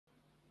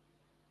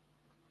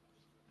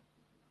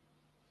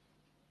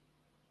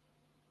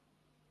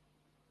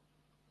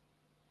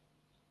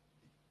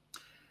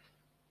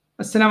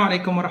Assalamu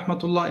alaikum wa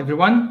rahmatullah,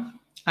 everyone,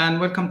 and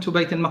welcome to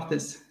Bayt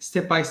al-Maqdis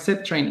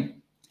step-by-step training.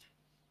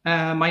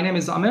 My name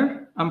is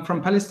Amir. I'm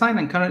from Palestine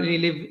and currently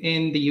live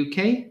in the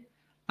UK.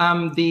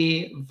 I'm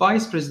the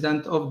Vice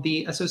President of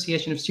the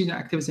Association of Student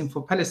Activism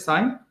for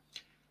Palestine.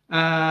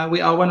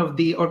 We are one of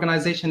the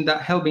organizations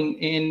that helping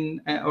in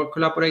or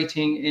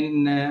collaborating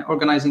in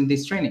organizing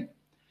this training.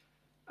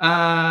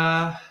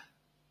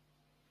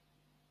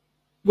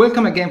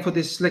 Welcome again for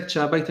this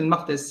lecture, Bayt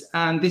al-Maqdis,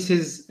 and this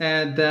is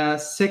the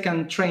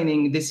second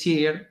training this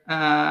year,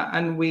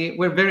 and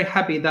we're very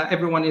happy that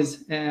everyone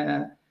is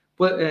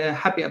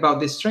happy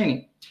about this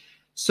training.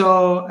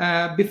 So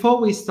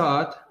before we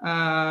start,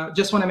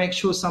 just want to make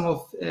sure some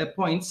of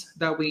points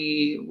that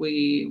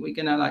we're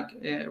gonna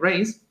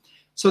raise.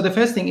 So the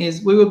first thing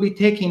is we will be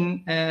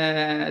taking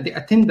the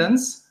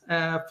attendance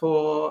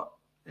for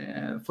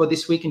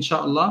this week,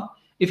 inshallah.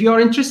 If you are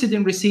interested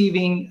in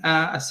receiving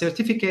a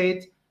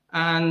certificate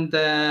and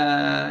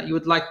you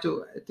would like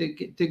to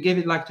give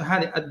it to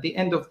hand it at the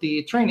end of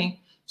the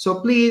training, so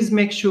please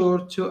make sure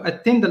to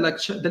attend the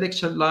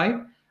lecture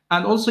live,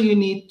 and also you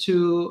need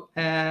to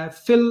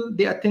fill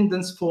the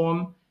attendance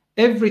form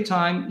every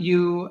time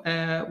you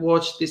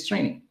watch this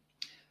training.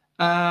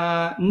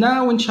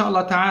 Now,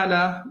 inshallah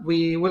ta'ala,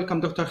 we welcome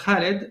Dr.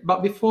 Khalid,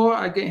 but before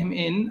I get him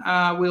in,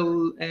 I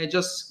will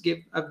just give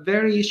a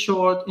very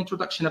short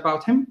introduction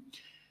about him.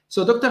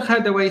 So Dr.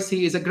 Khalid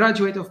Al-Awaisi is a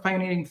graduate of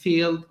pioneering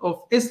field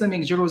of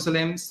Islamic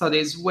Jerusalem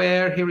studies,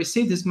 where he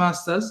received his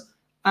master's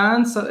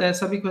and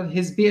subsequently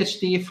his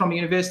PhD from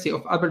University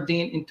of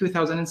Aberdeen in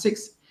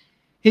 2006.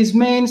 His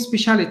main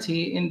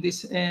specialty in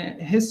this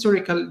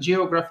historical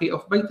geography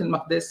of Bayt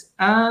al-Maqdis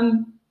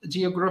and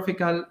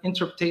geographical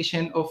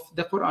interpretation of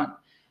the Quran.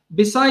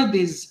 Beside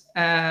these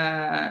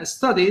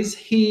studies,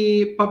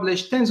 he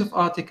published tens of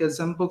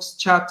articles and books,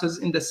 chapters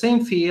in the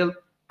same field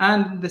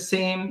and the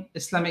same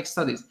Islamic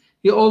studies.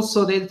 He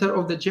also the editor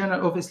of the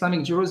Journal of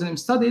Islamic Jerusalem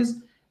Studies,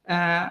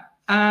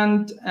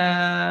 and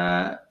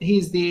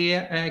he's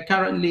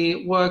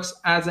currently works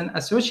as an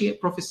associate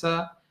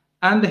professor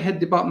and the head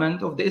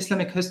department of the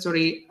Islamic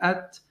history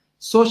at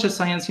Social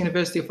Science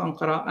University of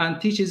Ankara, and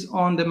teaches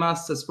on the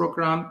master's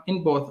program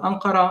in both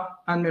Ankara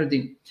and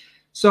Mardin.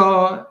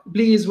 So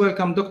please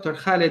welcome Dr.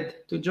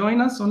 Khalid to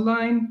join us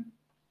online.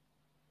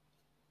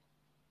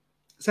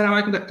 Assalamu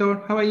alaikum,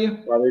 Doctor. How are you?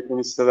 Wa alaikum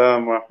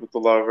assalam wa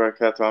rahmatullahi wa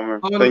barakatuh, Amr.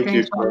 Thank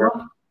you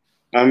for...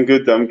 I'm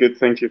good.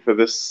 Thank you for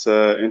this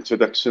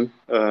introduction.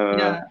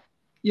 Yeah,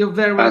 you're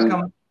very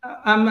welcome.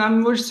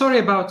 We're sorry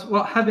about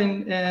what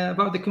happened,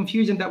 about the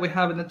confusion that we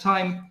have in the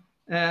time.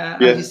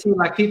 Yes. As you see,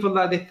 people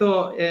that they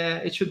thought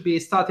it should be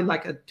started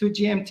at 2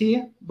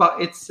 GMT,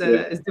 but it's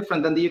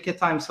different than the UK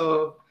time.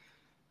 So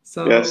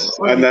yes,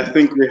 and I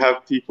think we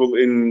have people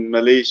in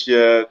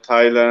Malaysia,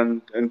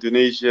 Thailand,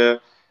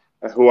 Indonesia,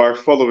 who are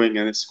following,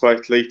 and it's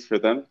quite late for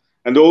them.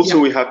 And also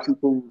we have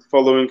people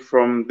following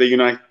from the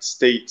United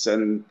States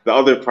and the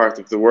other part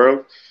of the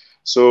world.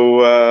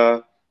 So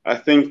I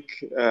think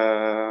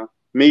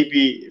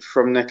maybe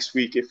from next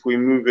week, if we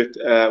move it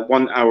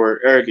 1 hour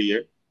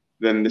earlier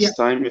than this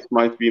time, it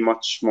might be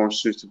much more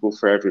suitable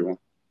for everyone.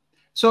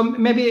 So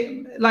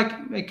maybe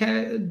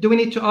do we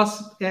need to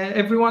ask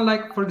everyone,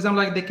 for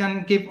example, they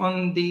can give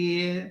on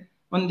the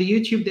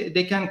YouTube,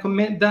 they can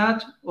comment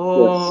that,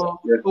 or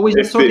we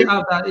just sort it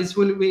out that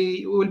will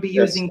be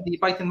using the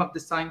Bayt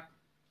al-Maqdis time?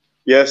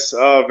 Yes,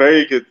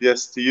 very good.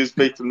 Yes, to use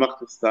Bayt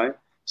al-Maqdis time.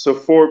 So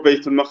for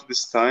Bayt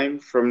al-Maqdis time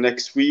from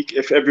next week,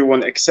 if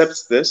everyone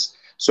accepts this,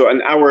 so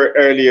an hour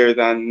earlier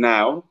than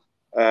now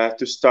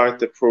to start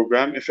the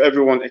program. If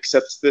everyone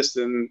accepts this,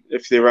 and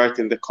if they write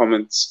in the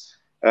comments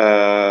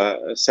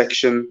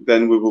section,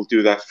 then we will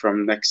do that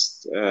from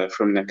next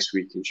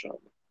week, inshallah.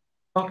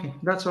 Okay,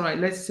 that's all right.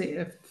 Let's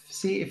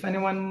see if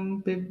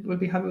anyone will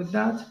be happy with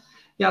that.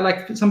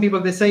 Yeah, some people,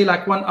 they say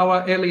 1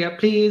 hour earlier,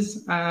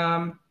 please.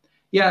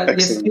 Yeah,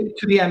 yes, 2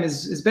 p.m.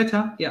 is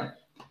better. Yeah.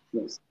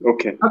 Yes.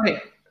 Okay.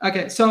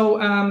 Okay. So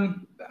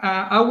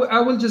I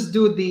will just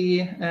do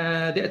the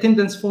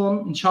attendance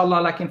form,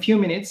 inshallah, in a few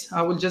minutes.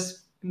 I will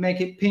just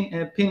make it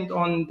pinned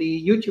on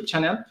the YouTube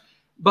channel.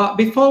 But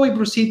before we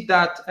proceed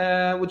that,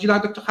 would you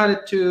like Dr.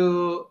 Khalid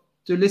to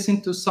listen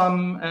to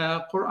some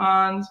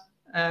Quran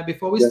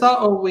before we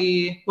start, or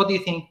what do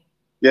you think?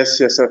 Yes,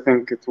 I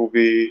think it will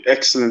be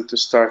excellent to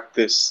start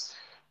this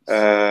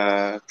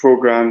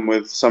program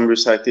with some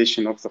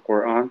recitation of the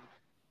Quran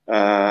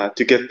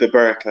to get the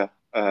barakah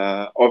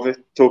of it.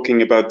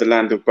 Talking about the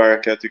land of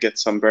barakah, to get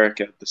some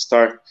barakah at the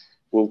start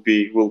will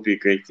be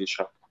great,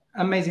 inshallah.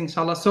 Amazing,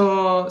 inshallah.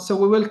 So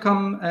we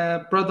welcome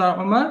Brother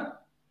Umar.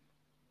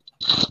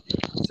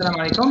 Assalamu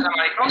alaikum.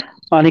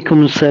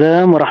 Alaikum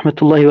assalam wa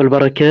rahmatullahi wa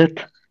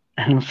barakatuh.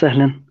 Ahlan wa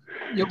sahlan.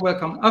 You're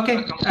welcome.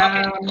 Okay.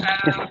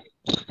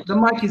 The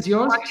mic is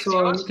yours,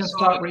 so you can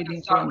start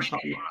reading Quran,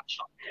 inshallah.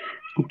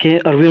 Okay,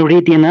 are we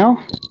ready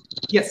now?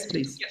 Yes,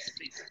 please.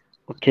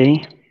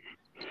 Okay.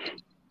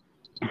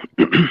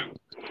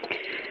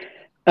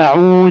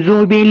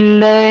 أعوذ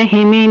بالله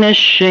من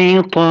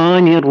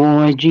الشيطان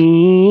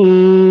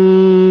الرجيم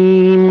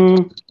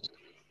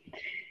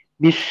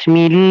بسم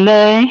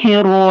الله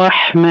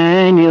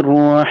الرحمن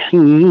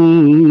الرحيم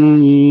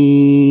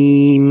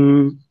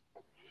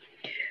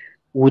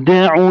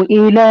ادع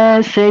إلى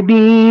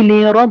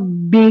سبيل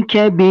ربك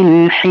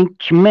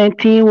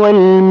بالحكمة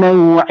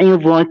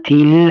والموعظة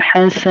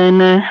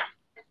الحسنة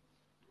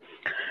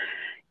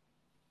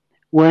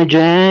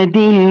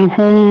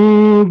وجادلهم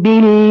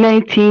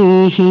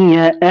بالتي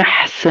هي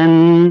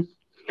أحسن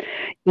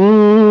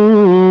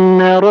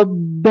إن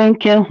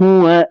ربك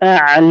هو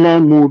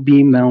أعلم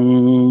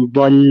بمن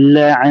ضل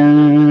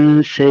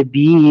عن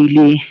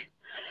سبيله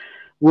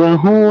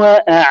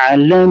وهو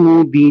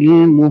أعلم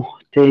بالمهتدين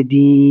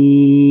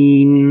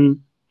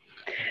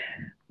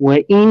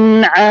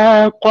وإن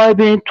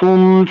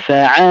عاقبتم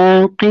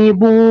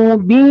فعاقبوا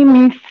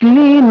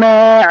بمثل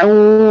ما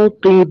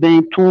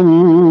عوقبتم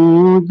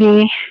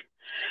به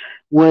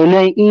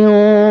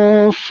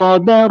ولئن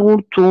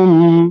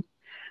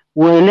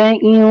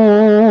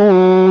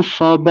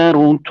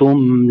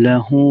صبرتم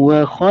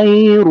لهو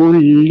خير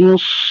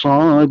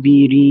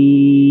للصابرين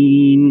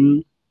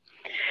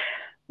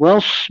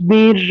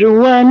واصبر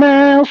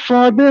وما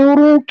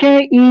صبرك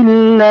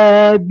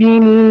إلا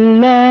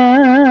بالله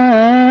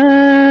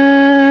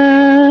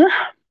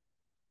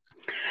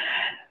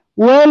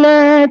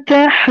ولا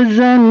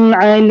تحزن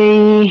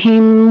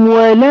عليهم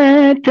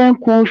ولا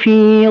تك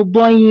في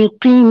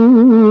ضيق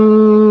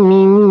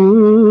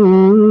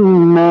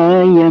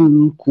مما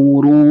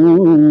يمكرون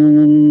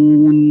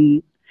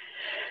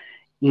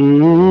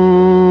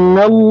إن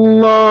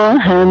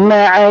الله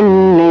مع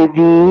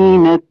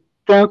الذين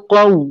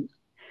اتقوا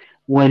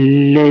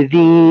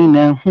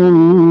والذين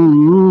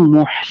هم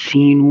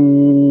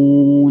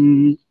محسنون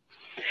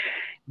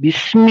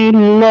بسم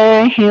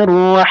الله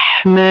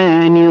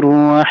الرحمن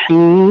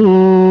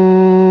الرحيم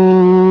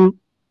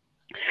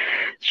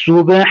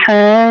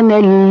سبحان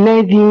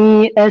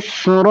الذي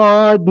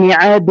أسرى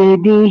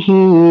بعبده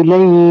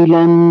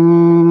ليلا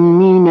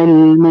من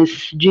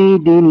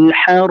المسجد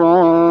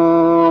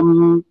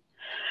الحرام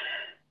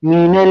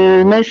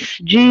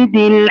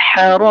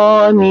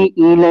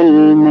إلى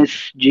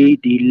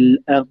المسجد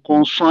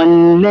الأقصى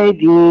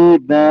الذي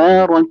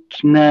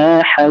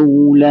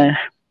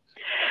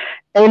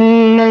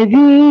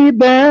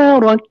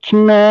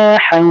باركنا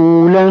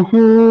حوله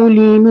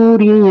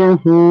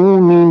لنريه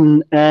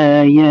من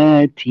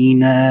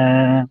آياتنا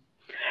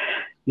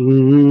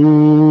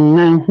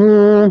إنه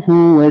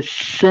هو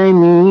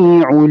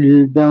السميع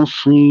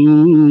البصير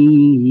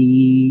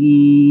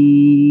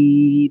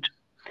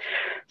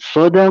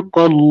صدق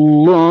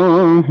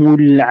الله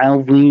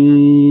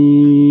العظيم.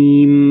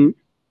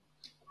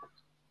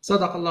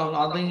 صدق الله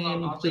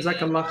العظيم.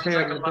 جزاك الله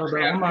خير Brother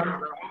Umar,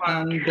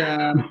 and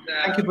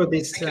thank you for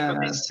this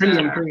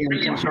brilliant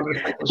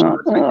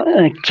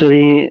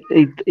actually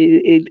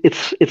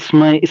it's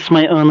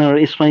my honor,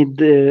 it's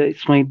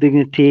my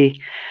dignity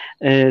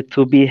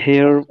to be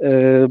here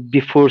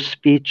before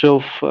speech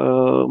of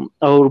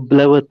our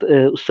beloved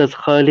Ustaz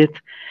Khalid.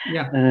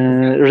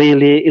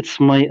 Really it's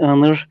my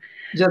honor.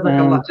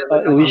 And I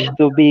wish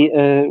to be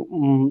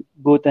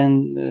good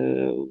and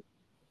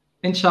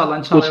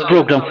Inshallah, good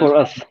program for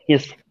us.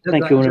 Yes,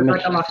 thank you very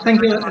much.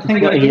 Thank you.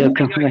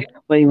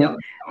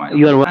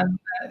 You are welcome.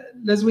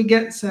 Let's we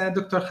get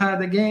Dr.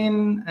 Khalid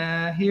again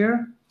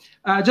here.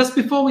 Just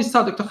before we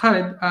start, Dr.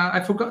 Khalid, I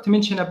forgot to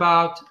mention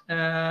about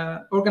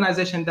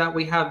organization that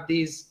we have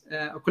these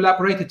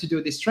collaborated to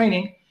do this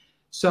training.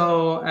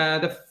 So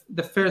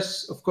the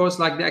first, of course,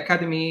 like the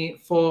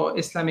Academy for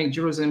Islamic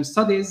Jerusalem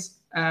Studies,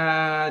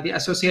 the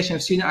Association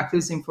of Student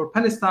Activism for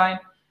Palestine,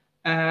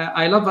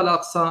 I Love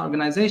Al-Aqsa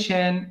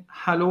organization,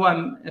 Halwa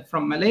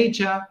from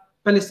Malaysia,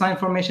 Palestine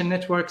Information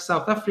Network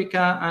South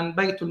Africa, and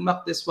Bayt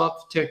al-Maqdis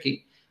Waqf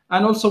Turkey.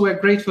 And also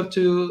we're grateful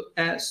to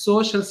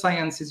Social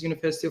Sciences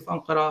University of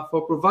Ankara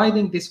for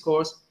providing this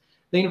course.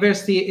 The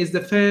university is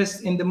the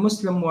first in the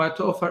Muslim world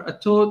to offer a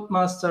taught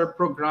master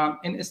program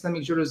in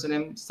Islamic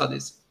Jerusalem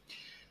Studies.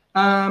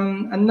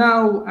 And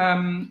now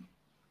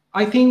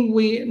I think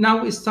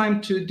now it's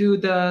time to do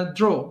the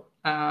draw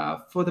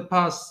for the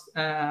past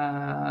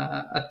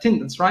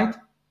attendance, right?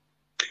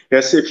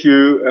 Yes, if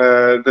you,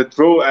 the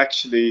draw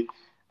actually,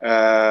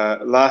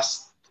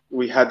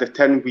 we had a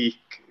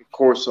 10-week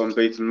course on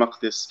Bayt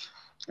al-Maqdis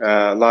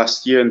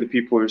last year, and the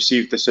people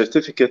received the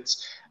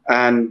certificates.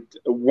 And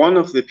one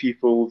of the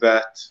people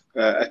that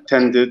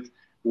attended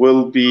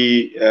will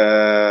be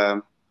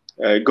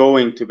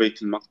going to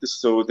Bayt al-Maqdis.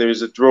 So there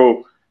is a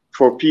draw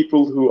for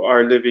people who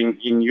are living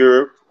in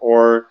Europe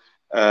or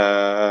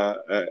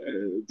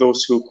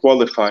those who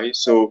qualify.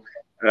 So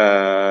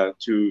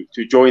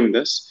to join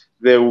this,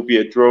 there will be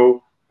a draw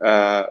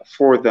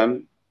for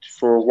them,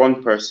 for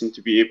one person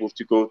to be able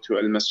to go to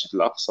Al-Masjid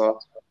Al-Aqsa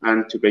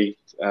and to Bayt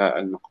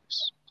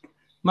al-Maqdis.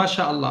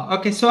 MashaAllah.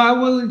 Okay, so I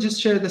will just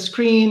share the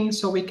screen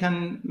so we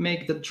can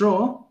make the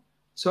draw.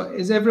 So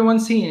is everyone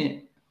seeing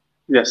it?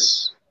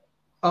 Yes.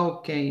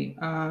 Okay.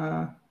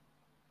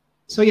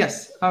 So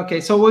yes.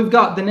 Okay, so we've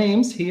got the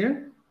names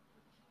here.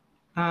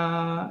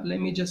 Let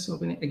me just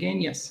open it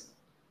again. Yes.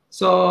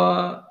 So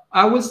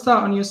I will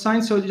start on your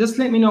sign. So just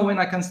let me know when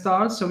I can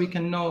start, so we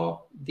can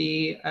know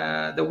the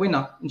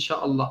winner,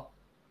 inshallah.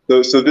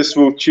 So this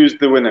will choose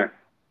the winner.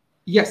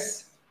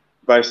 Yes.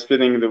 By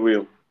spinning the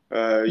wheel.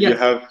 Yes. You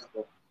have.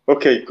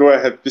 Okay, go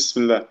ahead.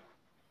 Bismillah.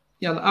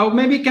 Yeah. Or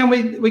maybe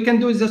we can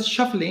do just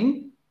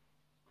shuffling.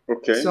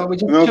 Okay. So we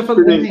just shuffle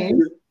the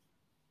names.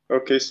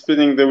 Okay,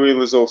 spinning the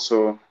wheel is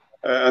also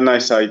a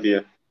nice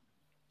idea.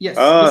 Yes.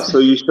 So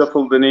you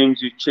shuffle the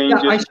names, you change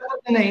it. I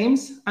shuffle the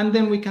names, and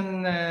then we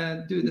can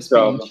do the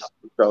spinning.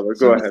 Inshallah.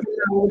 So Go ahead.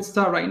 We will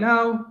start right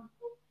now.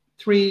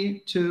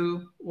 3,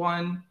 2,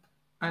 1,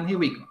 and here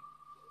we go.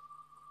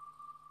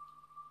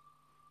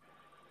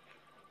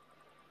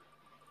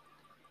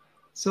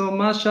 So,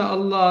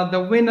 mashallah, the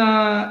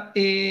winner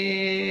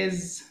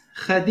is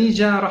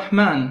Khadija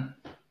Rahman.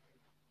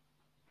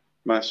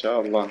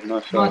 MashaAllah,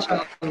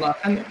 MashaAllah. MashaAllah.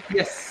 And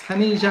yes,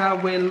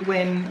 Khadija will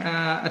win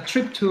a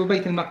trip to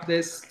Bayt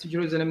al-Maqdis, to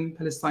Jerusalem,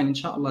 Palestine,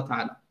 inshallah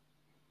ta'ala.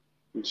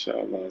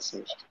 Inshallah.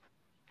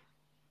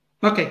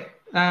 Okay.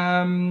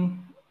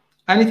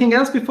 Anything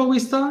else before we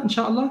start,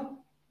 inshallah?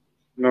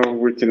 No,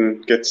 we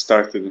can get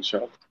started,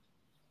 inshallah.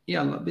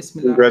 Yalla,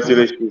 bismillah.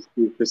 Congratulations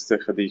to Sister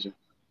Khadija.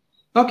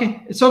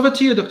 Okay, it's over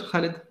to you, Dr.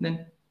 Khalid,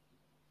 then.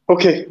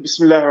 Okay,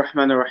 Bismillah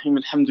ar-Rahman ar-Rahim,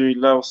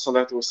 alhamdulillah, wa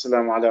salatu wa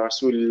salamu ala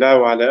rasulillah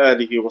wa ala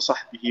alihi wa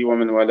sahbihi wa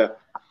man wala.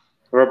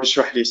 Rabbi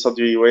shrah li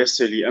sadri wa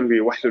yassir li amri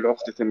wa hlul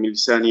 'uqdatan min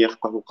lisani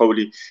yafqahu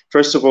qawli.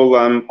 First of all,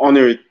 I'm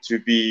honored to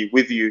be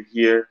with you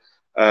here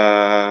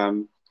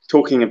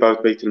talking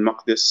about Bayt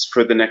al-Maqdis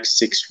for the next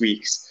 6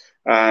 weeks.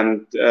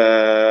 And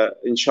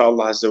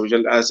inshallah,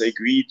 as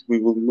agreed, we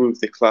will move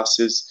the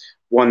classes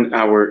 1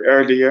 hour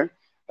earlier.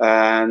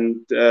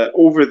 And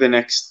over the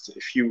next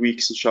few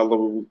weeks, inshallah,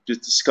 we will be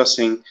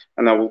discussing,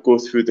 and I will go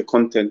through the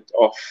content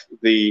of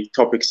the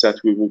topics that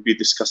we will be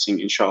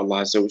discussing,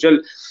 inshallah.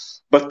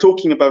 But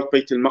talking about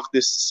Bayt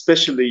al-Maqdis,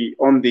 especially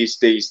on these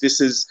days, this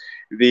is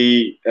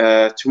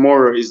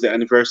tomorrow is the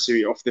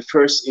anniversary of the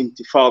first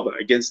intifada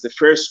against the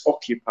first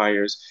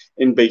occupiers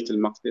in Bayt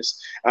al-Maqdis.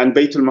 And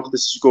Bayt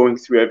al-Maqdis is going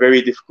through a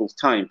very difficult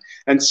time.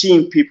 And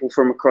seeing people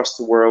from across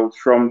the world,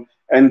 from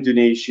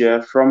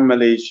Indonesia, from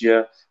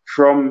Malaysia,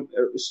 from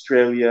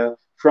Australia,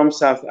 from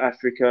South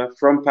Africa,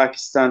 from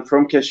Pakistan,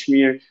 from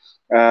Kashmir,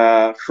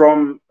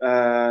 from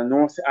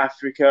North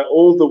Africa,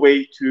 all the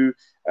way to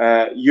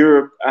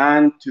Europe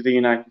and to the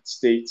United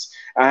States.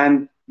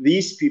 And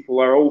these people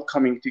are all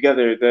coming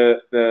together.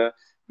 The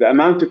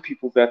amount of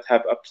people that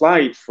have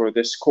applied for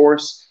this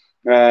course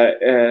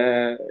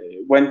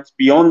went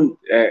beyond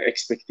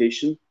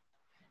expectation.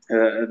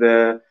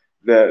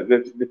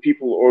 The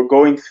people are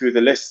going through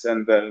the list,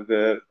 and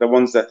the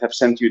ones that have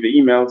sent you the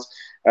emails.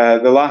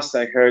 The last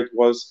I heard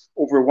was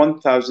over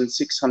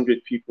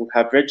 1,600 people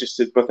have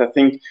registered, but I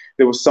think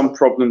there was some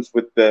problems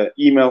with the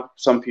email.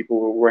 Some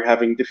people were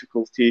having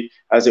difficulty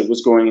as it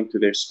was going into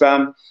their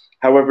spam.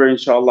 However,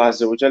 inshallah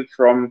Azza wa Jal,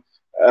 from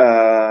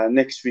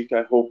next week,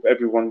 I hope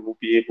everyone will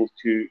be able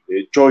to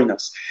join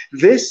us.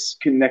 This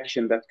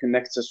connection that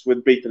connects us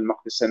with Bayt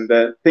al-Maqdis, and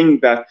the thing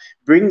that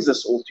brings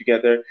us all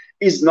together,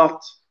 is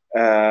not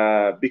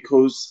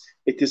because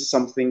it is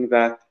something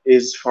that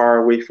is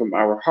far away from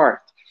our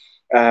heart.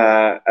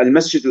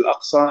 Al-Masjid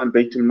Al-Aqsa and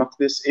Bayt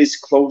al-Maqdis is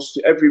close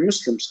to every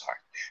Muslim's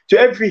heart, to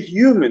every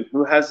human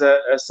who has a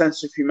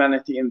sense of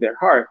humanity in their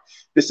heart.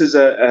 This is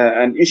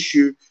an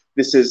issue,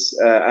 this is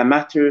a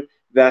matter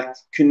that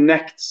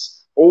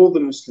connects all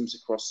the Muslims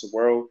across the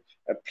world,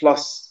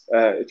 plus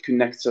it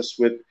connects us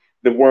with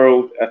the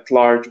world at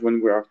large when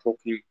we are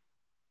talking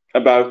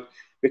about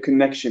the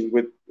connection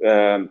with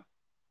the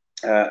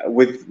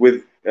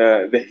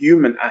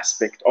human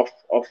aspect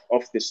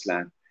of this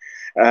land.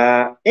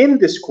 In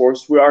this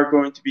course, we are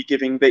going to be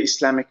giving the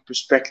Islamic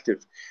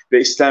perspective, the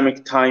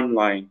Islamic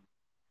timeline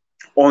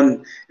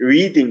on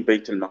reading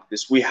Bayt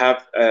al-Maqdis. We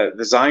have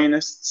the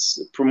Zionists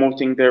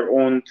promoting their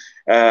own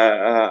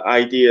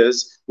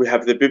ideas. We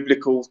have the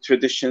biblical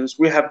traditions.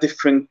 We have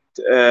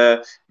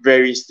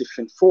various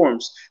different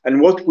forms. And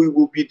what we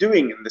will be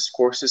doing in this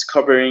course is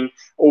covering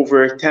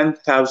over a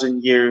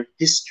 10,000-year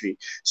history.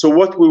 So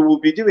what we will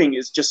be doing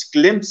is just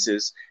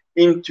glimpses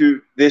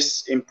into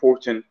this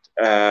important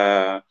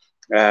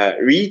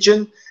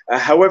region.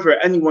 However,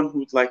 anyone who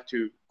would like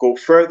to go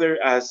further,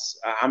 as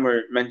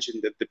Amr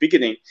mentioned at the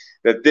beginning,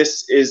 that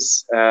this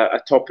is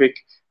a topic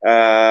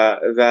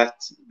that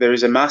there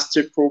is a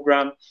master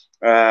program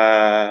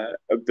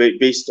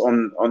based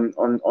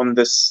on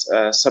this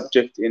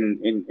subject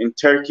in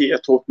Turkey, a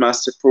taught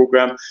master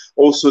program.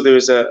 Also, there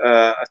is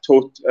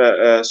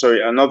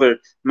another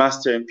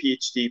master and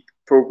PhD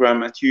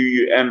program at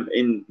UUM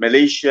in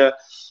Malaysia.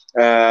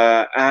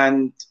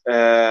 And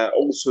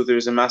also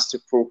there's a master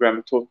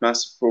program, taught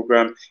master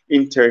program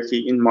in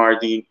Turkey, in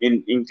Mardin,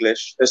 in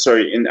English,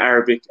 in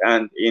Arabic,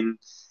 and in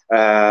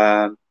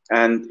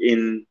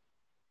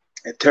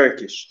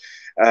Turkish.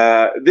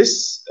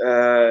 This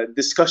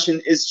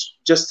discussion is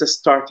just a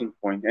starting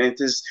point, and it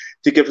is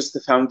to give us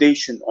the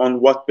foundation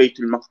on what Bayt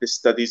al-Maqdis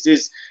studies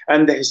is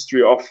and the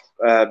history of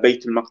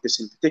Bayt al-Maqdis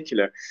in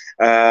particular.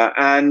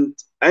 And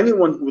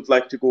anyone who would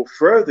like to go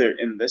further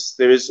in this,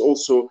 there is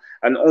also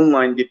an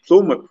online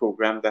diploma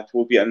program that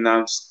will be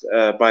announced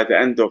by the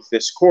end of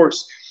this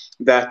course,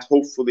 that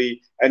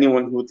hopefully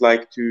anyone who would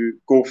like to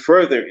go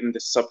further in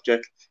this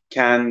subject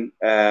can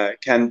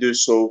do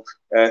so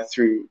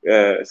through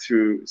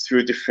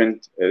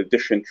different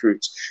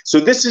routes. So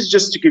this is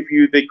just to give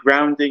you the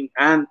grounding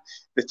and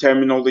the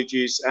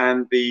terminologies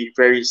and the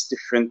various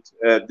different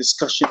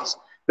discussions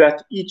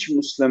that each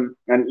Muslim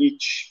and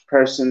each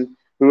person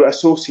who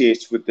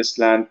associates with this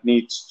land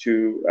needs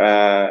to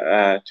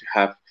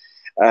have.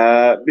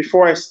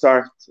 Before I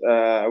start,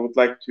 I would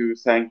like to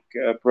thank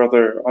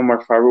Brother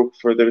Omar Farouk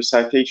for the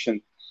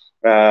recitation,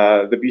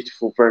 the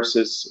beautiful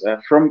verses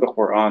from the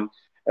Quran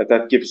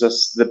that gives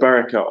us the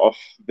barakah of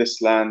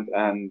this land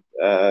and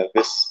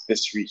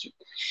this region.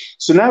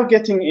 So now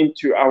getting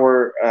into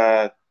our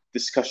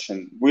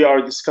discussion, we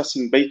are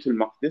discussing Bayt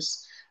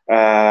al-Maqdis.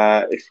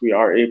 If we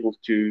are able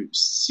to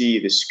see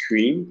the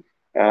screen,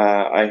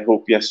 I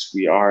hope, yes,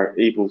 we are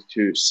able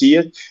to see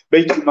it.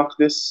 Bayt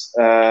al-Maqdis,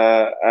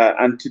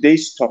 and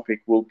today's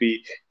topic will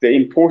be the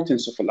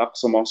importance of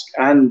Al-Aqsa Mosque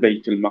and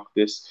Bayt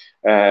al-Maqdis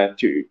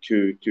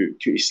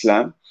to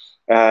Islam.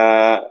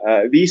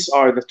 These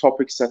are the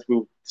topics that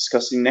we'll be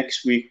discussing.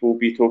 Next week, we'll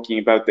be talking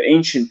about the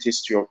ancient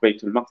history of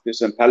Bayt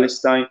al-Maqdis and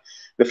Palestine.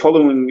 The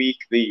following week,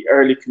 the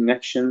early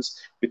connections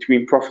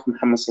between Prophet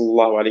Muhammad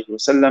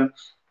ﷺ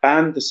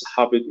and the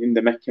Sahaba in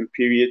the Meccan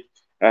period.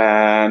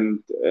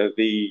 And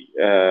the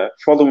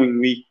following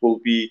week will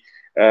be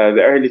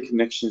the early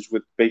connections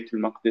with Bayt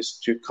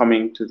al-Maqdis to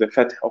coming to the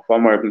Fath of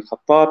Umar ibn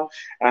Khattab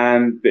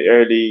and the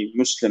early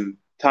Muslim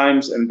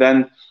times. And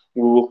then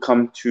we will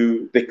come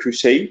to the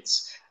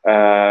Crusades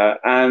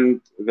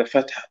and the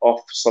Fath of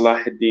Salah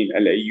ad-Din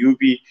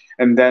al-Ayyubi.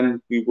 And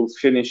then we will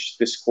finish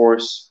this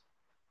course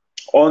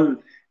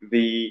on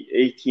the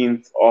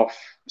 18th of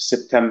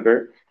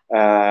September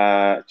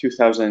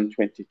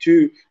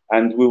 2022,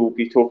 and we will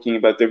be talking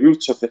about the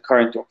roots of the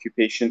current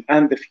occupation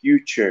and the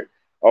future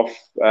of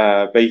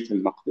Bayt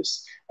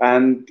al-Maqdis.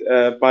 And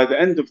by the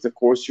end of the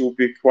course, you will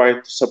be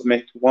required to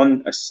submit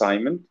one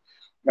assignment,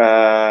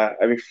 a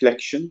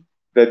reflection,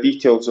 the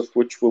details of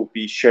which will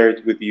be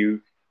shared with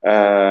you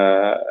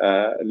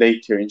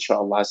later,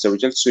 inshallah. So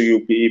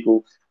you'll be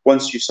able,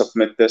 once you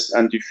submit this,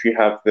 and if you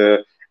have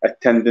the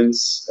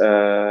attendance,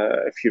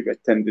 if you've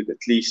attended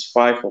at least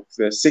 5 of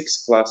the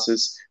 6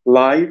 classes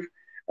live,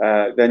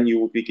 then you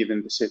will be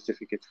given the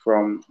certificate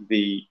from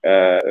the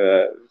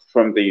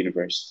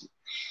university.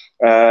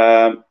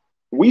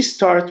 We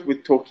start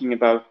with talking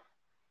about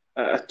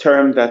a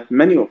term that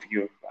many of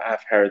you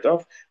have heard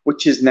of,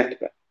 which is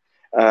Nakba.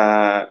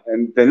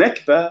 And the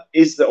Nakba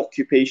is the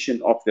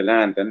occupation of the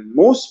land, and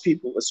most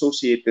people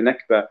associate the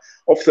Nakba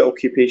of the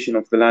occupation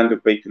of the land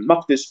of Bayt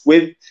al-Maqdis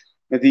with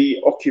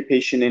the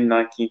occupation in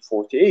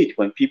 1948,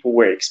 when people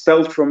were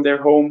expelled from their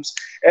homes,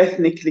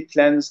 ethnically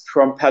cleansed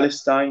from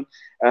Palestine.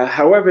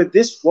 However,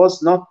 this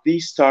was not the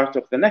start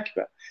of the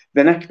Nakba.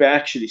 The Nakba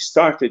actually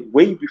started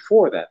way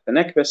before that. The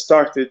Nakba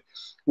started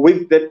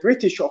with the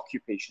British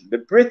occupation. The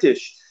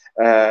British,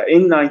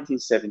 in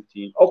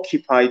 1917,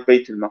 occupied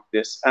Bayt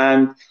al-Maqdis,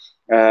 and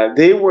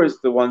they were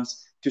the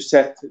ones to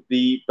set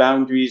the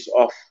boundaries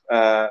of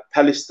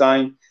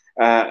Palestine,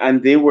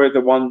 and they were the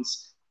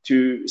ones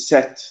to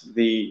set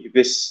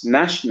this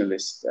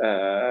nationalist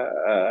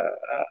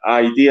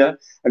idea,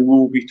 and we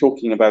will be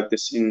talking about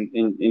this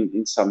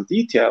in some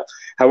detail.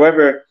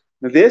 However,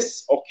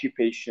 this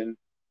occupation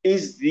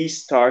is the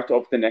start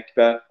of the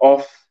Nakba,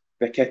 of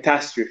the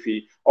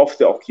catastrophe of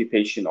the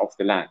occupation of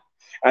the land.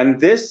 And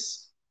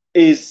this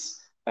is,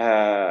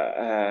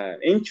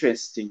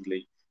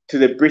 interestingly, to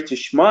the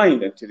British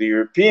mind and to the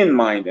European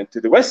mind and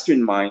to the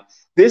Western mind,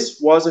 this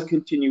was a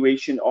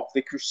continuation of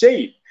the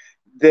crusade.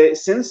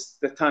 Since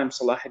the time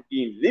Salah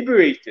ad-Din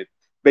liberated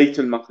Bayt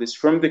al-Maqdis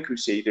from the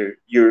Crusader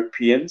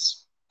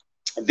Europeans,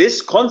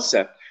 this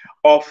concept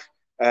of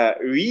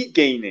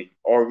regaining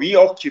or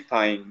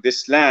reoccupying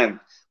this land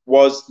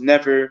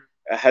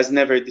has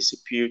never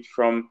disappeared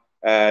from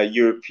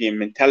European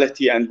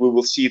mentality, and we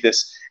will see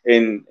this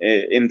in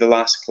the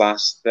last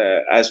class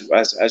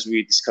as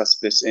we discuss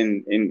this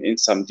in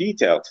some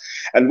detail.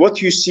 And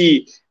what you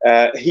see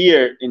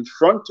here in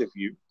front of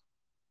you,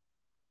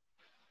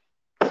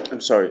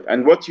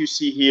 and what you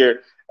see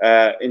here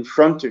in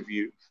front of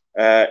you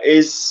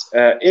is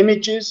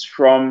images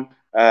from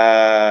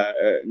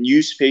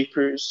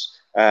newspapers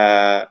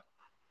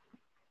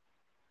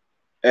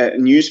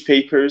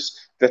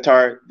that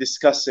are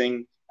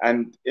discussing,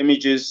 and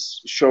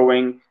images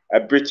showing a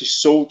British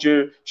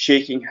soldier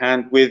shaking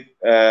hand with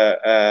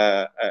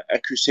a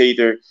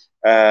crusader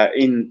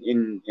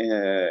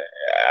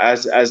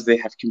as they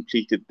have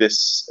completed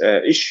this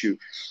issue.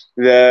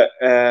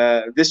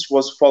 This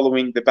was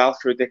following the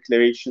Balfour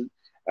Declaration,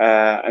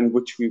 and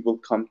which we will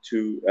come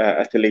to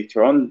at a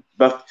later on.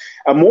 But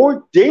a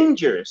more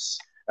dangerous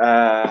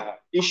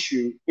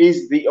issue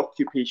is the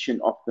occupation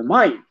of the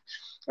mind.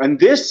 And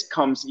this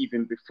comes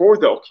even before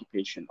the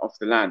occupation of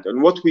the land,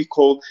 and what we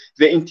call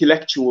the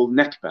intellectual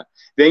Nakba.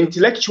 The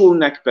intellectual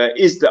Nakba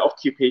is the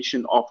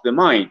occupation of the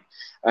mind.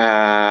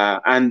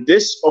 And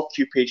this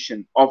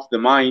occupation of the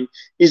mind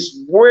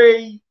is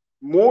way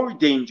more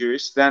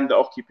dangerous than the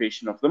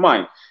occupation of the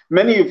mind.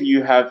 Many of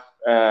you have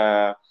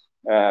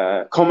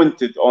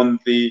commented on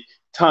the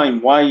time.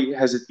 Why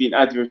has it been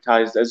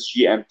advertised as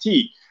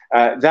GMT?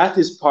 That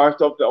is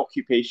part of the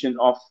occupation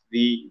of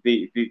the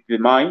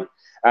mind.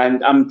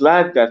 And I'm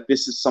glad that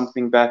this is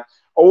something that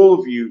all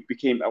of you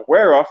became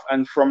aware of.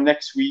 And from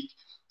next week,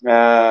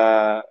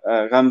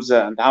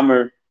 Ramza and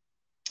Amr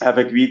have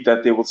agreed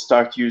that they will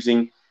start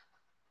using,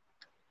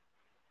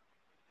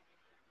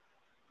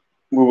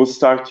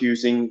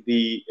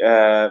 the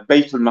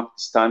Bayt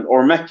al-Maqdis time,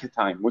 or Mecca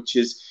time, which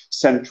is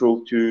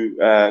central to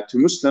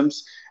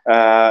Muslims.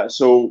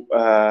 So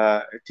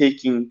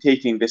taking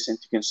this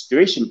into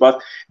consideration.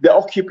 But the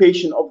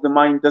occupation of the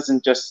mind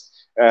doesn't just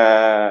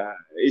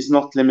is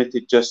not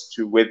limited just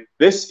to with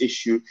this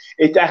issue.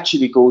 It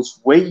actually goes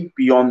way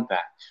beyond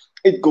that.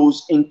 It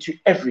goes into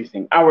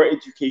everything, our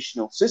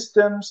educational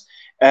systems,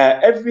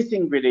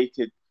 everything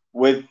related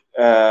with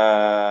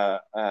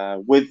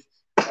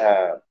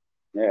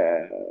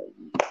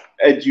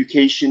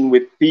education,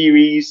 with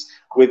theories,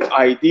 with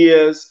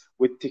ideas,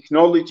 with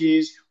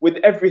technologies, with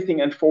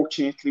everything.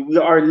 Unfortunately, we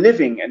are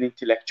living an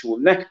intellectual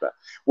Nakba,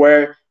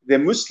 where the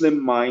Muslim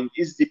mind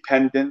is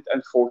dependent,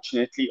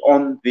 unfortunately,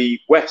 on the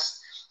West.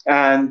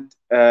 And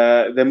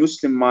the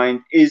Muslim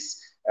mind is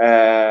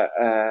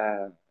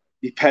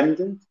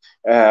dependent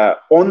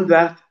on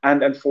that,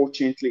 and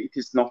unfortunately, it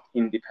is not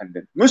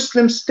independent.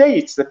 Muslim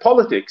states, the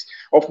politics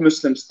of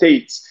Muslim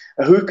states,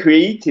 who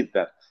created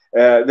that,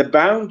 the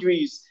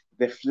boundaries,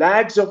 the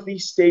flags of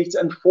these states,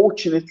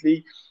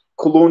 unfortunately,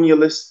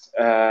 colonialist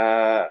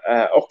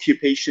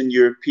occupation,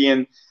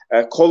 European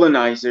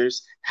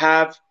colonizers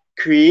have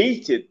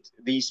created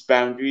these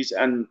boundaries.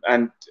 And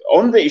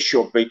on the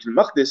issue of Bayt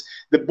al-Maqdis,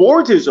 the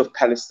borders of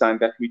Palestine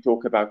that we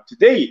talk about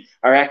today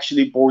are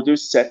actually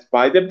borders set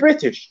by the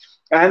British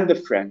and the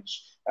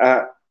French.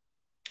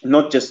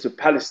 Not just to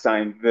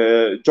Palestine.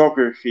 The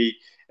geography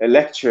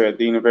lecturer at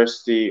the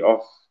University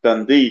of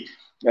Dundee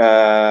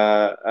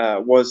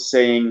was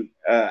saying,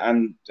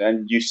 and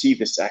you see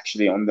this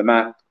actually on the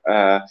map,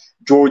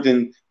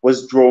 Jordan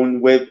was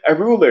drawn with a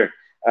ruler.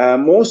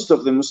 Most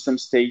of the Muslim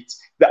states,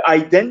 the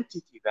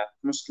identity that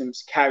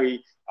Muslims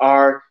carry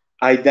are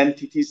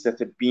identities that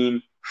have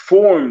been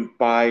formed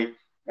by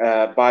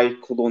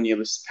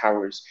colonialist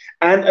powers.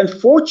 And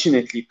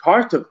unfortunately,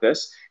 part of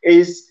this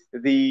is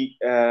the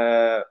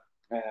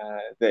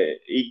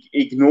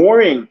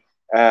ignoring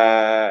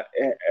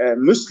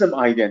Muslim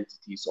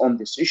identities on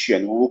this issue.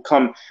 And we will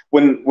come,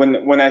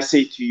 when I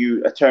say to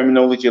you a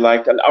terminology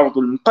like Al-Ard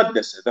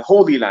al-Muqaddasa, the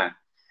Holy Land,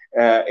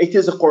 it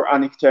is a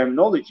Quranic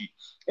terminology.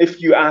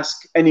 If you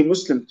ask any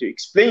Muslim to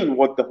explain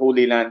what the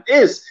Holy Land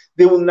is,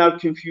 they will now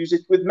confuse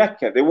it with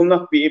Mecca. They will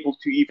not be able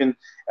to even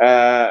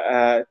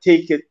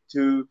take it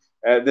to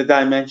the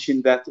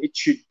dimension that it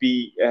should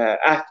be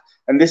at.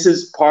 And this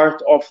is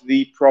part of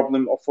the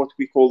problem of what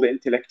we call the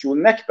intellectual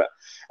Nakba.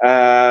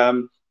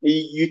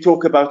 You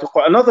talk about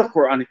another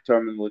Quranic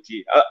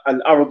terminology,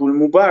 Al-Ard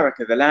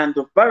al-Mubarakah, the land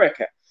of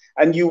Barakah.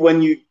 And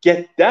when you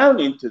get down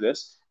into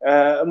this,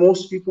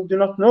 most people do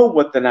not know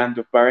what the land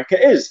of Barakah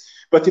is.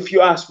 But if you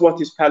ask what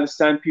is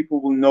Palestine,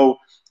 people will know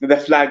the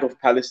flag of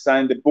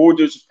Palestine, the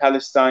borders of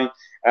Palestine,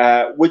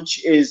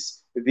 which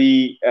is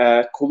the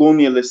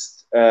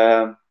colonialist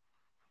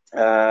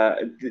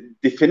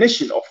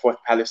definition of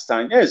what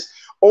Palestine is.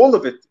 All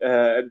of it,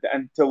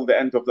 until the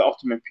end of the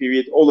Ottoman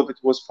period, all of it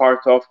was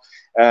part of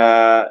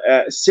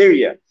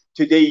Syria.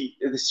 Today,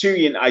 the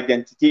Syrian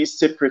identity is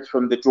separate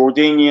from the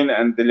Jordanian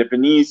and the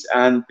Lebanese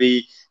and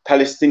the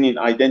Palestinian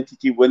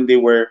identity when they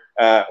were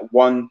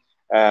one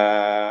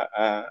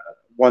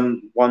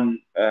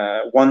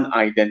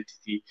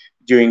identity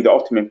during the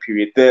Ottoman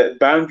period. The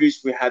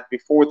boundaries we had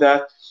before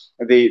that,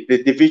 the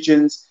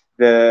divisions,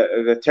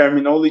 the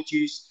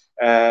terminologies,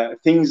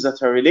 things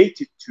that are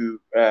related to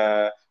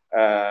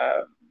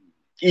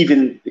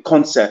even the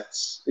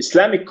concepts,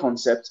 Islamic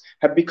concepts,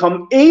 have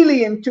become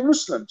alien to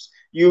Muslims.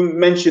 You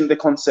mentioned the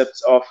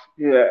concepts of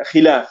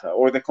Khilafah,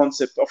 or the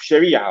concept of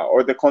Sharia,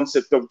 or the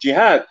concept of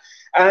Jihad,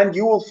 and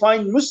you will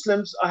find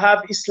Muslims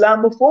have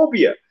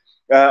Islamophobia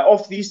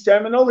of these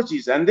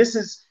terminologies. And this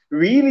is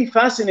really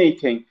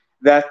fascinating,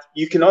 that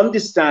you can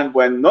understand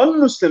when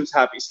non-Muslims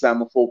have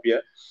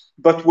Islamophobia,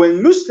 but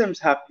when Muslims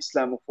have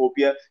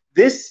Islamophobia,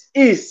 this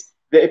is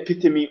the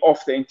epitome of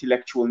the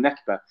intellectual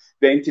Nakba,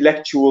 the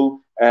intellectual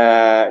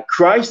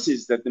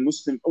crisis that the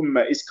Muslim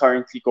Ummah is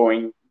currently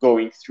going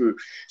through.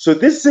 So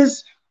this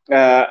is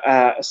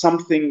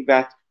something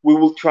that we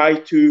will try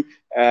to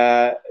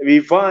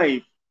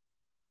revive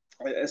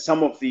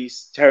some of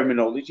these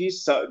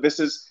terminologies. So this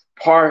is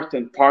part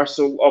and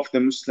parcel of the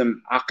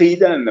Muslim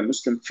Aqidah and the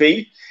Muslim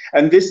faith,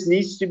 and this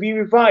needs to be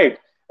revived.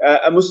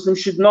 A Muslim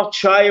should not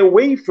shy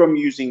away from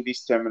using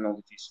these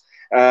terminologies.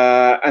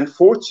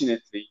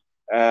 Unfortunately,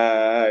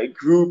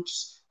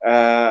 groups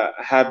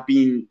have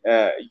been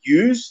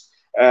used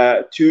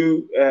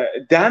to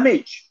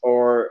damage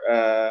or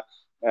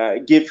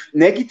give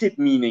negative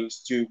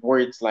meanings to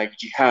words like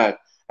jihad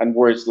and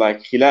words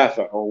like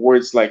khilafah or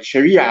words like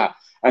sharia.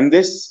 And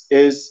this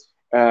is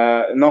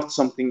not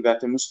something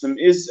that a Muslim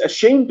is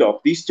ashamed of.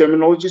 These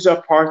terminologies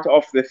are part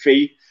of the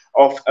faith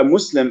of a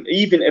Muslim.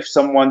 Even if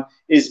someone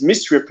is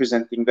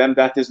misrepresenting them,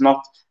 that is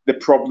not the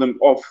problem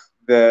of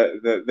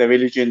the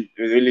religion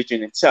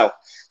itself.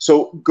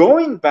 So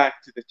going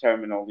back to the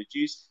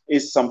terminologies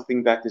is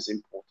something that is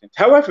important.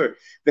 However,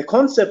 the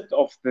concept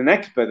of the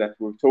Nakba that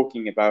we're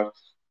talking about,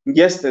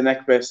 yes, the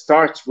Nakba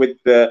starts with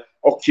the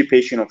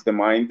occupation of the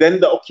mind, then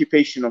the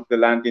occupation of the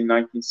land in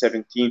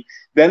 1917,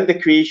 then the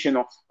creation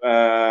of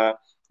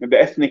the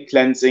ethnic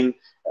cleansing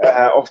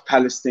of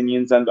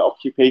Palestinians and the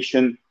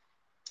occupation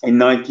in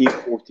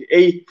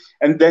 1948,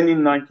 and then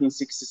in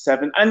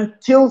 1967.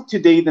 Until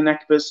today, the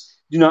Nakbas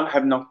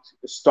have not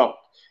stopped.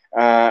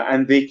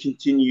 And they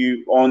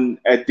continue on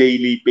a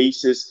daily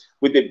basis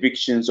with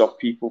evictions of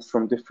people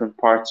from different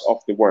parts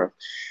of the world.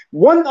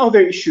 One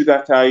other issue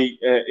that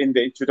in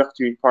the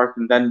introductory part,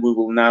 and then we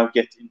will now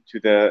get into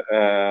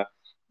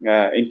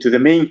the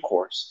main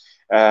course,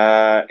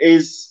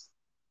 is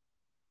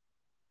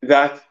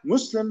that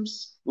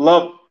Muslims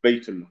love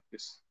Bayt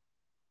al-Maqdis.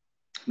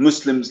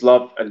 Muslims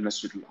love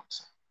Al-Masjid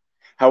al-Aqsa.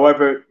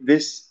 However,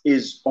 this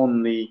is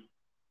only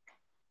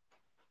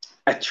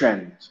a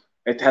trend.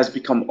 It has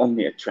become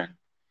only a trend.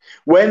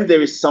 When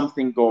there is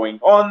something going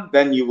on,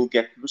 then you will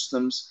get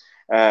Muslims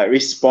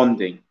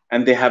responding,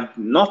 and they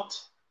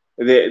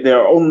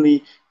are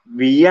only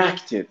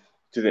reactive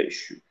to the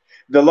issue.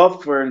 The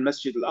love for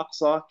Al-Masjid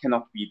al-Aqsa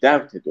cannot be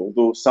doubted,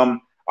 although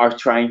some are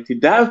trying to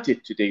doubt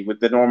it today with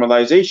the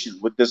normalization,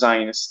 with the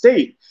Zionist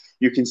state.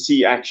 You can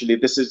see actually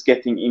this is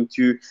getting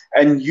into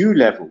a new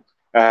level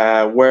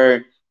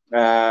where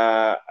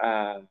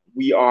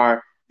we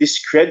are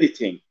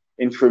discrediting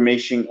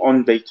information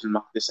on Bayt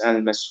al-Maqdis and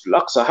Al-Masjid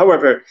al-Aqsa.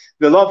 However,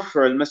 the love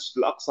for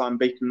Al-Masjid al-Aqsa and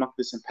Bayt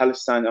al-Maqdis in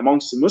Palestine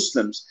amongst the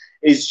Muslims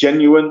is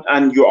genuine,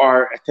 and you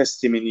are a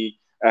testimony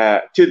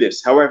to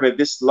this. However,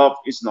 this love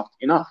is not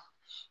enough.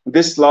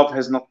 This love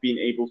has not been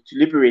able to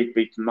liberate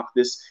Bayt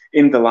al-Maqdis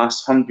in the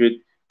last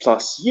 100+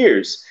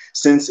 years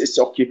since its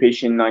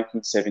occupation in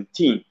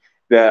 1917.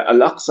 The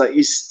Al-Aqsa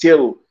is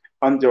still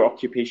under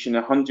occupation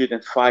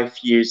 105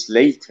 years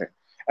later.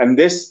 And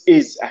this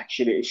is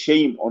actually a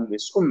shame on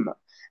this ummah.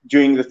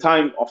 During the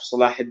time of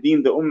Salah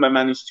ad-Din, the ummah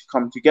managed to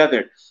come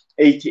together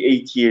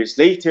 88 years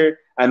later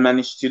and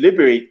managed to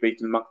liberate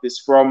Bayt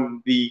al-Maqdis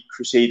from the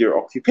Crusader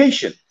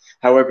occupation.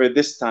 However,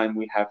 this time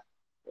we have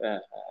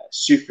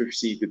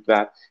superseded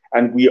that,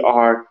 and we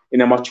are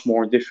in a much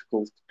more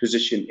difficult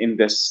position in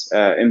this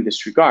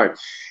regard.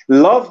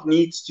 Love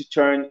needs to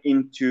turn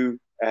into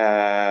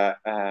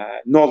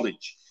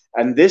knowledge.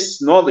 And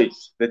this knowledge,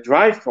 the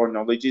drive for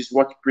knowledge, is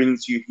what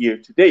brings you here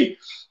today,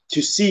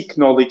 to seek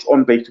knowledge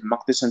on Bayt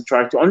al-Maqdis and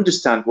try to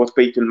understand what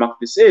Bayt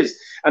al-Maqdis is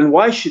and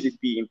why should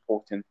it be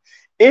important.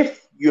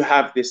 If you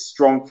have this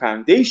strong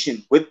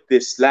foundation with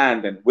this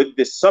land and with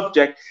this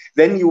subject,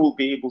 then you will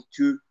be able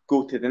to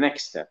go to the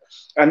next step.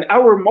 And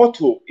our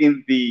motto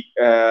in the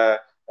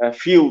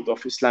field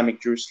of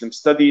Islamic Jerusalem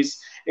studies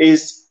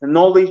is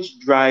knowledge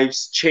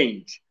drives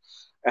change.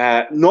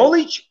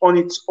 Knowledge on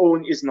its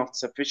own is not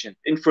sufficient.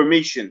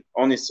 Information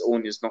on its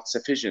own is not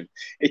sufficient.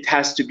 It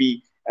has to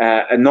be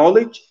a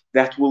knowledge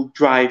that will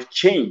drive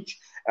change.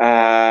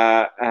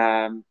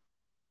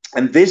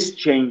 And this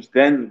change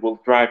then will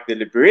drive the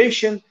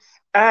liberation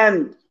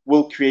and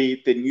will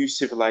create the new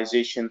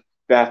civilization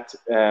that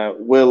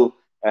will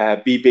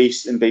be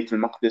based in Bayt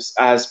al-Maqdis,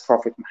 as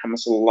Prophet Muhammad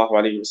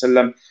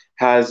ﷺ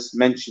has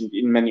mentioned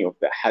in many of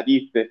the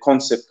hadith, the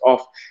concept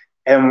of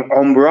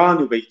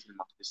Umranu Bayt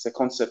al-Maqdis, the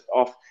concept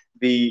of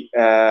the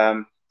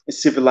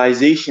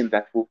civilization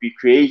that will be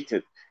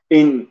created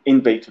in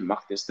Bayt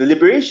al-Maqdis. The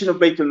liberation of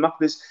Bayt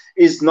al-Maqdis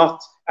is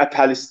not a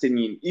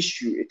Palestinian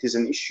issue. It is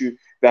an issue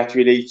that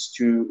relates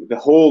to the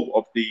whole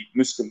of the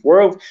Muslim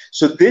world.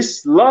 So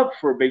this love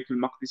for Bayt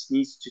al-Maqdis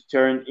needs to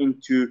turn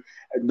into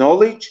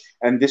knowledge,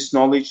 and this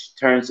knowledge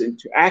turns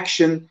into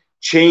action,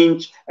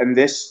 change, and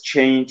this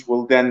change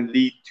will then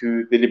lead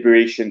to the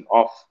liberation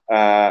of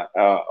Bayt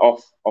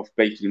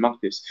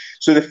al-Maqdis.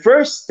 So the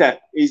first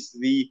step is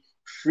the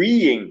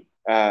freeing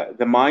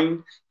the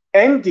mind,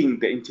 ending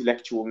the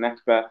intellectual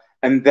nakba,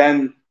 and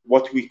then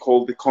what we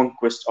call the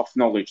conquest of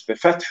knowledge, the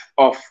fath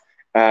of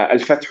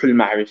al-fath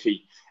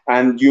al-ma'rifi.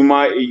 And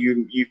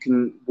you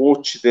can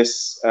watch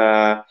this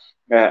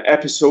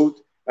episode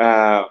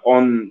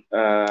on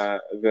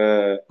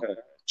the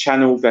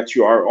channel that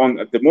you are on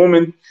at the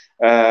moment,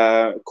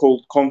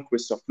 called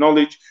Conquest of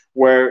Knowledge,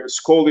 where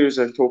scholars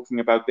are talking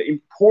about the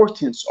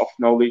importance of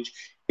knowledge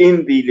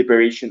in the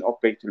liberation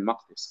of Bayt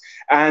al-Maqdis.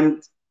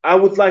 And I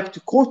would like to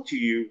quote to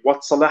you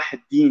what Salah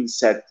ad-Din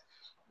said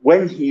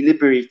when he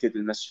liberated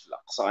the Masjid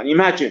al-Aqsa. And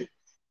imagine,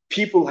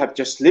 people have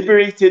just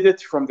liberated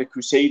it from the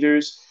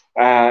Crusaders.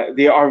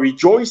 They are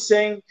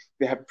rejoicing.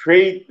 they have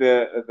prayed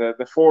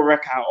the 4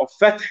 rak'ah of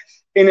Fath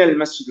in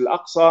Al-Masjid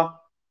Al-Aqsa,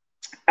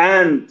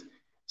 and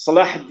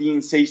Salah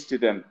ad-Din says to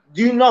them,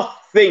 do not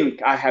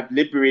think I have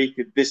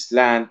liberated this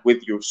land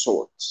with your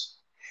swords.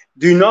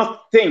 Do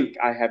not think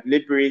I have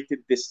liberated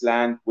this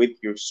land with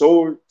your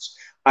swords.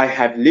 I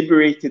have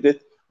liberated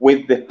it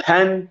with the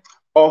pen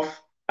of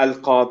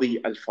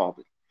Al-Qadi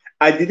Al-Fadil.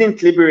 I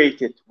didn't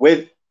liberate it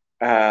with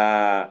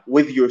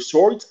your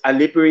swords. I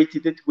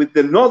liberated it with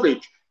the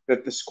knowledge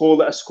that a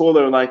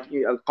scholar like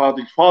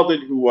Al-Qadi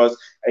Al-Fadil, who was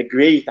a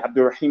great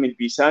Abdul Rahim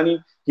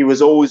Al-Bisani, he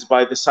was always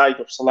by the side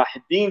of Salah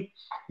ad-Din.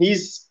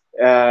 His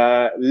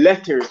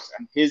letters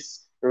and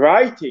his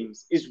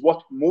writings is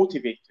what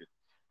motivated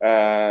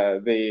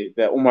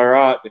the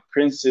Umara, the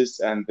princes,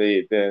 and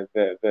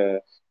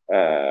the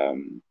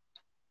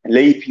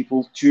lay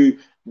people to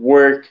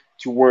work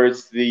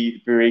towards the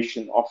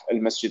liberation of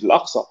Al-Masjid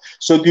Al-Aqsa.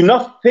 So do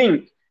not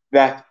think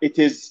that it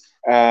is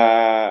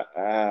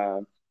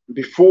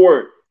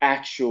before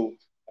actual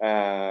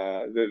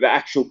the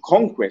actual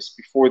conquest,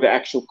 before the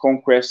actual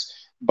conquest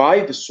by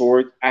the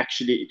sword.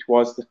 Actually, it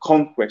was the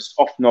conquest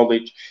of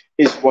knowledge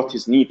is what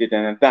is needed.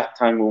 And at that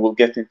time, we will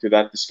get into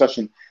that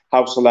discussion,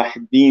 how Salah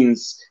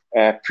ad-Din's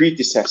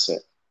predecessor,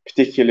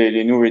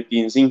 particularly Nur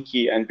ad-Din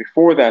Zinki, and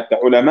before that, the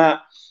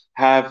ulama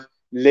have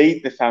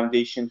laid the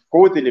foundation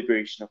for the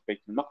liberation of Bayt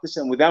al-Maqdis.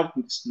 And without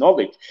this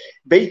knowledge,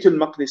 Bayt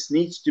al-Maqdis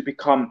needs to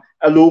become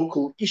a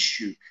local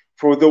issue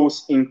for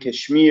those in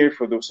Kashmir,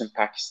 for those in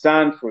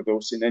Pakistan, for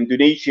those in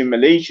Indonesia,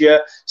 Malaysia,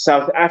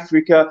 South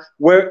Africa,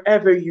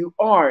 wherever you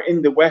are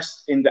in the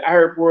West, in the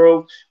Arab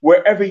world,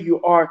 wherever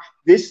you are,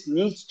 this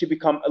needs to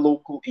become a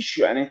local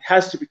issue, and it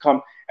has to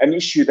become an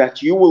issue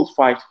that you will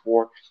fight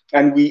for,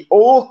 and we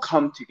all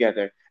come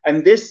together.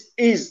 And this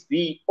is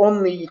the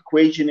only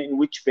equation in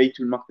which Bayt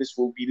al-Maqdis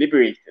will be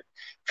liberated.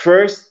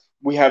 First,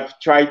 we have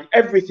tried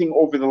everything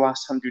over the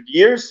last 100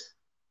 years.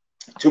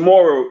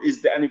 Tomorrow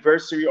is the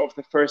anniversary of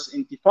the first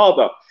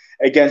Intifada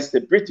against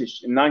the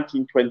British in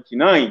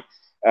 1929,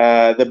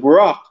 the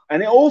Buraq,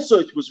 and also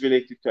it was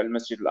related to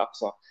Al-Masjid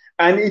Al-Aqsa,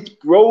 and it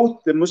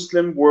brought the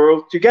Muslim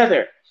world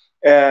together.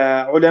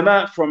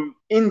 Ulama from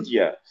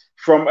India,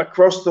 from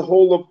across the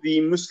whole of the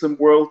Muslim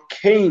world,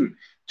 came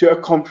to a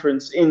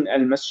conference in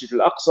Al-Masjid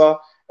Al-Aqsa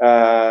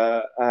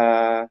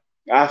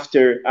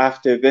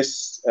after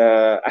this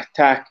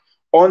attack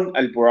on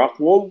Al-Buraq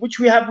Wall, which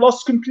we have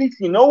lost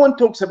completely. No one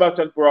talks about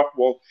Al-Buraq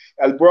Wall.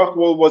 Al-Buraq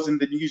Wall was in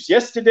the news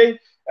yesterday,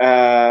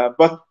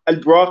 but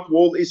Al-Buraq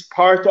Wall is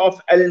part of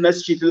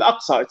Al-Masjid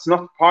Al-Aqsa. It's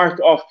not part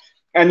of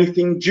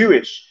anything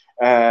Jewish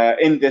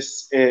in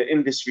this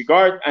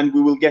regard, and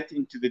we will get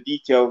into the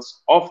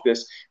details of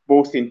this,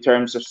 both in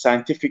terms of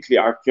scientifically,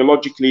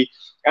 archaeologically,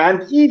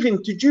 and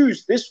even to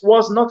Jews. This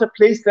was not a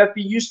place that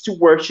they used to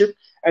worship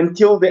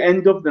until the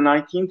end of the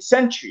 19th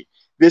century.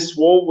 This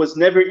wall was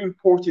never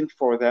important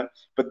for them,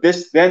 but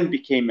this then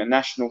became a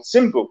national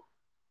symbol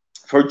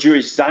for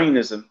Jewish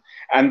Zionism.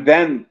 And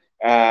then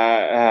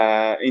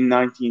in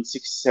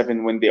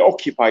 1967, when they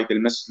occupied the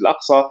Masjid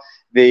Al-Aqsa,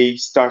 they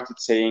started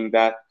saying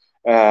that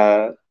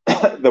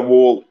the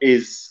wall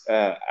is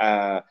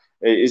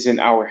in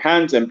our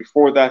hands. And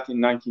before that, in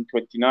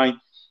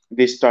 1929,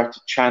 they started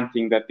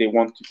chanting that they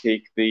want to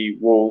take the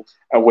wall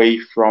away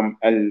from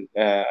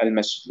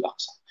Al-Masjid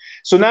Al-Aqsa.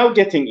 So now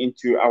getting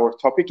into our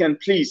topic, and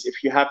please,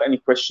 if you have any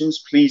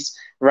questions, please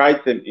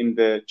write them in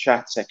the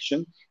chat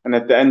section. And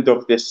at the end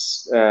of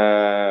this,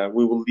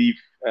 we will leave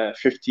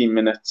 15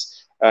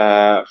 minutes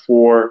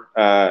for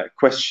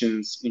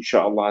questions,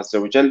 inshallah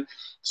azza wa jal.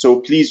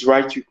 So please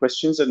write your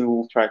questions and we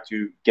will try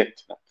to get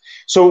to them.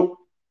 So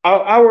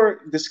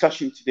our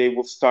discussion today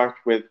will start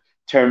with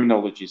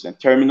terminologies, and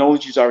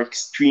terminologies are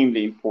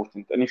extremely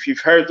important. And if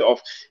you've heard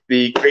of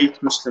the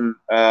great Muslim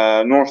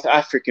North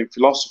African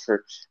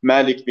philosopher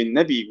Malik bin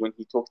Nabi, when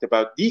he talked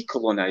about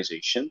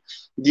decolonization,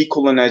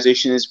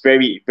 decolonization is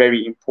very,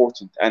 very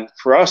important. And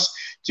for us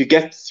to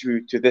get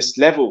through to this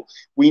level,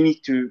 we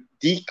need to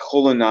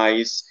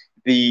decolonize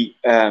the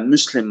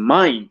Muslim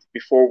mind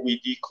before we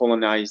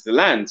decolonize the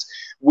lands.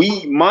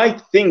 We might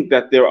think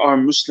that there are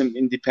Muslim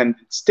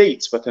independent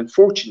states, but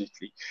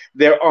unfortunately,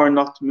 there are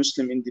not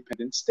Muslim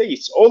independent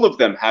states. All of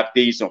them have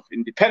days of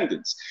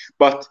independence,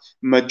 but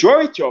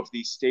majority of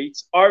these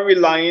states are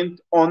reliant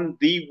on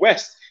the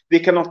West. They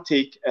cannot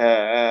take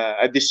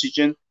a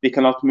decision, they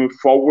cannot move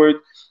forward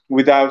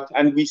without,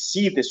 and we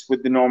see this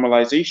with the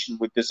normalization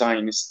with the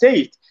Zionist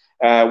state,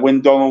 when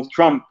Donald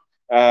Trump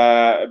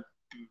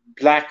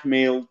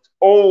blackmailed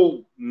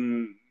all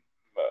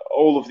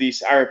of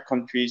these Arab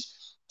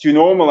countries to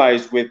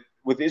normalize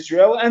with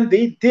Israel, and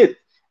they did.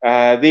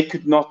 They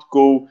could not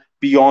go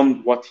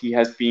beyond what he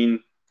has been,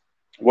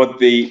 what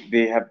they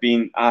have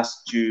been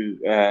asked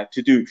to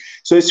do.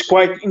 So it's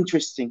quite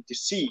interesting to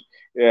see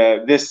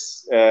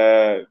this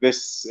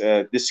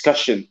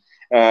discussion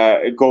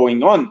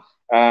going on.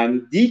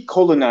 And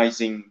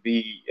decolonizing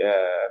the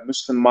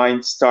Muslim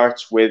mind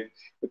starts with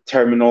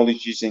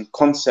terminologies and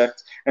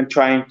concepts, and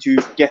trying to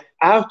get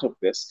out of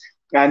this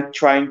and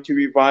trying to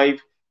revive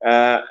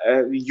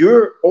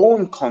your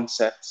own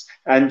concepts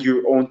and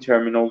your own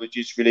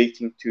terminologies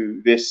relating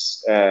to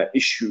this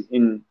issue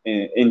in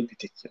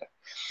particular.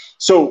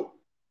 So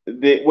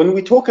when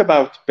we talk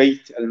about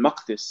Bayt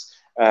al-Maqdis,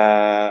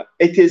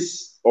 it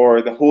is,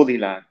 or the Holy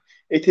Land,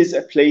 it is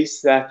a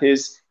place that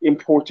is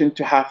important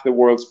to half the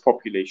world's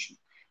population,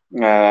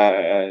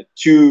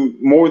 to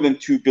more than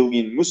 2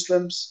 billion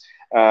Muslims,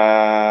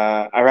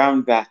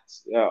 around that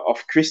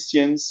of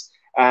Christians,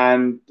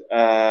 and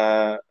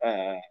a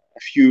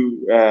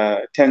few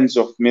tens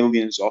of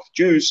millions of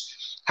Jews.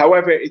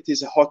 However, it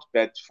is a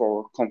hotbed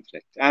for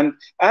conflict. And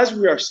as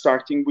we are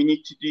starting, we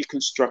need to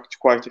deconstruct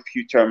quite a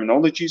few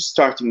terminologies,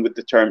 starting with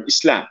the term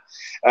Islam.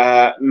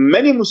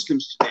 Many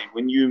Muslims today,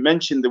 when you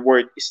mention the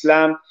word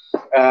Islam,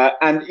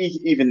 and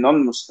even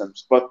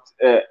non-Muslims, but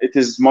it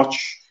is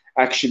much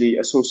actually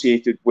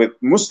associated with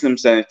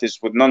Muslims than it is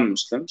with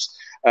non-Muslims.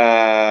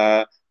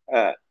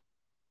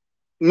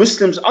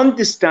 Muslims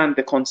understand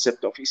the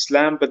concept of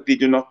Islam, but they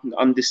do not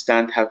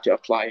understand how to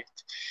apply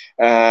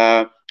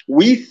it.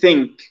 We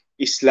think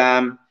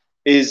Islam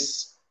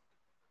is,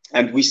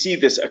 and we see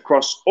this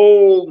across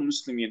all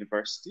Muslim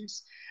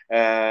universities,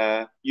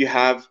 you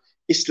have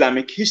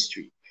Islamic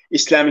history.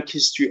 Islamic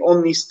history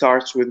only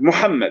starts with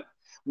Muhammad.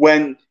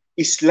 When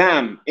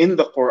Islam in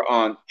the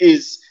Quran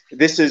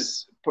this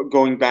is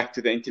going back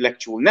to the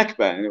intellectual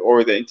nakba,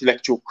 or the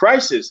intellectual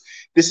crisis.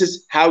 This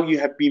is how you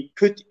have been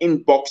put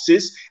in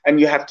boxes, and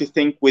you have to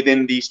think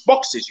within these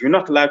boxes. You're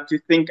not allowed to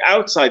think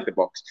outside the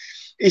box.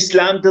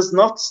 Islam does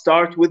not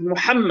start with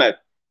Muhammad.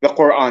 The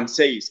Quran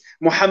says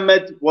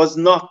Muhammad was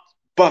not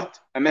but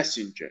a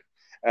messenger,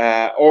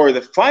 or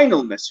the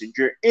final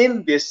messenger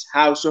in this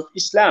house of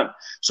Islam.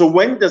 So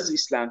when does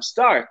Islam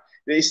start?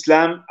 The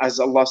Islam, as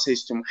Allah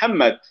says to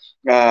Muhammad,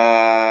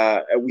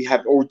 we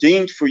have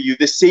ordained for you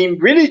the same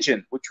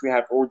religion which we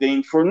have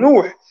ordained for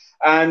Nuh,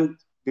 and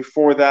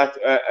before that,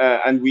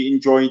 and we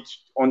enjoined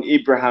on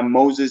Abraham,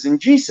 Moses, and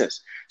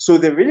Jesus. So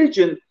the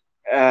religion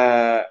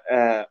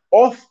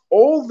of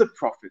all the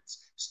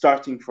prophets,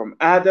 starting from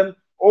Adam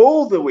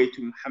all the way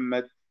to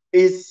Muhammad,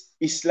 is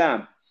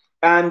Islam.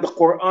 And the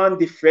Quran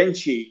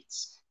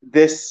differentiates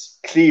this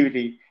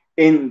clearly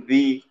in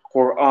the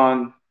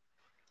Quran,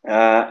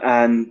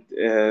 and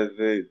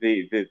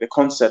the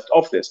concept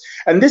of this.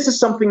 And this is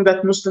something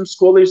that Muslim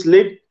scholars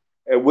lived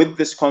with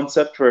this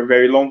concept for a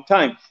very long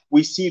time.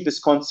 We see this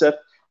concept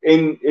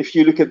if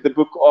you look at the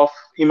book of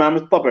Imam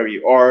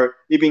al-Tabari or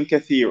Ibn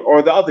Kathir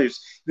or the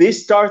others, they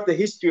start the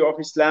history of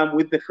Islam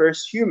with the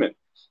first human.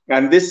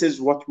 And this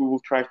is what we will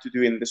try to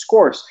do in this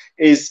course,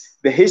 is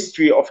the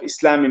history of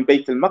Islam in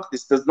Bayt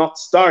al-Maqdis does not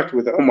start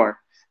with Umar,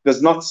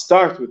 does not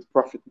start with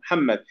Prophet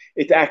Muhammad.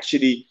 It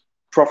actually,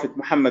 Prophet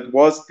Muhammad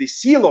was the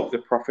seal of the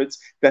prophets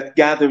that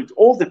gathered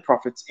all the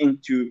prophets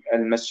into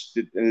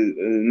Al-Masjid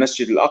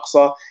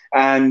Al-Aqsa,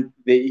 and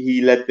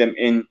he led them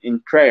in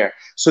prayer.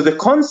 So the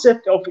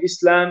concept of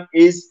Islam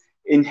is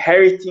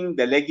inheriting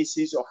the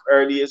legacies of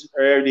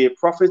earlier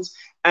prophets,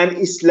 and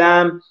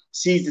Islam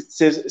sees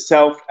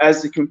itself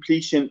as the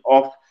completion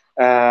of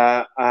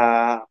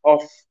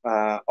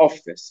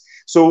this.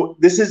 So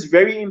this is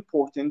very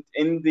important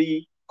in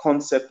the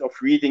concept of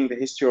reading the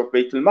history of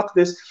Bayt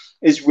al-Maqdis,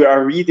 is we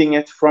are reading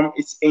it from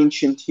its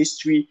ancient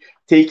history,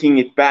 taking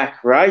it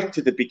back right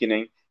to the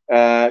beginning,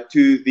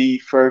 to the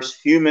first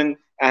human,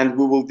 and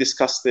we will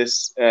discuss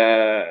this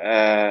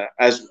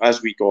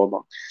as we go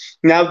along.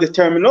 Now, the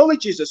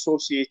terminologies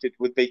associated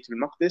with Bayt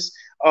al-Maqdis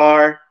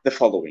are the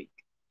following.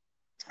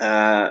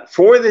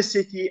 For the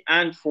city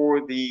and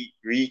for the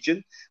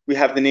region, we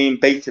have the name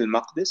Bayt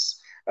al-Maqdis,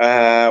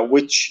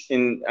 which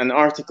in an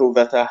article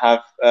that I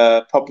have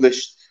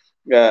published,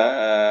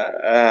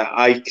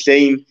 I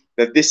claim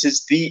that this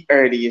is the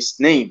earliest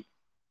name,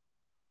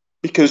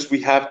 because we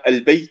have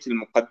Al-Bayt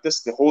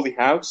al-Muqaddas, the holy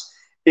house,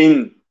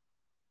 in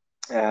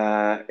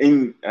Bayt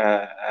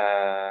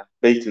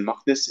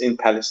al-Maqdis in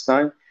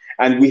Palestine,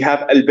 and we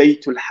have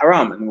Al-Bayt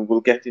al-Haram, and we will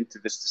get into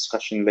this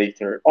discussion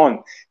later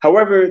on.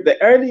 However, the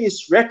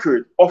earliest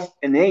record of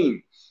a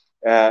name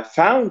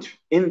found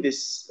in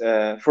this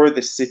for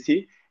this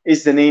city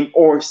is the name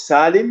Or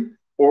Salim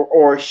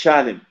or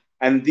Shalim.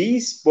 And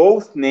these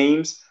both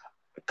names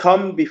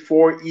come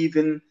before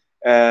even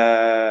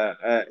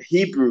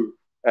Hebrew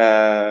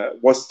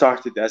was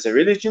started as a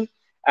religion,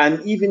 and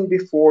even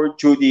before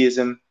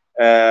Judaism,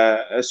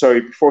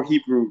 before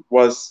Hebrew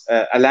was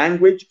a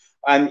language,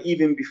 and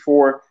even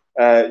before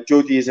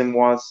Judaism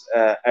was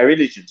a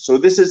religion. So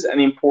this is an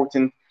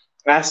important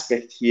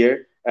aspect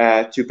here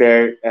to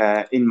bear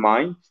in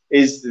mind,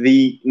 is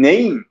the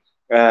name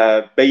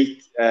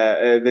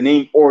the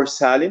name Or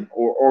Salim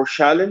or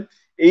Shalim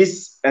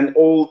is an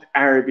old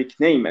Arabic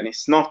name, and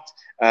it's not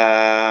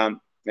a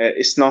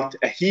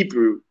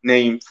Hebrew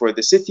name for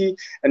the city.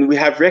 And we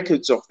have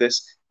records of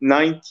this in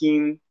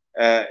the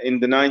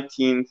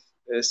 19th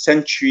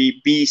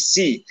century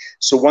BC,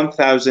 so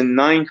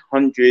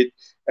 1900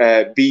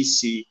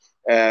 BC,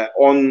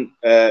 on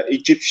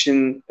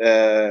Egyptian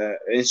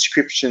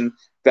inscription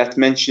that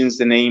mentions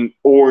the name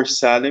Or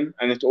Salim,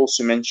 and it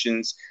also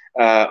mentions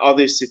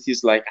other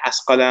cities like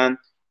Asqalan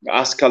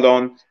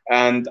Ascalon,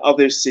 and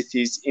other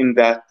cities in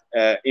that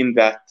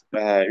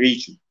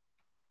region.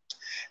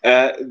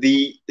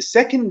 The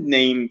second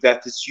name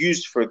that is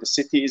used for the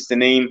city is the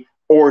name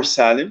Or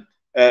Salim.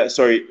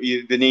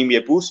 The name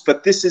Yabus,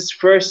 but this is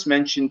first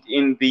mentioned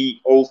in the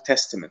Old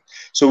Testament.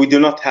 So we do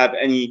not have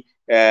any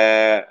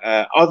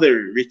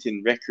other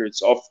written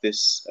records of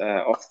this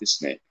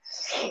name.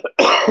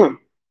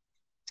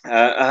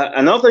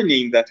 Another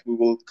name that we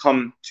will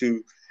come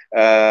to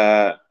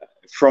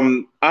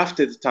from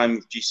after the time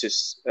of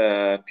Jesus,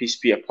 peace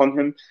be upon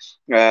him,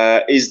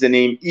 is the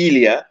name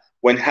Elia,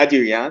 when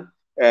Hadrian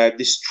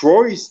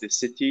destroys the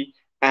city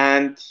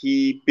and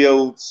he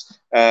builds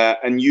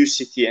a new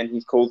city, and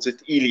he calls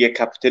it Aelia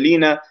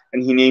Capitolina,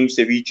 and he names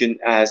the region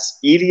as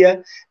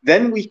Elia.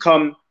 Then we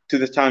come to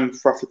the time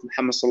of Prophet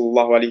Muhammad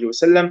sallallahu alaihi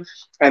wasallam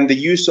and the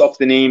use of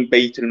the name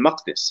Bayt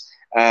al-Maqdis.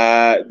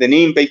 The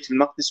name Bayt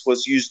al-Maqdis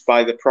was used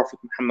by the Prophet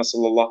Muhammad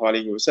sallallahu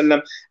alaihi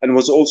wasallam and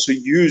was also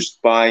used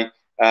by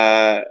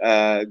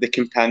the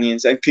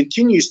companions and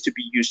continues to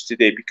be used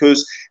today.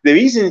 Because the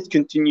reason it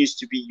continues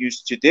to be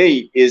used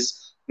today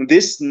is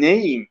this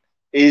name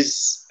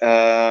is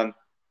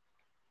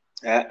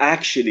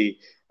actually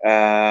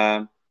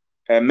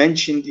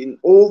mentioned in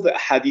all the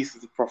hadith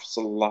of the Prophet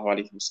sallallahu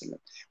alaihi wasallam.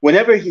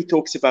 Whenever he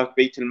talks about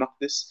Bayt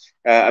al-Maqdis,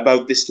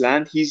 about this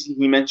land,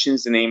 he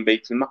mentions the name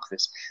Bayt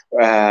al-Maqdis,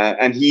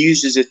 and he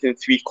uses it in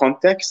three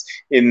contexts: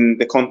 in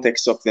the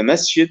context of the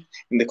masjid,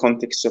 in the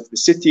context of the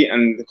city,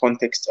 and the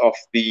context of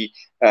the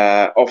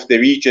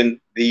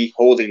region, the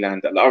Holy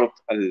Land, Al-Ard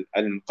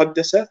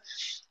al-Muqaddasa.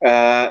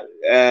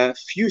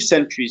 Few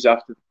centuries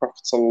after the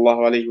Prophet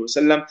sallallahu alaihi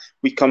wasallam,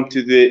 we come to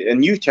a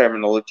new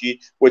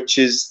terminology, which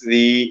is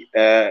the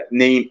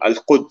name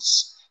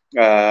Al-Quds.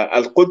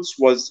 Al-Quds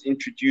was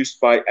introduced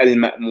by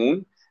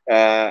Al-Ma'mun,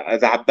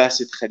 the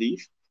Abbasid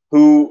Khalif,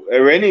 who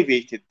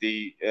renovated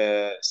the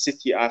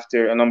city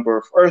after a number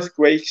of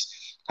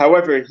earthquakes.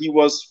 However, he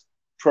was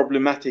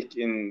problematic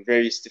in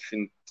various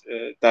different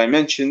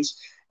dimensions,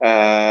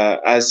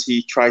 as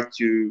he tried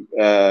to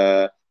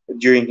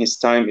during his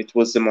time, it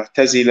was the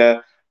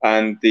Mu'tazila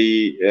and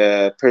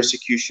the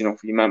persecution of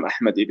Imam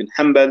Ahmad ibn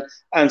Hanbal,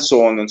 and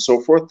so on and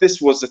so forth.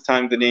 This was the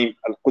time the name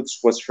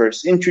Al-Quds was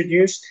first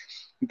introduced.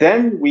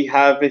 Then we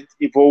have it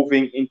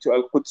evolving into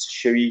Al-Quds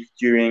Sharif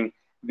during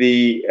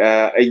the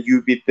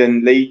Ayyubid,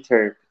 then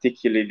later,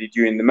 particularly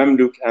during the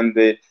Mamluk and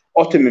the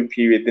Ottoman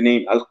period, the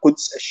name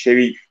Al-Quds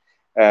Sharif,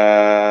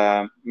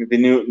 the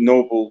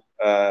noble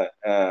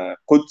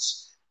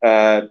Quds,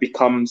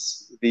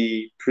 becomes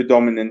the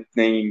predominant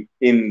name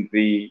in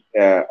the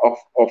of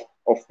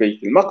Bayt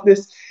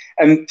al-Maqdis.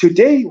 And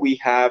today we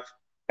have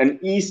an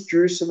East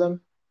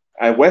Jerusalem,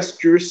 a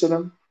West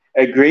Jerusalem,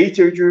 a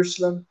Greater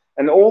Jerusalem,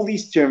 and all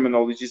these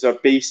terminologies are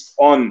based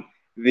on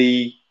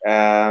the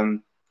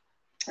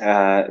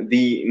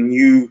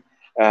new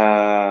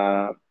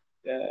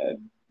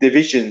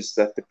divisions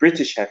that the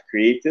British have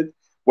created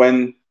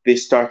when they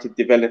started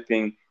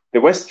developing the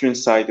western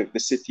side of the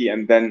city,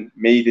 and then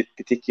made it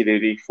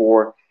particularly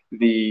for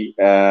the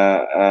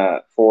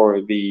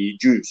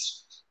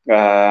Jews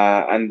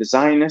and the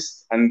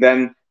Zionists. And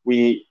then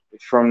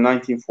from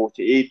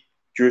 1948,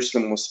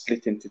 Jerusalem was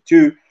split into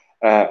two: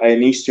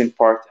 an eastern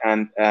part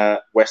and a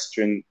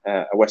western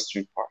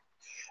part.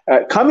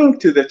 Coming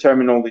to the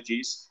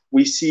terminologies,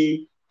 we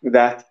see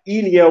that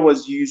Elia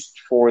was used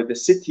for the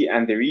city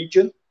and the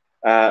region.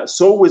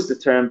 So was the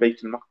term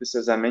Bayt al-Maqdis,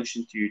 as I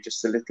mentioned to you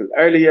just a little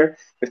earlier.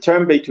 The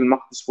term Bayt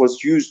al-Maqdis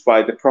was used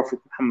by the Prophet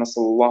Muhammad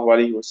sallallahu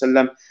alaihi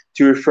wasallam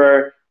to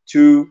refer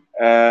to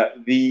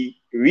the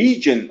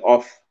region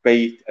of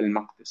Bayt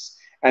al-Maqdis.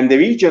 And the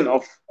region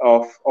of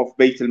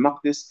Bayt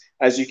al-Maqdis,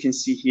 as you can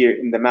see here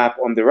in the map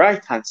on the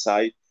right-hand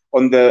side,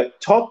 on the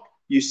top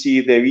you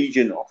see the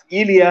region of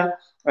Elia,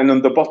 and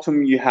on the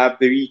bottom you have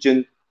the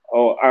region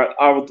or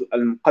Ard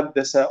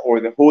al-Muqaddasa, or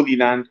the Holy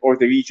Land, or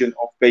the region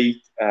of Bayt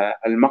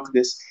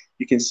al-Maqdis.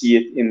 You can see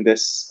it in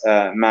this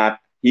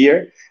map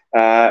here.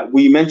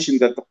 We mentioned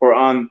that the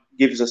Quran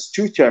gives us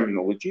two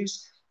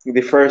terminologies.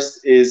 The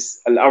first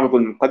is Al-Ard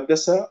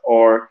al-Muqaddasa,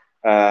 or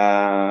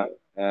the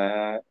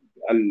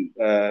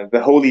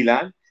Holy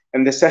Land,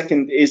 and the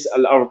second is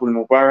Al-Ard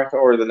al-Mubarakah,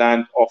 or the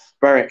land of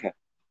Barakah.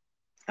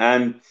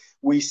 And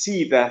we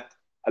see that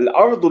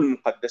Al-Ard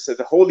al-Muqaddasa,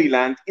 the Holy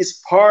Land,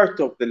 is part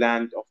of the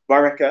land of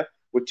Barakah,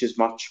 which is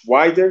much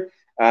wider.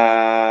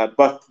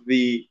 But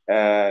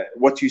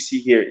what you see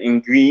here in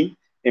green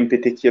in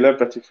particular,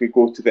 but if we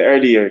go to the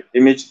earlier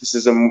image, this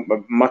is a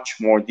much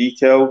more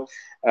detailed.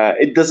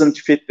 It doesn't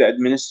fit the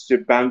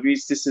administrative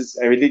boundaries. This is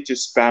a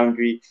religious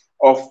boundary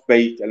of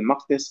Bayt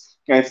al-Maqdis.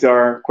 And if there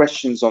are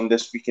questions on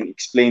this, we can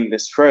explain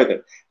this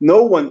further.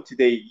 No one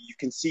today, you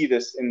can see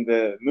this in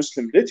the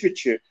Muslim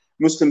literature,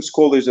 Muslim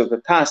scholars of the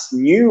past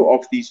knew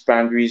of these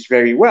boundaries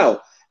very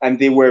well, and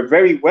they were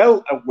very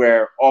well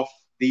aware of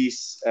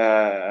these,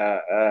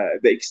 the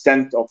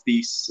extent of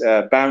these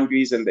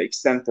boundaries and the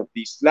extent of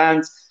these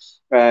lands.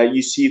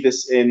 You see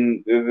this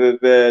in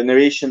the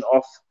narration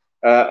of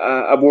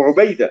Abu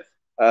Ubaidah,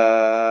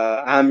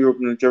 Amir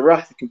ibn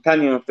al-Jarrah, the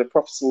companion of the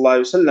Prophet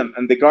ﷺ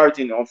and the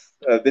guardian of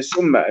this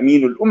ummah,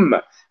 Aminul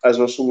Ummah, as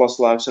Rasulullah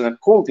ﷺ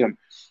called him,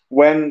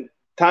 when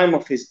time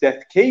of his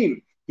death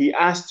came, he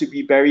asked to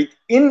be buried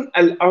in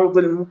Al-Ard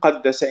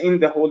al-Muqaddasa, in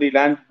the Holy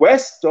Land,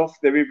 west of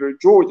the river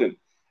Jordan.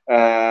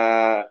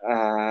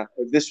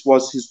 This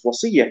was his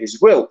wasiyah,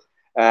 his will.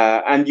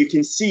 And you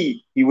can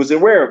see he was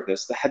aware of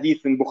this. The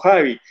hadith in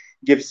Bukhari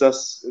gives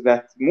us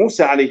that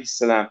Musa alayhi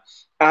salam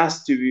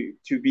asked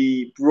to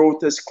be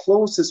brought as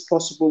close as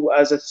possible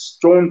as a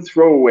stone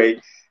throw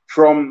away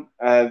from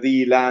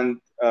the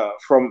land,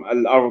 from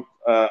Al-Ard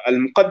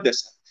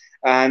al-Muqaddasa.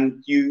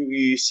 And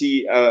you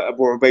see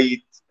Abu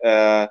Ubaid,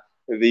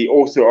 the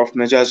author of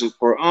Majaz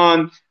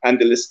al-Quran,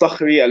 and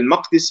Al-Istakhri,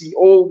 Al-Maqdisi,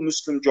 all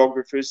Muslim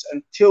geographers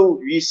until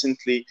recent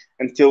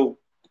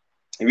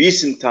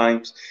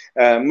times,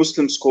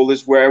 Muslim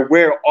scholars were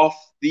aware of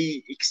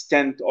the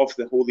extent of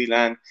the Holy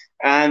Land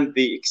and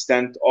the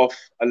extent of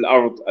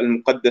Al-Ard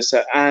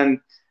al-Muqaddasa and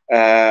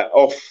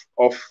of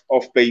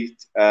Bayt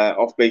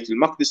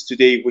al-Maqdis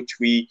today, which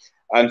we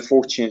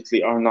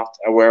unfortunately are not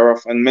aware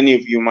of. And many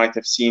of you might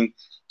have seen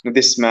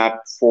this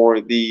map for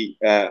the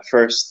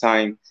first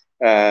time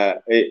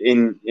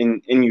in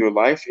your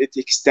life. It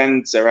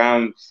extends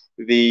around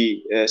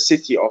the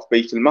city of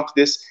Bayt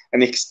al-Maqdis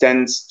and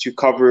extends to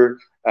cover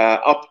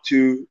up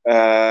to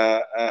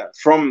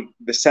from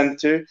the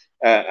center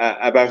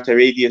about a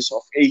radius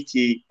of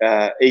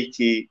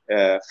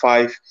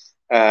 85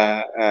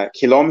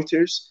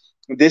 kilometers.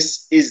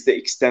 This is the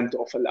extent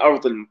of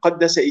Al-Ard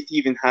al-Muqaddasa. It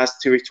even has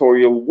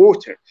territorial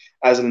water,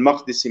 as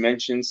Al-Maqdisi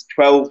mentions,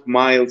 12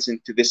 miles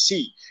into the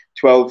sea,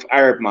 12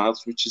 Arab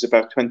miles, which is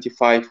about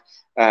 25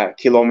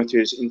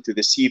 kilometers into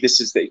the sea. This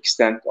is the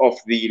extent of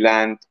the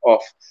land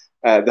of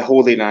the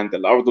Holy Land,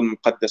 Al-Ard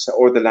al-Muqaddasa,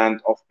 or the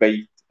land of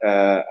Bayt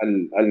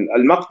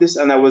al-Maqdis.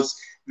 And I was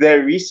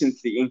there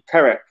recently in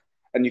Karak,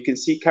 and you can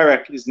see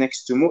Karak is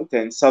next to Mu'ta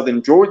in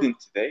southern Jordan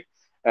today.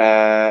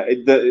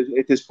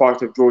 It is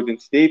part of Jordan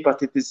today,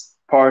 but it is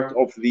part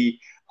of the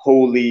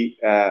Holy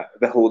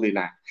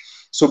Land.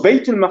 So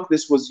Bayt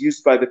al-Maqdis was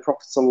used by the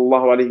Prophet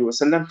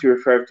ﷺ to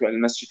refer to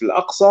Al-Masjid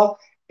Al-Aqsa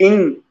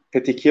in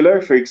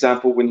particular. For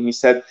example, when he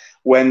said,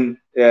 when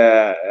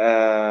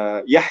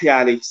Yahya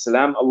alayhi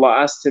salam,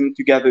 Allah asked him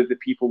to gather the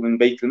people in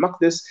Bayt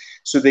al-Maqdis,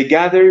 so they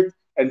gathered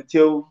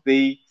until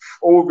they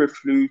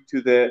overflew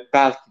to the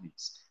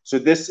balconies. So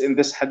in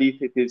this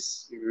hadith, it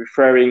is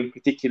referring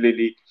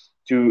particularly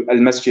to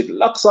Al-Masjid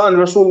Al-Aqsa, and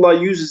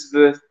Rasulullah uses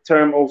the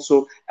term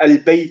also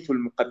Al-Bayt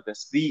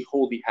al-Muqaddas, the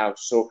holy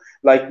house. So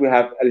like we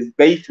have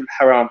Al-Bayt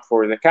al-Haram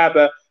for the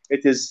Kaaba,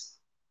 it is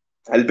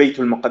Al-Bayt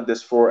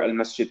al-Muqaddas for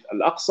Al-Masjid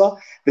Al-Aqsa.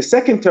 The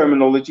second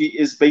terminology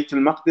is Bayt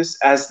al-Maqdis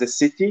as the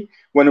city.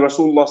 When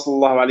Rasulullah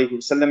sallallahu alayhi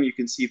wasallam, you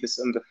can see this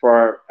on the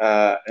far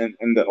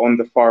on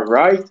the far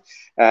right,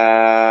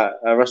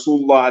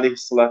 Rasulullah alayhi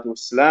salatu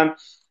wasalam,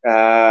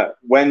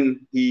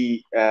 when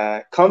he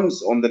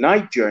comes on the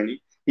night journey,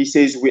 he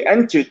says, we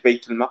entered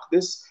Bayt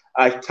al-Maqdis,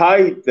 I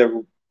tied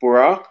the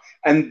buraq,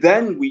 and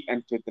then we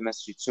entered the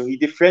masjid. So he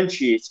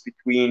differentiates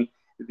between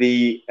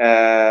the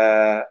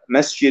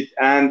masjid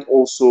and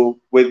also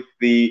with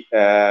the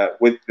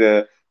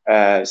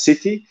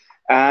city.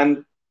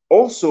 And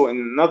also in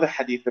another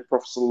hadith, the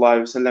Prophet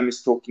ﷺ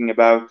is talking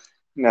about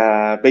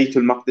Bayt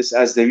al-Maqdis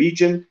as the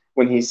region,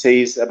 when he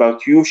says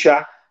about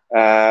Yusha,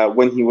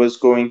 when he was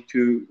going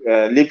to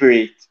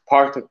liberate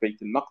part of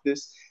Bayt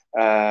al-Maqdis,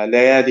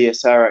 Layali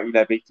Yasara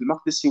ila Bayt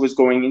al-Maqdis, he was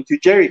going into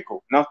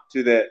Jericho, not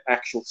to the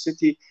actual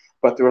city,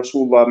 but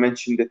Rasulullah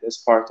mentioned it as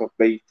part of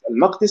Bayt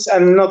al-Maqdis.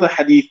 And another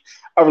hadith,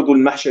 Ardul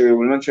Mahshar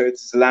wal Manshar, it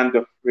is a land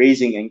of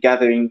raising and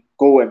gathering,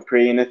 go and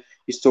pray in it.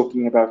 He's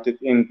talking about it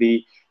in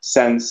the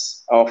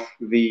sense of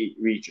the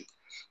region.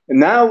 And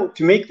now,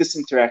 to make this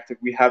interactive,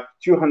 we have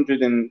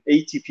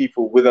 280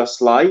 people with us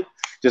live.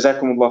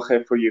 Jazakumullah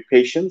khair for your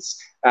patience.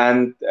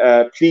 And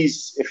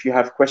please, if you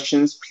have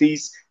questions,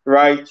 please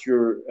write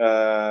your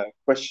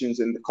questions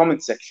in the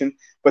comment section.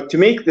 But to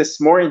make this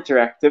more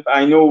interactive,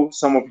 I know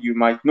some of you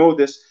might know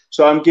this,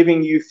 so I'm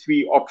giving you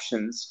 3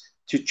 options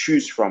to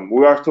choose from.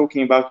 We are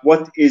talking about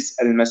what is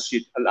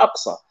Al-Masjid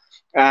Al-Aqsa.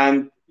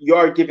 And you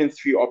are given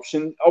 3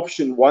 options.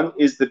 Option 1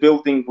 is the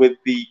building with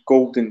the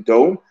golden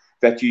dome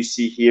that you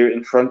see here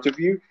in front of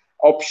you.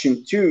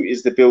 Option 2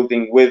 is the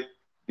building with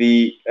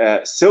the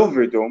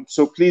silver dome.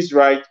 So please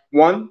write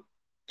 1,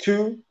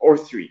 2, or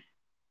 3.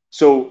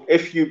 So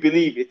if you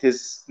believe it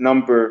is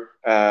number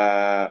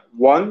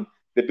 1,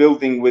 the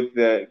building with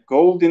the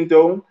golden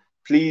dome,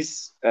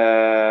 please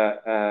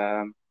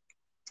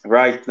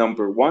write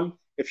number 1.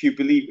 If you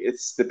believe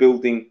it's the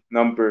building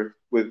number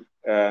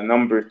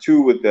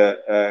 2 with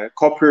the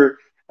copper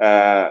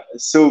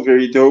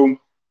silvery dome,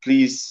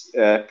 please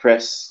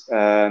press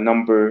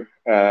number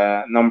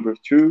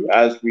 2,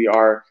 as we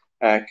are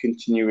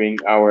continuing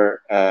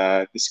our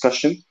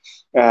discussion.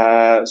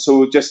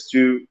 So just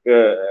to,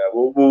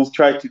 we'll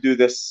try to do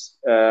this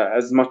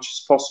as much as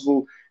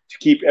possible to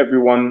keep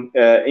everyone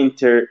as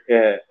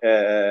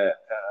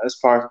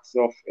part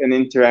of an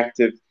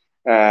interactive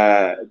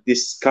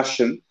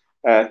discussion.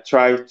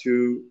 try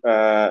to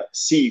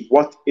see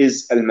what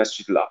is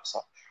Al-Masjid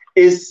Al-Aqsa.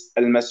 Is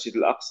Al-Masjid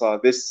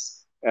Al-Aqsa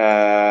this?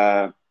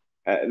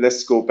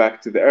 Let's go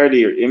back to the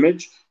earlier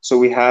image. So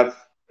we have,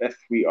 if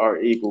we are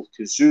able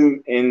to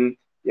zoom in,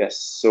 yes.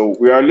 So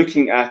we are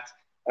looking at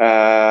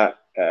a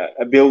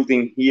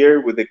building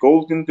here with a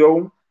golden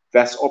dome.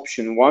 That's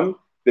option one.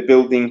 The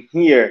building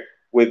here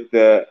with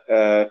the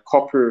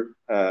copper,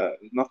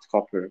 not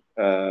copper,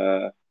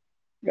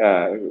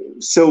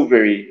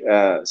 silvery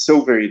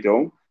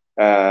dome.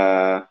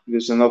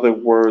 There's another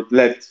word,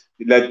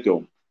 lead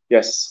dome.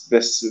 Yes,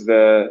 this is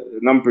the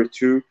number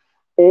two,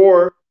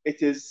 or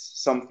it is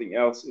something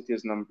else. It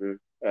is number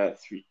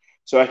three.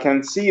 So I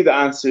can see the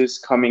answers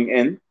coming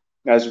in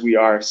as we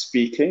are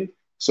speaking.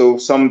 So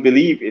some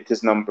believe it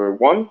is number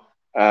one,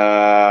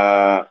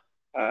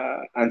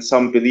 and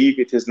some believe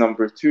it is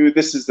number two.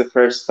 This is the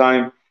first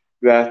time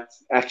that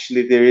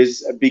actually there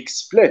is a big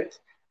split.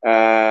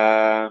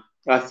 I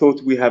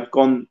thought we have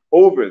gone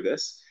over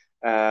this.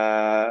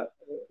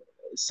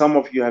 Some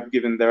of you have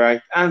given the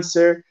right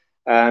answer,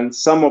 and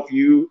some of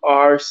you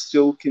are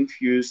still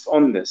confused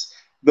on this.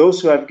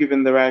 Those who have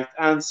given the right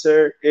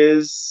answer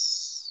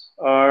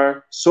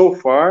are so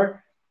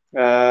far,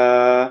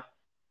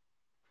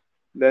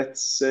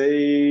 let's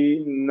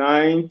say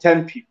 9,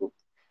 10 people.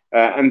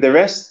 And the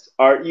rest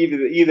are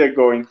either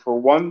going for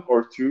one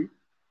or two.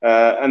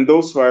 And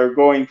those who are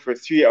going for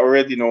three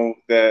already know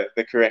the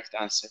correct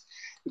answer.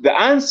 The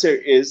answer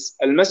is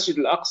Al-Masjid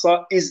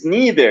Al-Aqsa is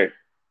neither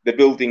the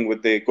building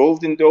with the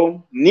golden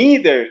dome,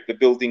 neither the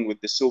building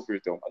with the silver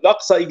dome.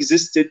 Al-Aqsa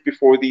existed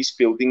before these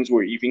buildings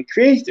were even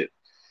created.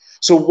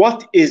 So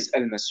what is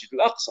Al-Masjid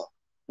Al-Aqsa?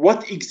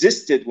 What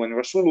existed when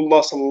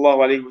Rasulullah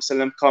sallallahu alaihi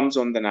wasallam comes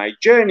on the night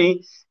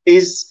journey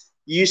is,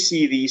 you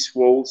see these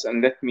walls,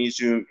 and let me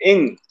zoom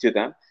in to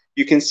them.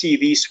 You can see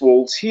these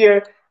walls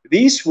here.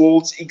 These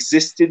walls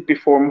existed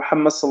before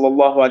Muhammad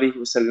sallallahu alaihi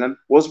wasallam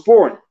was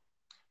born,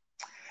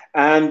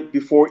 and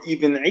before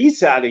even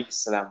Isa alayhi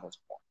salam was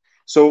born.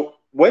 So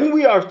when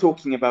we are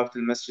talking about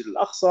the Masjid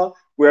Al-Aqsa,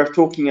 we are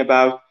talking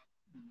about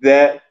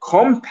the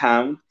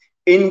compound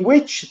in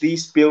which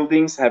these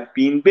buildings have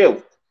been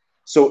built.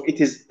 So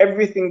it is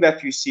everything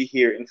that you see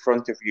here in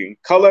front of you in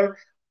color.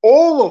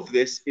 All of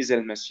this is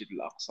Al-Masjid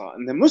Al-Aqsa.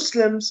 And the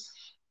Muslims,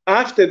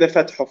 after the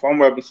Fath of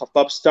Umar ibn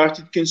Khattab,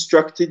 started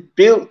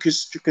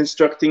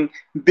constructing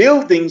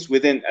buildings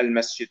within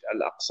Al-Masjid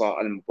Al-Aqsa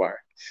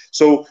Al-Mubarak.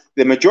 So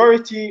the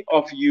majority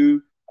of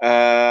you,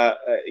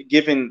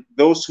 given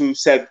those who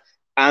said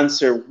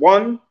answer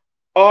one,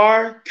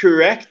 are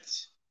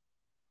correct.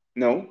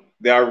 No,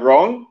 they are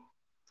wrong,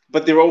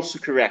 but they're also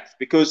correct,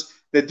 because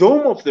the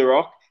Dome of the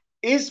Rock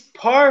is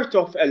part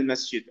of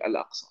Al-Masjid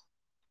Al-Aqsa.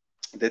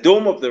 The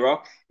Dome of the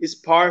Rock is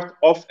part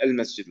of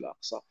Al-Masjid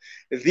Al-Aqsa.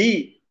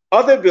 The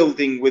other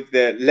building with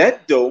the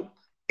lead dome,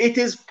 it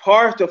is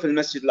part of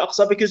Al-Masjid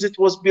Al-Aqsa because it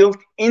was built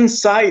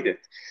inside it.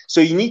 So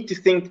you need to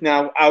think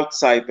now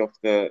outside of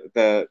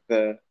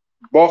the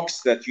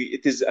box that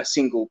it is a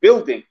single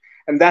building.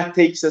 And that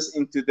takes us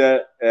into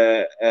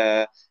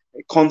the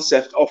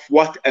concept of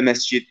what a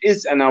masjid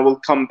is, and I will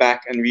come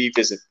back and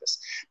revisit this.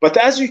 But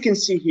as you can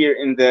see here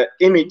in the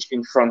image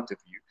in front of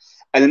you,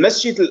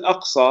 Al-Masjid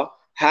Al-Aqsa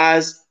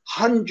has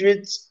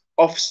hundreds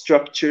of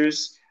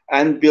structures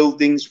and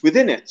buildings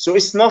within it. So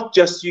it's not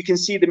just, you can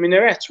see the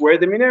minarets, where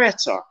the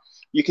minarets are.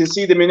 You can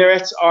see the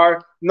minarets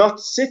are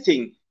not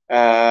sitting.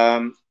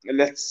 Let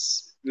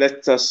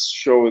us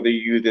show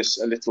you this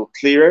a little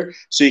clearer.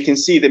 So you can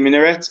see the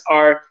minarets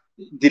are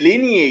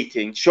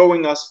delineating,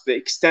 showing us the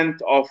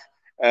extent of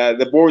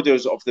the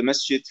borders of the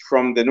masjid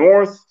from the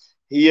north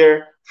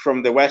here,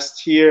 from the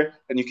west here,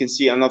 and you can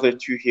see another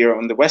two here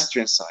on the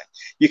western side.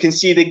 You can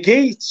see the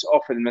gates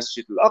of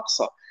Al-Masjid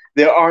Al-Aqsa.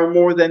 There are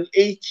more than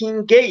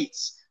 18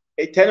 gates.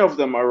 10 of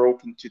them are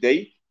open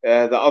today.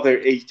 The other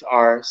 8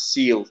 are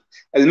sealed.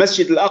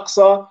 Al-Masjid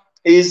Al-Aqsa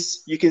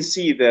is, you can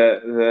see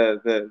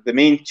the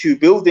main two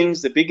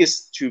buildings, the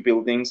biggest two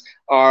buildings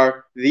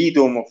are the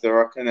Dome of the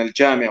Rock and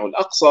Al-Jami'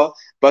 Al-Aqsa,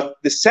 but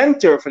the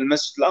center of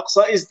Al-Masjid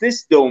Al-Aqsa is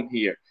this dome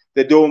here,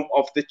 the Dome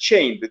of the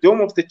Chain. The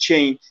Dome of the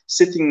Chain,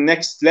 sitting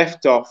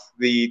left of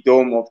the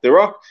Dome of the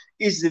Rock,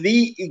 is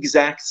the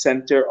exact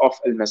center of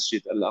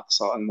Al-Masjid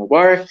Al-Aqsa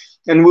Al-Mubarak.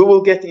 And we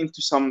will get into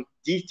some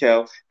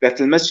detail that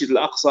Al-Masjid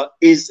Al-Aqsa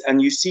is,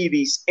 and you see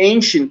these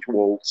ancient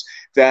walls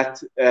that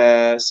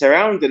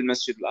surround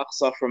Al-Masjid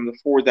Al-Aqsa from the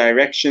 4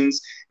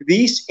 directions.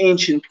 These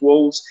ancient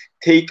walls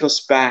take us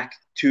back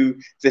to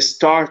the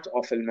start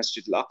of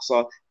Al-Masjid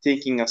Al-Aqsa,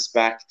 taking us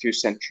back 2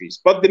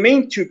 centuries. But the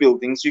main 2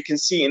 buildings you can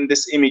see in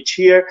this image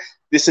here,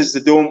 this is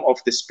the Dome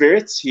of the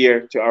Spirits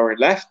here to our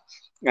left.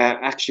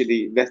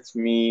 Actually, let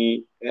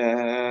me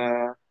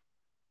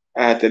add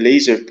a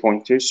laser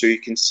pointer so you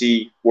can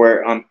see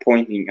where I'm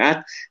pointing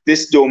at.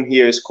 This dome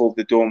here is called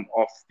the Dome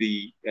of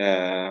the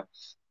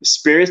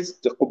Spirits,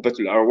 the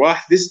Qubbatul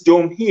Arwah. This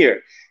dome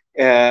here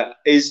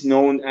is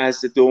known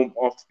as the Dome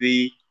of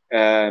the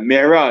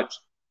Mi'raj,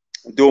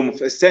 Dome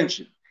of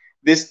Ascension.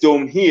 This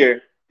dome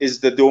here is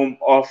the Dome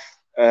of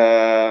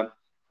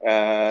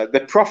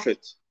the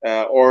Prophet,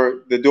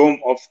 or the dome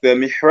of the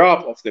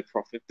mihrab of the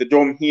Prophet. The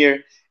dome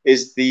here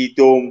is the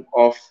dome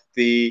of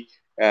the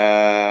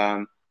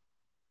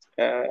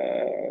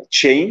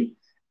chain,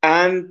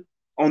 and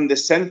on the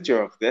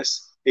center of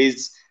this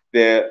is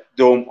the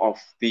dome of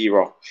the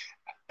rock.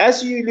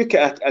 As you look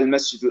at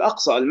Al-Masjid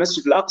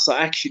Al-Aqsa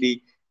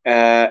actually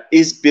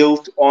is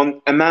built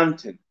on a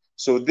mountain.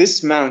 So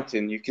this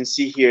mountain, you can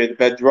see here the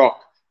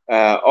bedrock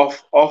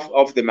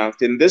of the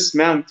mountain. This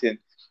mountain,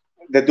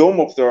 the dome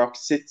of the rock,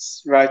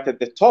 sits right at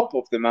the top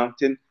of the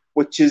mountain,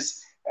 which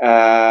is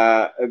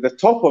the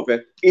top of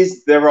it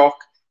is the rock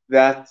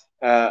that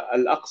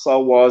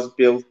Al-Aqsa was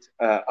built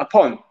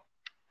upon.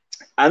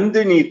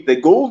 Underneath the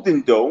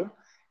golden dome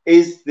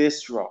is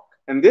this rock.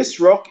 And this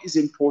rock is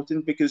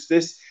important because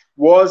this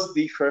was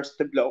the first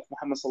Qibla of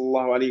Muhammad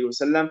sallallahu alaihi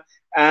wasallam,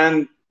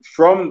 and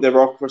from the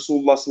rock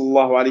Rasulullah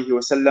sallallahu alaihi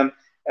wasallam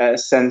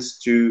ascends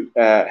to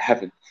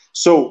heaven.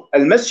 So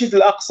Al-Masjid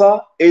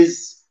Al-Aqsa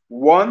is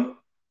one,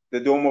 the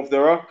dome of the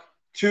rock;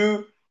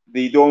 two,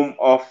 the dome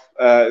of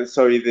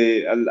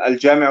the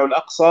Al-Jami'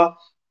 Al-Aqsa,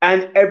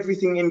 and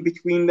everything in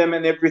between them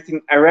and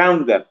everything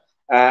around them.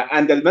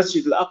 And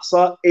Al-Masjid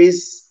Al-Aqsa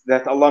is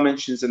that Allah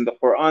mentions in the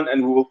Quran,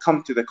 and we will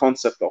come to the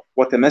concept of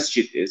what a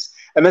masjid is.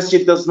 A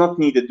masjid does not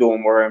need a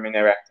dome or a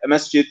minaret. A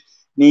masjid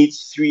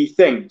needs three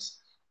things.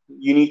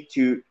 You need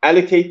to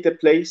allocate the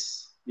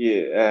place,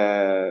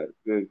 the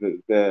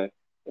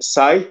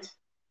site,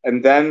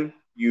 and then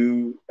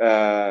you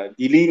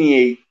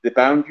delineate the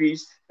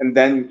boundaries, and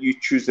then you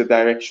choose the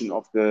direction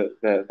of the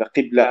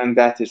Qibla, and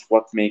that is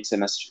what makes a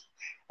masjid.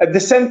 At the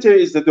center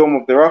is the dome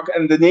of the rock,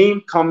 and the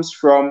name comes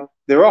from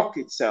the rock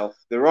itself.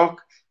 The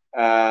rock,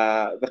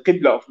 the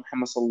Qibla of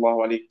Muhammad sallallahu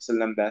alaihi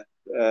wasallam, that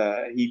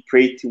he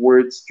prayed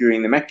towards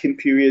during the Meccan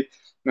period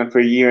and for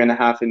a year and a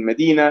half in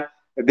Medina.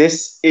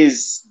 This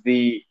is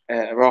the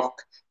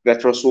rock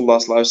that Rasulullah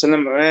sallallahu alaihi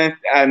wasallam,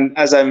 and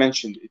as I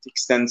mentioned, it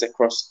extends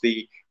across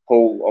the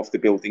whole of the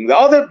building. The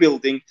other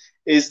building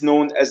is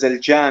known as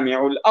Al-Jami'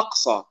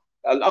 Al-Aqsa,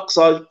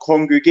 Al-Aqsa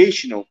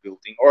congregational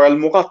building, or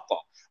Al-Mughatta,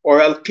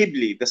 or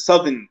Al-Qibli, the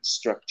southern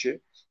structure.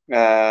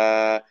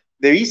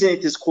 The reason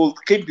it is called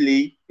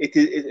Qibli,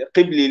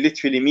 Qibli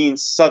literally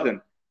means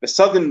southern, the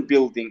southern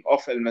building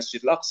of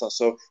Al-Masjid Al-Aqsa.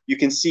 So you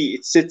can see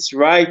it sits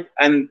right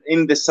and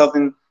in the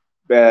southern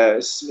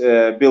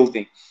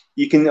building.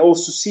 You can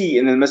also see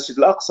in Al-Masjid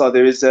Al-Aqsa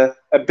there is a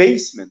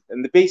basement,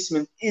 and the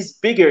basement is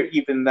bigger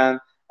even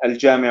than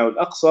Al-Jami'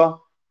 Al-Aqsa,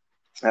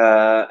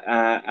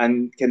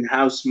 and can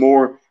house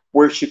more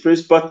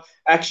worshippers. But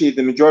actually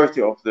the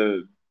majority of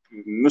the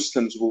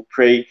Muslims will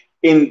pray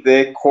in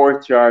the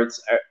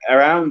courtyards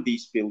around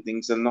these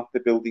buildings and not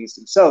the buildings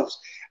themselves.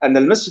 And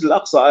the Masjid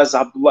Al-Aqsa, as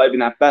Abdullah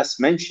ibn Abbas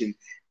mentioned,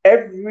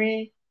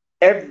 every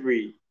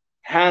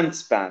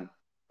handspan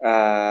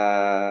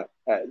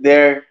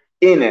there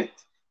in it,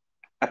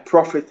 a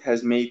prophet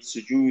has made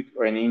sujood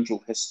or an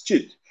angel has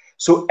stood.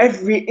 So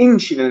every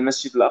inch in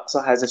Al-Masjid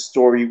Al-Aqsa has a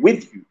story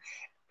with you.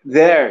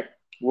 There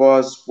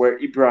was where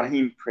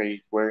Ibrahim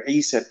prayed, where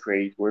Isa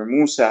prayed, where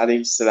Musa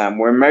alayhi salam,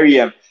 where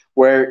Maryam,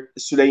 where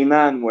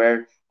Sulaiman,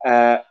 where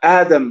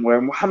Adam,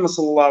 where Muhammad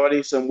sallallahu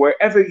alayhi wasallam.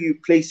 Wherever you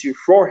place your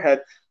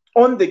forehead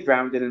on the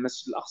ground in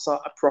Al-Masjid Al-Aqsa,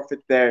 a prophet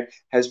there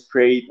has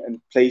prayed and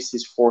placed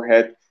his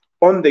forehead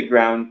on the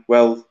ground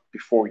well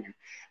before you.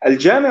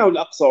 Al-Jami'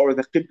 Al-Aqsa, or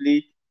the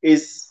Qibli,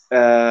 is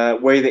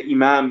where the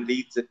Imam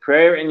leads the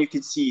prayer, and you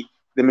can see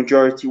the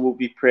majority will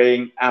be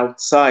praying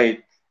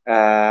outside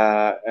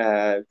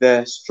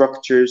the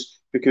structures,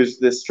 because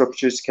the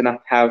structures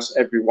cannot house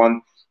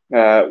everyone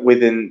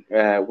within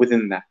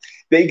that.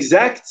 The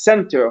exact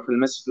center of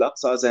Al-Masjid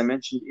Al-Aqsa, as I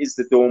mentioned, is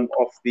the dome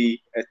of the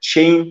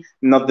chain,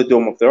 not the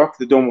dome of the rock.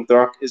 The dome of the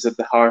rock is at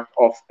the heart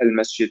of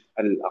Al-Masjid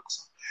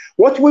Al-Aqsa.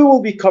 What we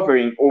will be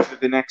covering over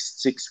the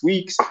next 6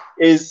 weeks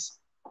is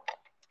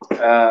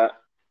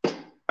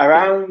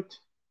around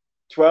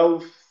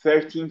 12,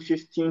 13,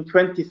 15,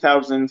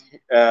 20,000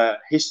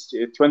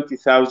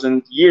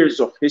 20,000 years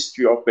of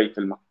history of Bayt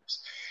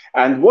al-Maqdis.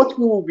 And what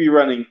we will be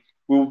running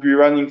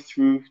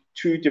through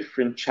two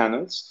different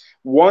channels.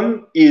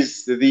 One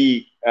is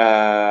the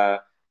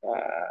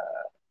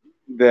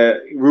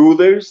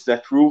rulers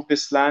that ruled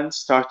this land,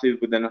 started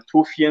with the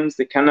Natufians,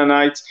 the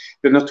Canaanites.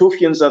 The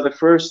Natufians are the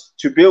first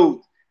to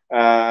build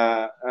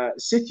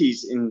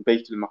cities in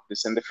Bayt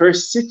al-Maqdis, and the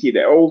first city,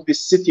 the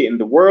oldest city in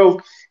the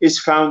world, is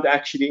found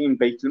actually in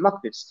Bayt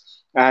al-Maqdis,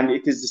 and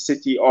it is the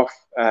city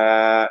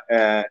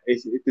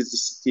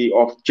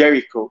of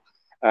Jericho,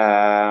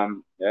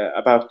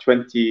 about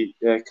 20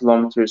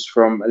 kilometers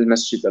from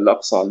Al-Masjid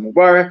Al-Aqsa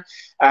Al-Mubarak,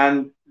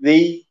 and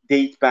they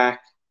date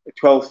back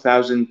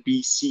 12,000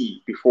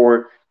 BC,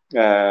 before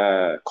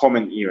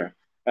Common Era,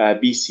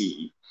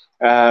 BCE.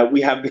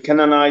 We have the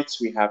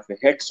Canaanites, we have the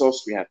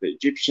Hyksos, we have the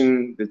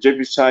Egyptian, the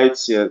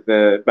Jebusites,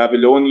 the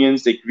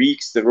Babylonians, the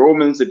Greeks, the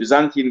Romans, the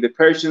Byzantine, the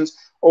Persians,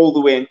 all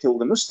the way until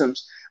the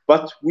Muslims.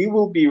 But we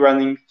will be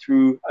running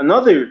through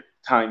another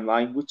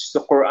timeline, which is the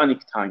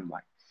Quranic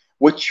timeline,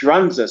 which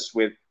runs us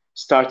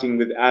starting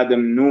with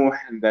Adam, Noah,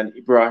 and then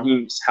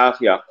Ibrahim, Ishaq,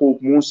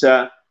 Yaqub,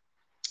 Musa,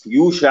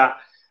 Yusha,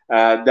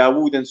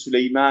 Dawood and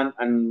Sulaiman,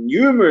 and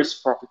numerous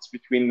prophets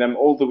between them,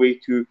 all the way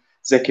to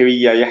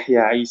Zakaria,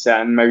 Yahya, Isa,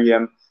 and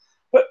Maryam,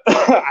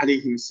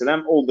 alayhim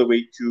salam, all the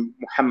way to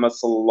Muhammad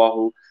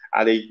sallallahu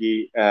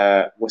alayhi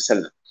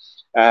wasallam.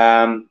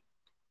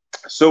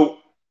 So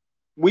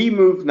we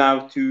move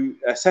now to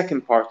a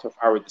second part of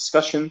our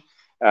discussion.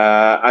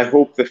 I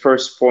hope the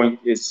first point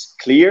is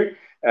clear.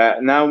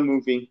 Now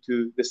moving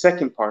to the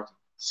second part of the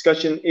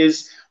discussion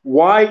is,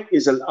 why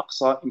is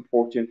Al-Aqsa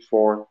important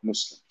for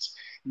Muslims?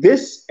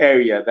 This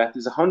area that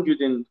is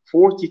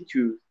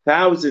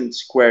 142,000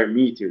 square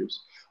meters,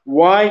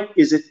 why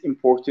is it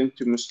important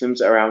to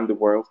Muslims around the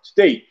world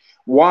today?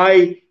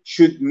 Why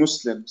should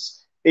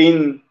Muslims,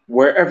 in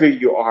wherever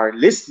you are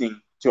listening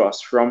to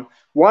us from,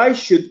 why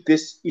should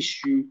this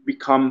issue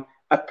become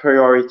a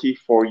priority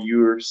for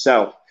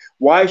yourself?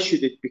 Why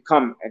should it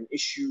become an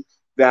issue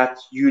that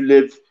you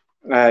live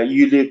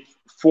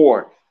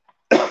for?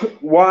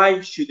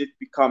 Why should it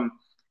become?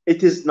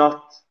 It is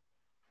not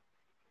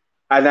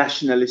a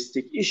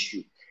nationalistic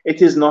issue.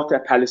 It is not a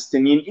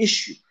Palestinian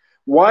issue.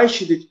 Why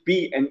should it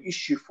be an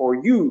issue for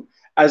you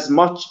as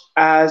much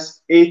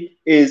as it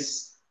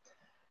is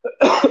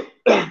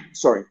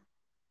sorry,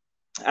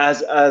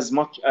 as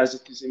much as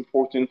it is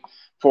important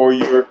for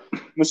your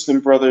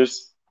Muslim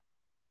brothers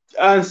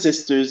and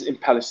sisters in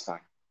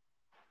Palestine?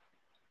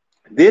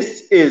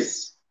 This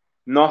is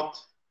not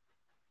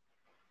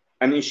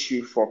an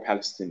issue for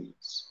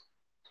Palestinians.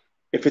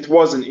 If it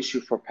was an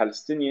issue for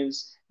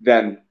Palestinians,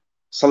 then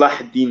Salah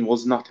ad-Din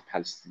was not a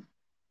Palestinian.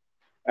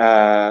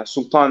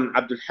 Sultan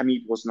Abdul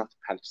Hamid was not a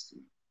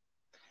Palestinian,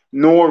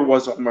 nor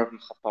was Umar ibn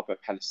Khattab a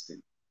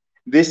Palestinian.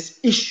 This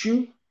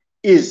issue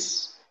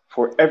is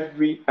for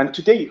every, and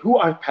today, who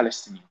are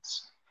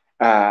Palestinians?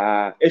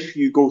 If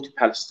you go to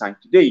Palestine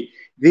today,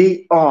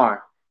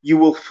 you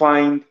will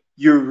find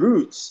your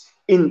roots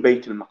in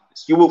Bayt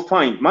al-Maqdis. You will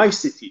find my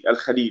city,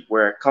 Al-Khalid,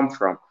 where I come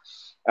from,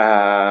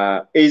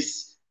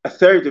 is a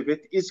third of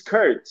it is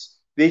Kurds.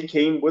 They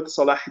came with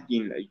Salah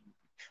ad-Din.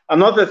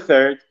 Another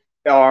third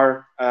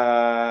are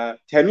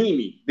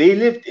Tamimi. They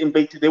lived in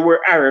they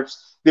were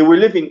Arabs. They were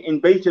living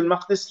in Bayt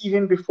al-Maqdis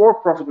even before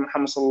Prophet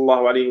Muhammad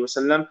sallallahu alaihi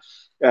wasallam.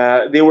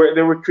 They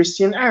were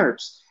Christian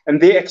Arabs, and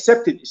they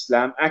accepted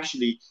Islam.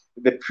 Actually,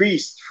 the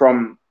priest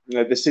from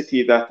the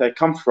city that I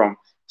come from,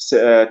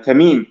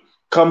 Tamim,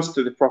 comes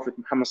to the Prophet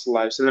Muhammad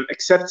sallallahu alaihi wasallam,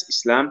 accepts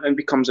Islam, and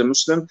becomes a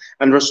Muslim.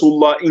 And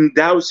Rasulullah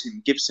endows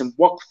him, gives him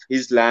waqf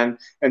his land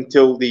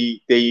until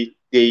the day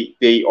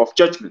of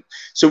judgment.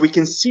 So we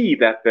can see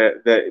that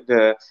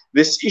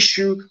this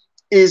issue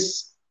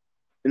is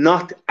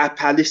not a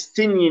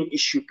Palestinian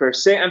issue per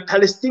se, and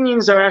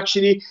Palestinians are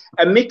actually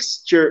a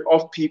mixture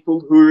of people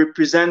who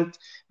represent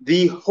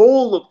the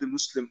whole of the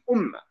Muslim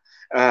Ummah.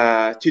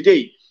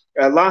 Today,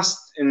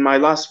 in my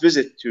last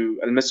visit to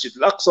Al-Masjid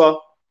Al-Aqsa,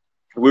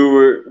 we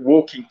were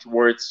walking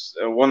towards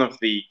one of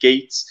the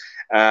gates,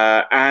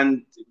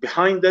 and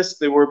behind us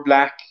there were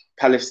black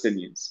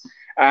Palestinians.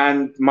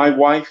 And my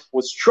wife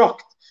was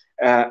shocked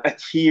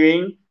at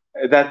hearing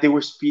that they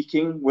were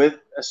speaking with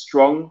a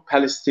strong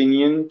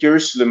Palestinian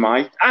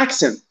Jerusalemite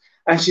accent.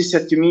 And she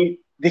said to me,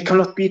 they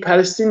cannot be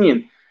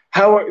Palestinian.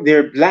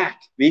 They're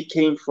black? They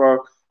came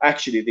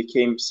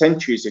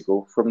centuries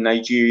ago from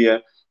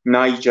Nigeria,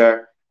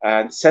 Niger,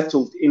 and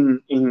settled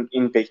in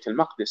Bayt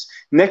al-Maqdis.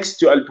 Next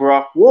to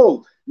Al-Buraq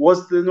Wall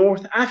was the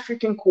North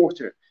African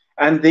quarter,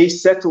 and they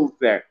settled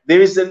there.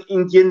 There is an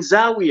Indian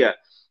Zawiya.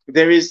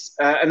 There is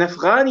an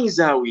Afghani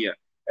Zawiya.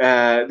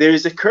 There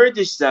is a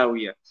Kurdish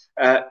Zawiya.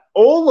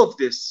 All of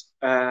this,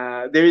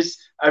 there is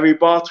a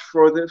ribat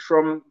from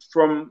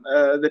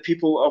the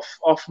people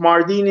of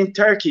Mardin in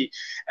Turkey.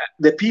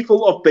 The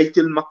people of Bayt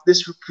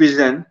al-Maqdis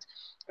represent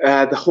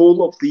the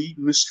whole of the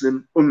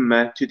Muslim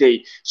Ummah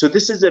today. So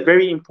this is a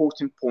very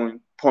important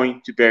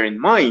point to bear in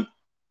mind,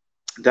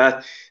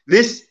 that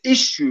this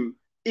issue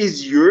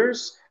is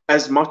yours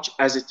as much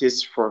as it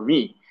is for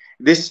me.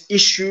 This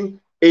issue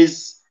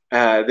is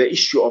the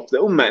issue of the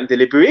Ummah, and the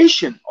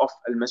liberation of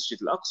Al-Masjid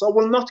Al-Aqsa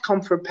will not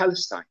come from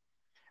Palestine.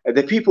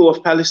 The people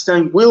of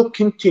Palestine will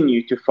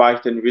continue to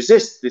fight and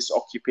resist this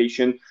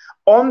occupation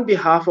on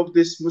behalf of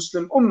this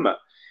Muslim Ummah.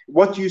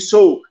 What you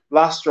saw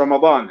last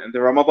Ramadan and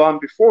the Ramadan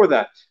before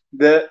that,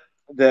 the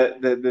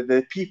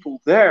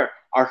people there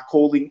are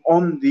calling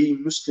on the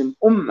Muslim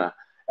Ummah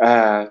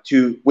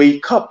to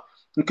wake up,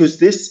 because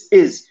this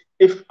is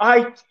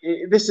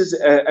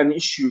an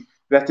issue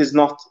that is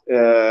not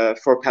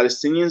for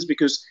Palestinians,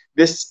 because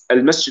this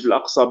Al-Masjid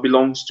Al-Aqsa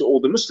belongs to all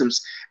the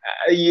Muslims.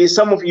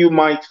 Some of you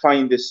might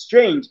find this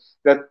strange,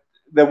 that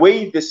the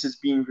way this is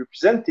being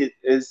represented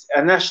is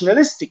a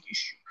nationalistic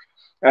issue.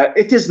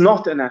 It is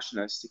not a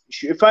nationalistic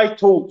issue. If I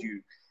told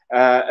you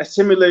a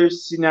similar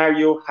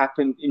scenario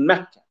happened in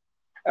Mecca,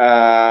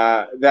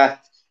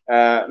 that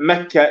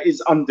Mecca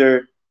is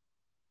under,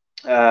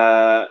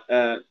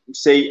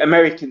 say,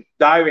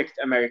 direct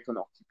American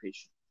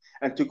occupation,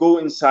 and to go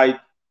inside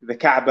the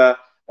Kaaba,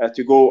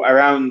 to go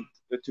around,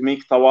 to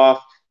make tawaf,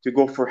 to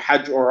go for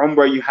Hajj or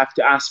Umrah, you have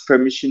to ask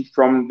permission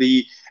from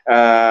the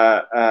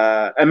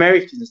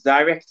Americans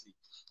directly.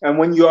 And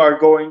when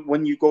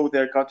you go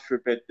there, God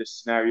forbid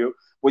this scenario,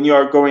 when you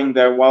are going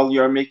there while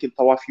you are making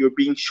tawaf, you're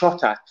being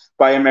shot at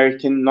by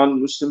American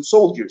non-Muslim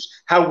soldiers.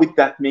 How would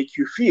that make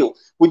you feel?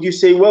 Would you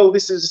say, well,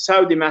 this is a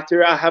Saudi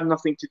matter, I have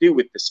nothing to do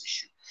with this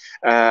issue?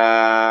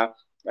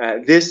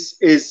 This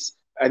is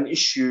an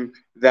issue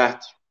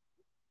that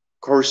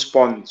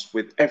corresponds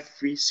with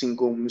every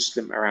single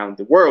Muslim around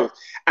the world.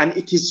 And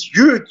it is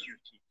your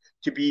duty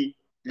to be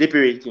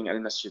liberating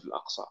Al-Masjid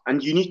Al-Aqsa.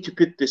 And you need to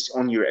put this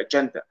on your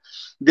agenda.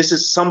 This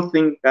is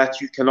something that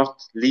you cannot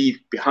leave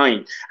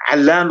behind.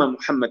 Allama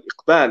Muhammad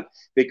Iqbal,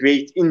 the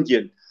great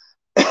Indian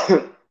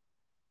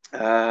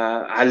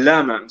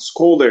Allama and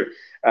scholar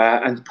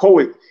and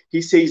poet,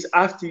 he says,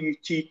 after you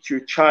teach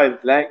your child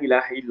La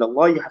ilaha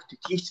illallah, you have to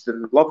teach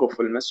them the love of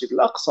Al-Masjid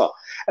Al-Aqsa.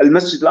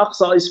 Al-Masjid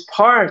Al-Aqsa is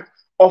part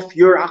of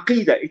your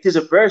aqidah. It is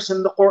a verse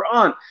in the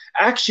Quran.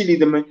 Actually,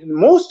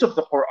 most of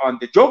the Quran,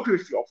 the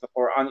geography of the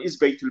Quran is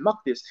Bayt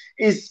al-Maqdis,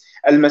 is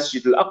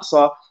Al-Masjid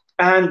Al-Aqsa,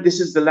 and this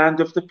is the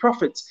land of the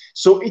prophets.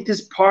 So it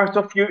is part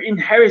of your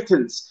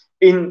inheritance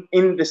in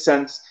the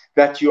sense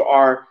that you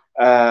are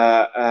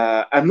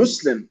a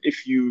Muslim.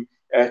 If you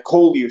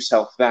call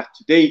yourself that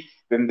today,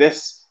 then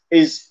this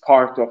is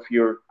part of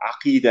your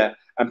aqidah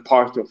and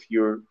part of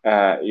your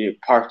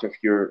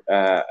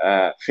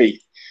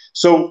faith.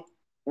 So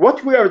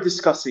what we are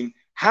discussing,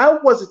 how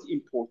was it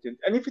important?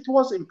 And if it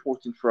was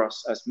important for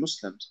us as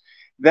Muslims,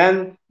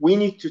 then we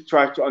need to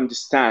try to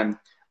understand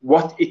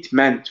what it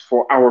meant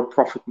for our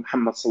Prophet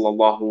Muhammad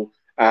sallallahu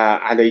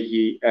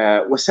alayhi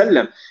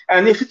wasallam.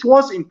 And if it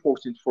was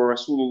important for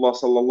Rasulullah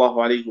sallallahu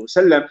alayhi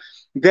wasallam,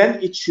 then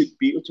it should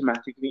be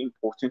automatically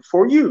important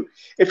for you.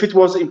 If it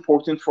was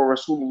important for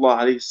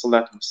Rasulullah alayhi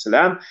salatu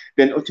wasallam,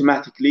 then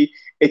automatically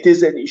it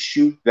is an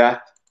issue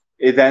that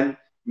then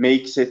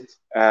makes it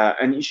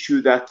an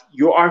issue that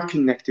you are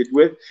connected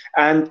with,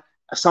 and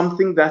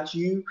something that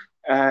you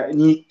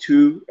need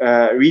to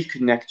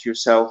reconnect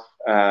yourself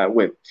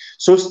with.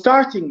 So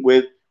starting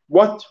with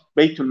what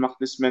Bayt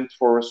al-Maqdis meant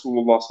for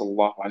Rasulullah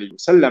sallallahu alayhi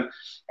wasallam,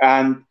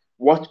 and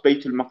what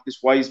Bayt al-Maqdis,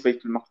 why is Bayt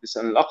al-Maqdis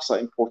and Al-Aqsa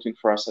important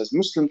for us as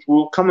Muslims?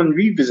 We'll come and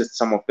revisit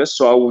some of this,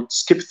 so I would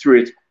skip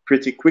through it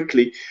pretty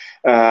quickly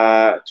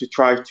to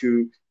try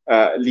to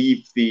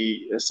leave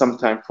some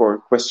time for a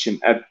question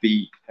at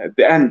the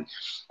end.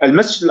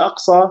 Al-Masjid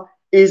Al-Aqsa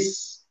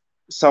is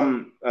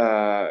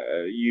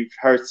you've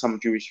heard some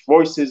Jewish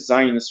voices,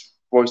 Zionist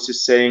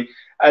voices saying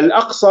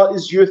Al-Aqsa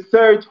is your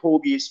third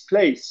holiest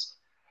place,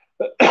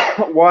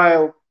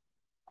 while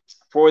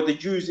for the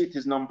Jews it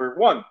is number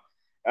one,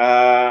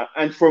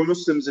 and for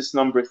Muslims it's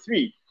number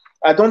three.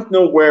 I don't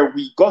know where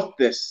we got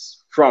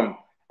this from,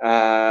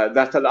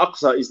 that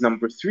Al-Aqsa is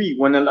number three,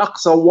 when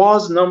Al-Aqsa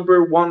was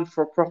number one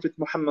for Prophet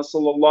Muhammad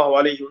sallallahu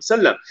alayhi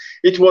wasallam.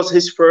 It was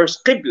his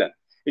first Qibla.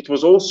 It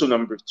was also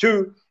number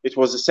two. It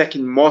was the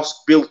second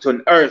mosque built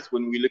on earth.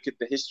 When we look at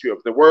the history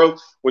of the world,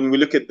 when we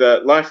look at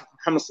the life of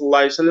Muhammad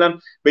sallallahu alayhi wasallam,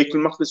 Bayt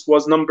al-Maqdis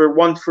was number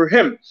one for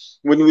him.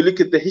 When we look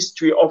at the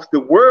history of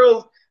the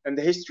world and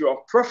the history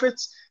of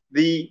prophets,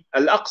 the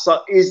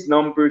Al-Aqsa is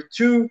number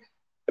two,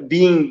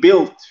 being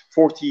built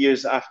 40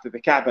 years after the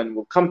Kaaba, and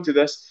we'll come to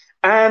this.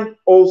 And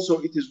also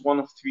it is one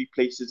of three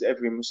places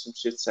every Muslim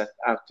should set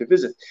out to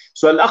visit.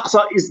 So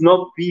Al-Aqsa is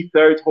not the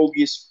third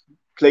holiest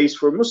place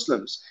for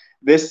Muslims.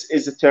 This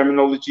is a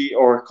terminology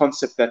or a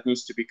concept that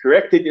needs to be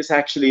corrected. It's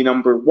actually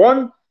number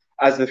one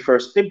as the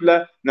first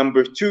Qibla,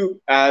 number two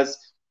as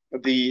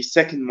the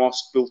second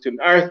mosque built on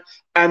earth,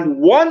 and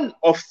one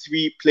of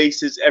three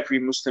places every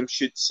Muslim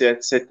should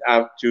set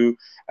out to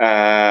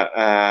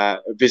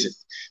visit.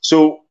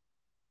 So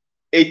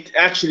it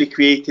actually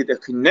created a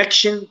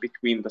connection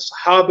between the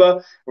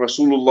Sahaba,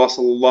 Rasulullah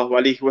sallallahu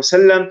alayhi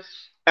wasallam,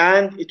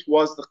 and it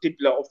was the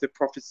Qibla of the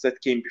prophets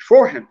that came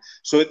before him.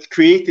 So it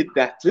created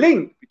that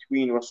link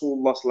between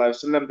Rasulullah sallallahu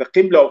alayhi wasallam, the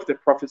Qibla of the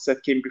prophets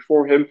that came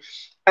before him,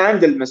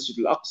 and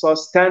Al-Masjid Al-Aqsa,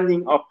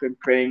 standing up and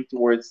praying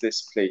towards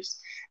this place.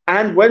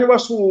 And when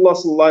Rasulullah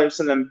sallallahu alayhi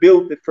wasallam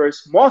built the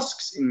first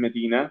mosques in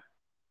Medina,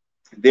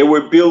 they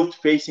were built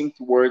facing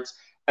towards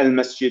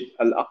Al-Masjid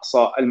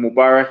Al-Aqsa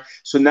Al-Mubarak.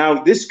 So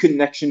now this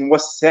connection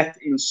was set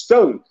in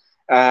stone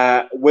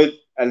with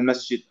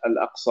Al-Masjid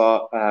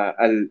Al-Aqsa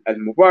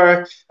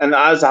Al-Mubarak. And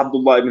as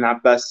Abdullah ibn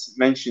Abbas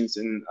mentions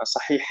in a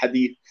Sahih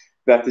hadith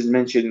that is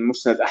mentioned in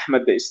Musnad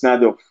Ahmad, the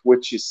isnad of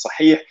which is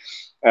Sahih,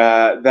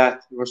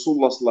 that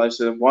Rasulullah sallallahu alaihi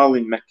wasallam, while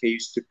in Mecca,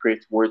 used to pray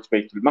towards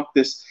Bayt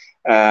al-Maqdis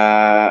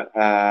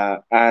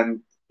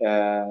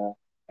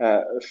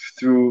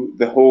through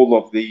the whole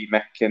of the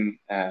Meccan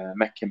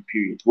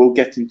period. We'll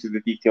get into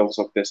the details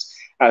of this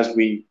as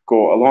we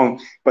go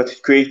along, but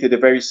it created a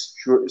very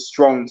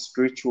strong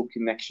spiritual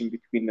connection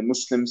between the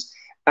Muslims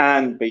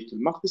and Bayt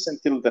al-Maqdis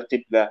until the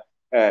Qibla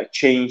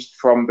changed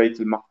from Bayt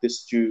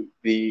al-Maqdis to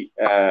the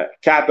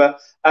Kaaba,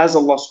 as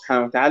Allah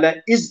subhanahu wa ta'ala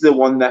is the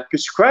one that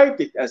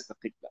prescribed it as the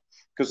Qibla.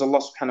 Because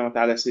Allah subhanahu wa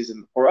ta'ala says in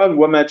the Quran,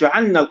 وَمَا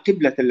جَعَلْنَا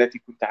الْقِبْلَةَ الَّتِي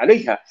كُنْتَ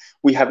عَلَيْهَا.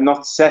 We have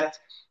not set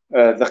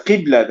the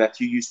Qibla that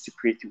you used to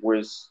pray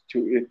towards,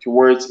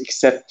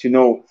 except to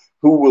know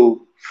who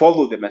will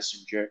follow the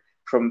messenger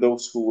from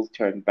those who will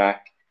turn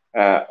back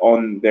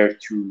on their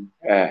two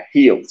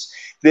heels.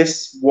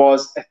 This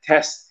was a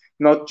test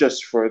not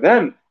just for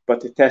them,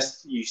 but a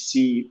test, you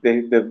see,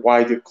 the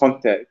wider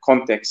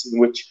context in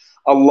which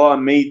Allah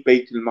made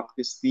Bayt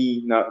al-Maqdis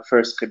the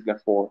first Qibla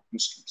for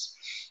Muslims.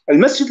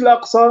 Al-Masjid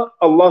al-Aqsa,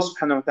 Allah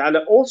subhanahu wa ta'ala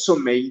also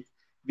made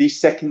the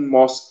second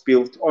mosque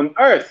built on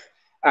earth.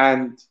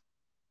 And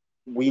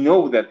we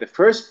know that the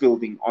first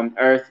building on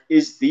earth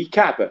is the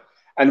Kaaba.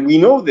 And we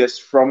know this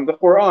from the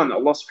Quran.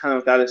 Allah subhanahu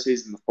wa ta'ala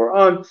says in the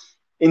Quran,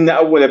 إِنَّ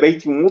أَوَّلَ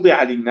بَيْتٍ وُضِعَ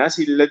لِلنَّاسِ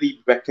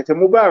الَّذِي بِبَكَّةَ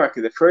مُبَارَكَ.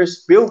 The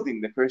first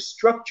building, the first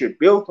structure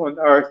built on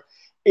earth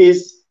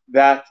is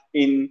that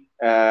in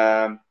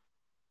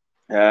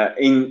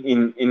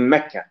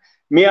Mecca.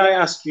 May I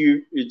ask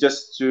you,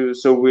 just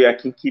so I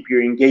can keep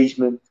your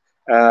engagement,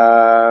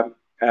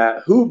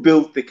 who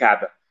built the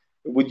Kaaba?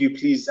 Would you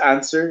please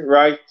answer,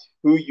 right?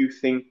 Who you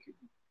think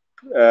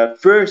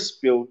first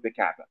built the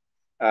Kaaba?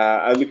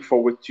 I look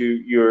forward to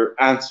your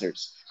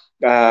answers.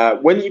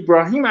 When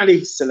Ibrahim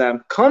alayhi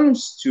salam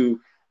comes to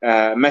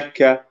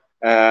Mecca,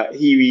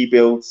 he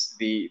rebuilds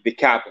the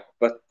Kaaba.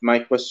 But my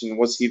question,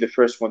 was he the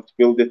first one to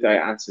build it? I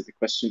answered the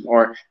question.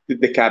 Or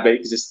did the Kaaba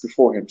exist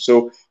before him?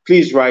 So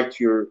please write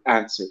your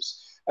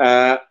answers.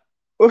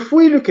 If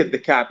we look at the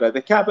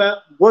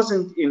Kaaba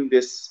wasn't in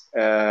this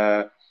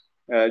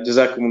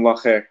Jazakumullah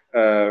khair,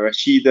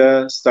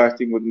 Rashida,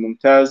 starting with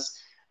Mumtaz,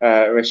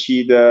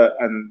 Rashida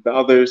and the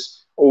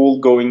others, all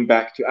going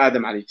back to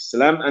Adam alayhi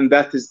salam, and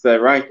that is the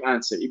right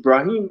answer.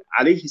 Ibrahim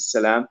alayhi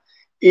salam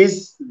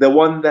is the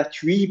one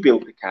that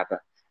rebuilt the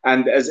Kaaba.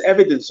 And as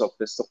evidence of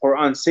this, the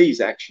Quran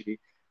says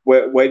actually,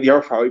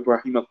 وَيَرْفَعُ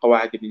إِبْرَاهِيمَ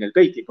الْقَوَاعِدَ مِنَ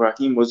الْبَيْتِ.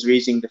 Ibrahim was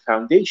raising the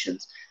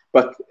foundations.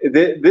 But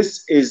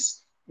this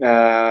is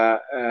a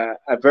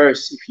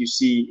verse, if you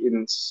see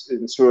in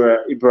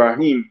Surah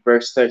Ibrahim,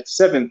 verse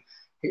 37,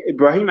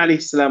 Ibrahim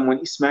alayhi salam, when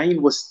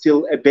Ismail was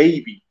still a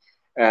baby,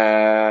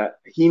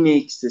 he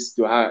makes this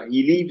dua.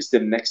 He leaves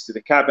them next to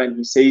the Kaaba and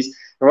he says,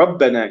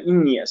 رَبَّنَا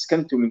إِنِّي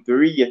أَسْكَنْتُ مِنْ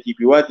ذُرِّيَّتِي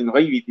بِوَادٍ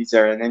غَيْرِ ذِي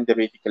زَرْعٍ عِنْدَ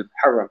بَيْتِكَ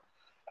الْمُحَرَّمِ.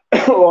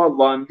 Oh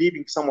Allah, I'm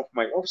leaving some of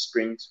my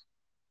offspring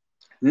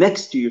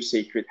next to your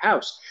sacred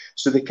house.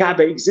 So the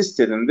Kaaba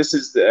existed, and this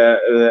is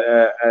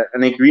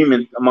an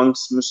agreement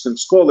amongst Muslim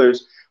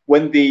scholars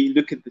when they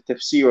look at the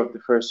tafsir of the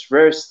first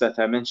verse that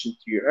I mentioned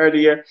to you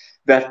earlier,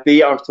 that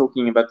they are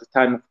talking about the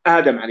time of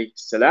Adam alayhi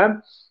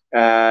salam.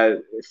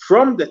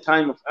 From the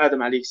time of Adam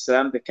alayhi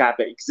salam, the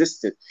Kaaba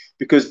existed,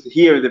 because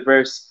here the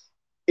verse,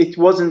 it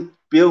wasn't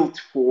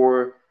built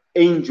for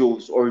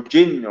angels or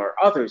jinn or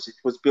others, it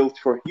was built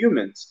for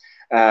humans.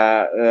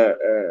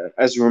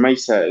 As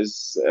Rumaysa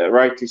is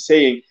rightly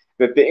saying,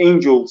 that the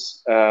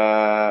angels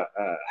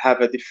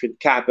have a different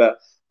Kaaba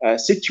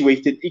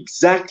situated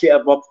exactly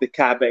above the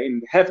Kaaba in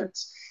the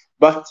heavens.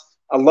 But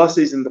Allah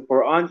says in the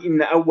Quran,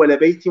 إِنَّ أَوَّلَ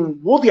بَيْتٍ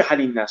وُضِعَ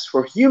لِلنَّاسِ,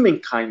 for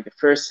humankind, the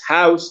first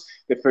house,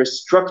 the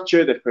first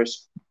structure, the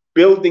first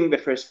building, the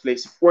first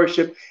place of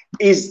worship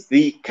is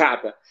the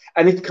Kaaba.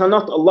 And it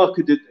cannot, Allah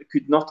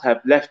could not have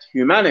left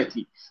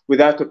humanity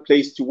without a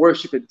place to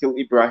worship until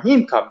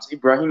Ibrahim comes.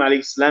 Ibrahim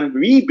alayhi salam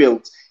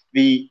rebuilt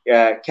the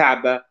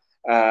Kaaba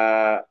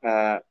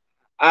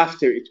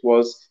after it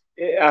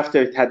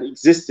had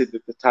existed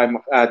at the time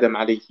of Adam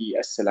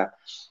alayhi salam.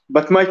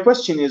 But my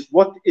question is,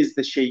 what is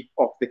the shape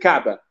of the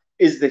Kaaba?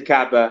 Is the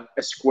Kaaba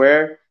a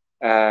square?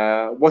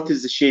 What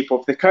is the shape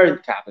of the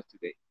current Kaaba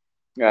today?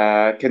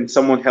 Can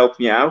someone help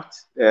me out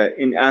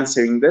in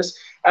answering this?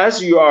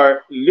 As you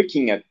are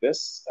looking at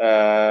this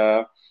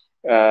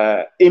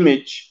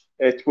image,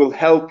 it will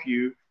help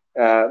you.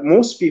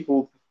 Most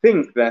people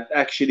think that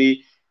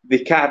actually the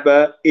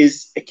Kaaba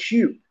is a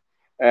cube.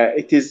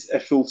 It is a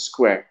full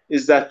square.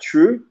 Is that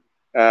true?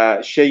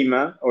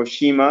 Shema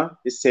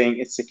is saying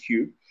it's a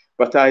cube.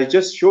 But I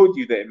just showed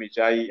you the image.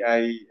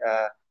 I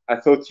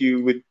thought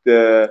you would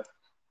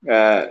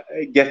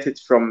get it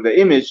from the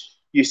image.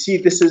 You see,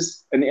 this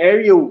is an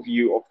aerial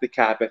view of the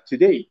Kaaba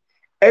today.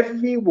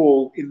 Every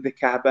wall in the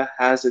Kaaba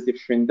has a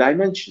different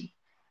dimension.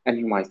 And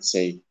you might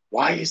say,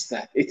 why is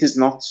that? It is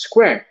not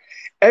square.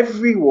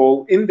 Every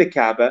wall in the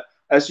Kaaba,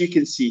 as you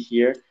can see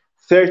here,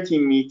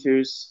 13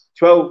 meters,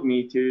 12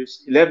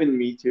 meters, 11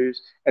 meters,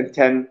 and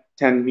 10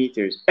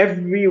 meters.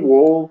 Every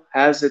wall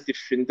has a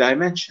different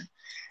dimension.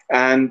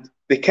 And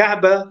the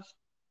Kaaba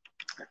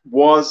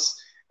was,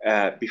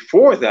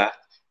 before that,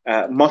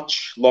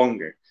 much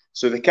longer.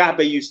 So the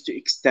Kaaba used to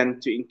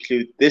extend to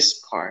include this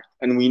part.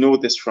 And we know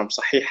this from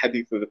Sahih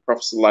Hadith of the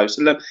Prophet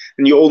ﷺ.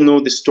 And you all know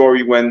the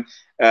story when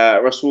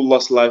Rasulullah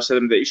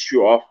ﷺ, the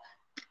issue of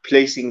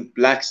placing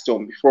black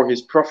stone before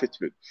his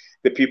prophethood.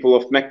 The people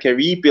of Mecca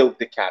rebuilt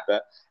the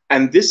Kaaba,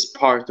 and this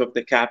part of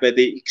the Kaaba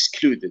they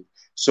excluded.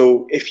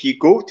 So if you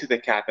go to the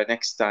Kaaba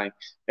next time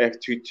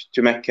to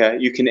Mecca,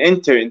 you can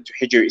enter into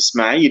Hijr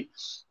Ismail.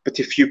 But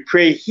if you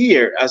pray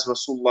here, as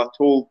Rasulullah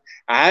told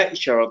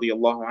Aisha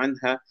radiallahu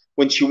anha,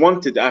 when she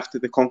wanted, after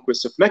the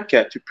conquest of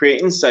Mecca, to pray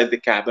inside the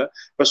Kaaba,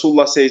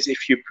 Rasulullah says,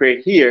 if you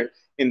pray here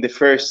in the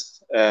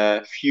first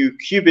few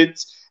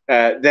cubits,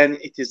 then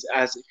it is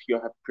as if you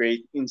have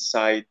prayed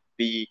inside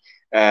the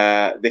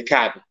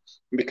Kaaba.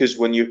 Because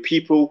when your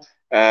people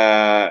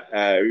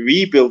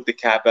rebuild the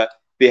Kaaba,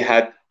 they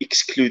had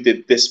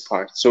excluded this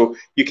part. So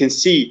you can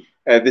see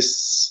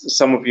this,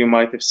 some of you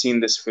might have seen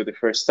this for the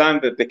first time,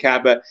 that the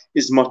Kaaba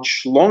is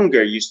much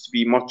longer, used to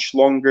be much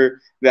longer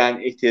than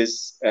it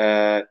is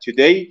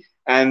today.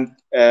 And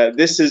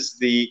this is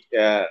the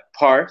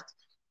part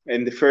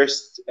in the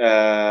first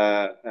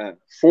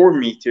 4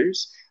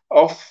 meters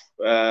of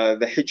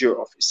the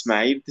Hijr of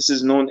Ismail. This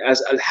is known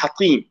as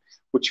Al-Hatim,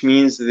 which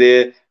means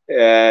the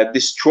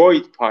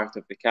destroyed part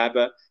of the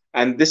Kaaba.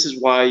 And this is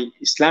why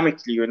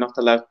Islamically you're not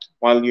allowed to,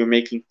 while you're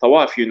making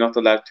tawaf, you're not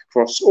allowed to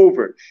cross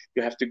over.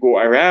 You have to go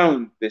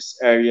around this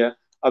area,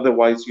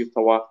 otherwise your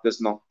tawaf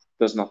does not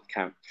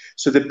count.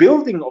 So the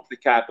building of the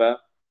Kaaba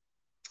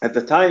at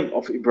the time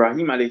of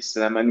Ibrahim alayhi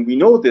salam, and we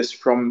know this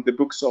from the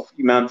books of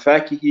Imam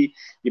Fakihi,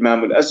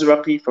 Imam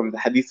al-Azraqi, from the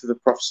hadith of the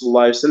Prophet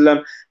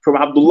ﷺ, from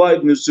Abdullah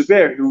ibn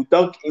Zubair, who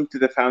dug into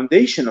the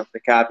foundation of the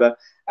Kaaba,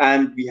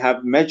 and we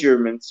have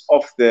measurements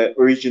of the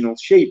original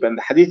shape. And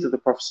the hadith of the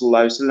Prophet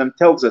ﷺ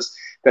tells us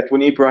that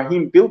when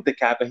Ibrahim built the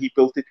Kaaba, he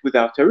built it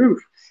without a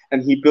roof,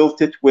 and he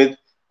built it with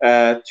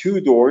 2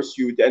 doors.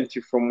 You would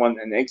enter from one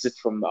and exit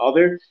from the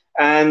other.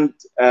 And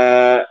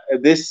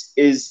this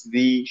is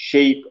the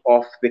shape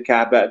of the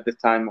Kaaba at the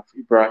time of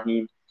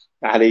Ibrahim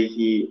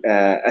alayhi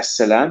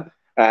as-salam.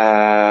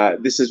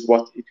 This is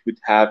what it would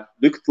have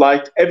looked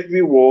like.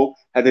 Every wall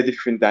had a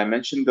different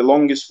dimension. The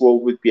longest wall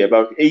would be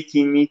about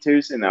 18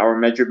 meters in our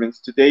measurements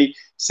today,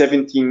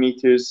 17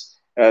 meters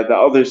the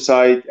other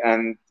side,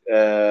 and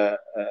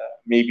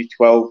maybe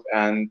 12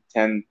 and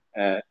 10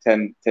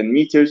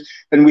 meters.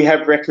 And we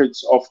have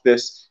records of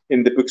this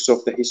in the books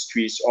of the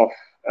histories of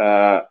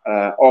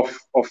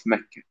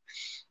Mecca.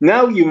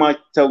 Now you might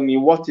tell me,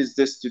 what is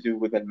this to do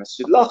with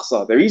Al-Masjid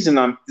Al-Aqsa? The reason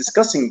I'm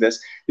discussing this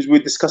is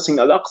we're discussing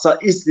Al-Aqsa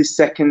is the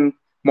second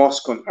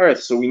mosque on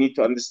earth. So we need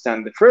to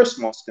understand the first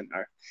mosque on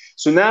earth.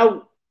 So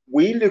now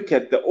we look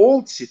at the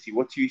old city.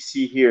 What you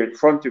see here in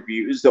front of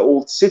you is the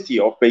old city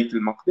of Bayt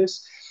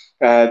al-Maqdis.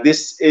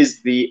 This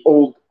is the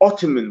old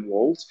Ottoman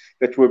walls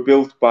that were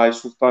built by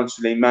Sultan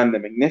Suleiman the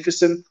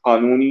Magnificent,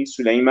 Qanuni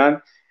Suleiman.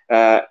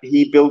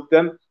 He built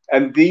them.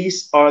 And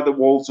these are the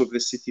walls of the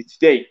city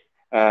today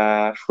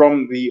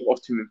from the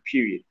Ottoman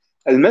period.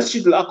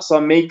 Al-Masjid Al-Aqsa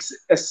makes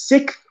a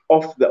sixth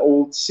of the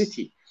old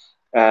city.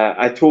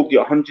 I told you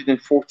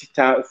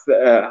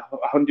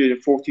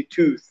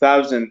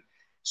 142,000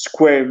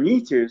 square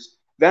meters.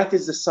 That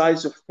is the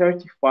size of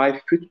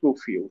 35 football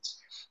fields.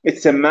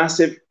 It's a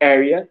massive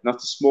area, not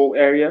a small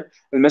area.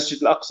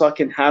 Al-Masjid Al-Aqsa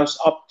can house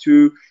up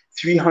to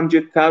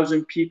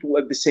 300,000 people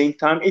at the same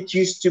time. It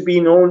used to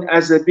be known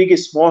as the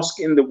biggest mosque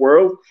in the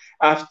world,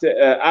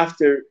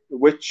 after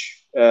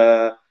which,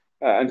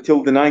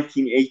 until the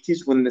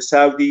 1980s, when the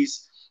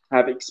Saudis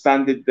have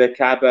expanded the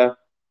Kaaba,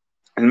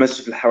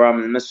 Al-Masjid Al-Haram,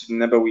 and Al-Masjid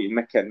Al-Nabawi in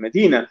Mecca and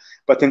Medina.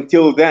 But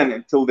until then,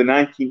 until the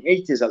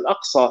 1980s,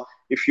 Al-Aqsa,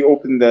 if you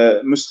open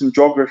the Muslim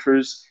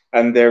geographers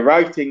and their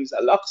writings,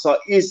 Al-Aqsa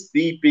is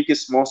the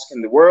biggest mosque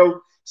in the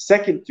world.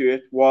 Second to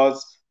it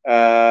was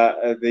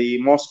the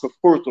Mosque of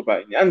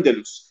Cordoba in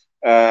Andalus,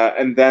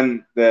 and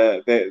then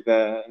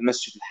the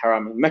Masjid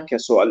Al-Haram in Mecca.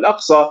 So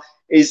Al-Aqsa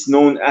is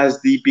known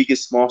as the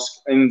biggest mosque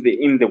in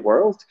the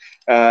world.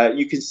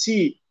 You can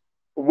see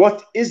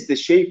what is the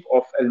shape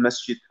of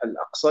Al-Masjid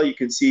Al-Aqsa. You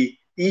can see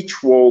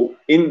each wall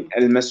in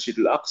Al-Masjid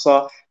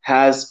Al-Aqsa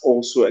has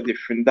also a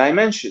different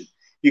dimension.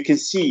 You can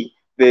see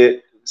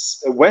the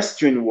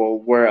western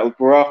wall, where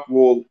Al-Buraq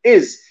wall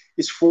is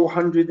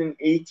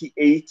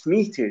 488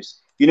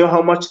 meters. You know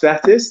how much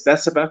that is?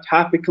 That's about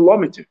half a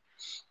kilometer.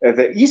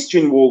 The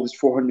eastern wall is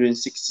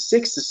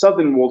 466, the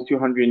southern wall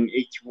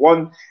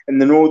 281,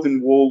 and the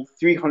northern wall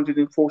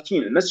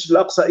 314. And Masjid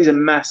Al-Aqsa is a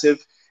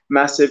massive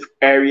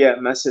area,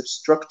 massive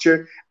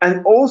structure,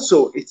 and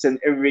also it's an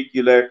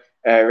irregular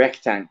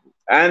rectangle.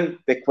 And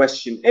the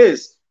question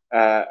is,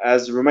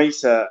 as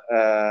Rumaysha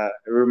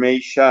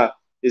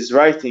is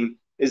writing,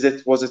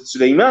 was it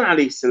Sulaiman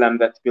alayhi salam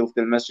that built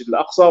the Masjid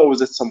Al-Aqsa, or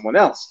was it someone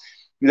else?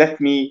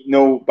 Let me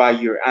know by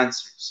your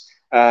answers.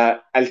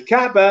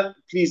 Al-Kaaba,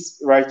 please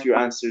write your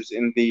answers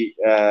in the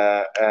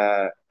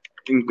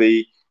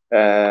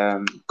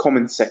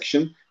comment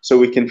section, so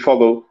we can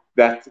follow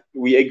that.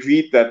 We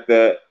agreed that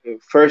the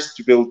first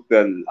to build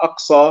the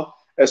Al-Aqsa,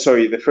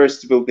 the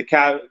first to build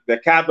the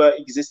Kaaba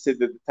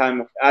existed at the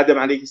time of Adam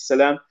alayhi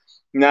salam.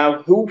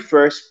 Now, who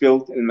first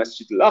built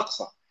Al-Masjid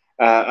Al-Aqsa?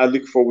 I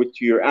look forward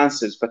to your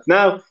answers. But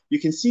now you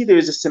can see there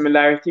is a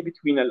similarity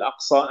between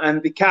Al-Aqsa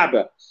and the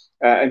Kaaba.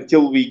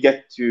 Until we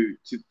get to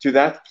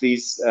that,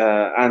 please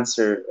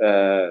answer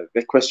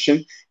the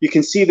question. You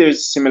can see there's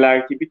a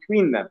similarity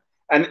between them.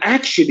 And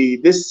actually,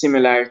 this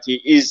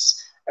similarity is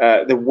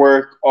the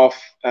work of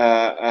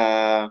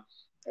the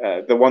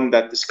one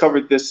that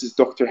discovered this is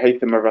Dr.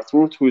 Haytham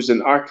al-Rathrout, who's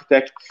an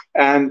architect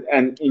and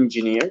an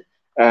engineer,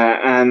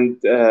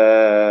 and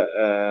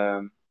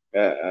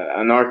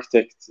an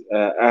architect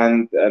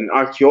and an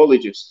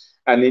archaeologist.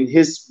 And in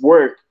his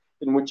work,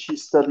 in which he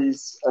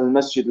studies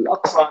Al-Masjid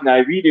Al-Aqsa, and I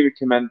really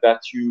recommend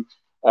that you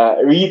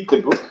read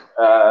the book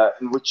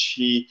in which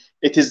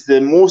it is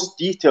the most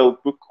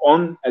detailed book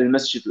on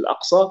Al-Masjid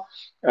Al-Aqsa,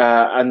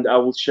 and I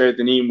will share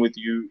the name with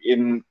you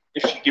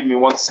if you give me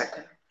 1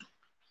 second.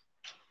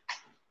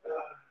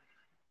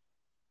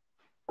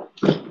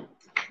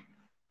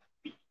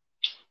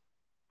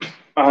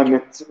 I'm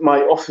at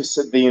my office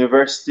at the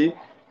university.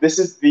 This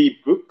is the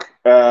book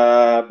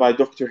by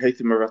Dr.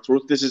 Haytham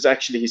al-Ratrout. This is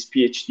actually his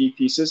PhD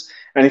thesis,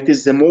 and it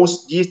is the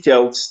most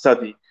detailed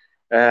study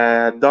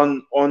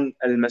done on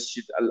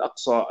Al-Masjid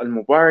Al-Aqsa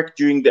Al-Mubarak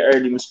during the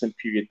early Muslim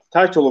period. The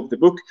title of the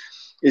book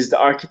is The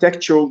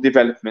Architectural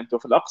Development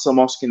of Al-Aqsa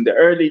Mosque in the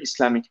Early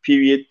Islamic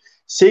Period,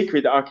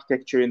 Sacred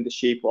Architecture in the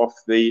Shape of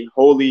the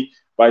Holy,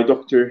 by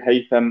Dr.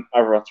 Haytham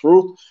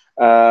al-Ratrout.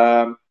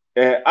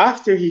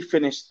 After he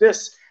finished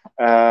this,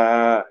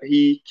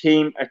 he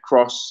came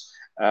across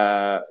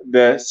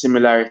the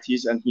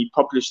similarities, and he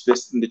published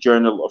this in the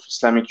Journal of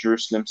Islamic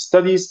Jerusalem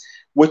Studies,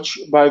 which,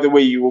 by the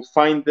way, you will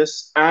find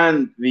this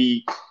and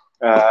the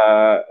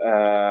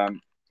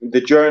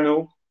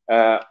journal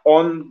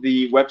on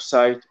the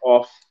website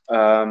of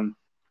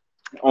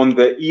on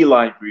the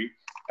e-library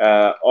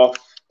of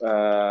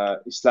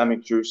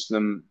Islamic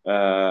Jerusalem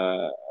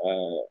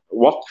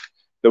Waqf,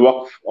 the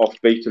Waqf of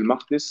Bayt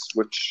al-Maqdis,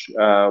 which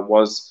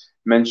was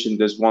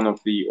mentioned as one of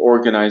the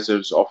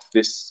organizers of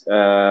this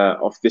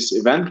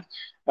event.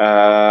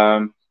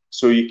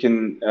 So you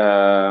can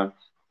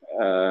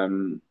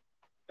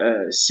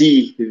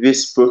see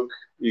this book.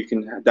 You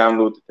can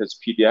download it as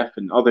PDF,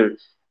 and other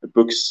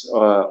books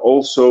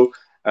also.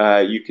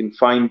 You can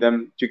find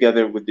them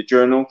together with the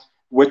journal,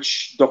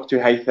 which Dr.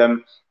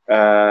 Haytham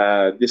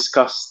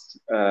discussed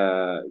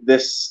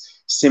this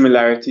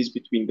similarities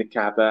between the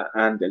Kaaba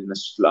and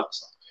Al-Masjid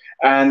Al-Aqsa.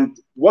 And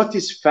what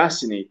is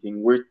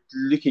fascinating, we're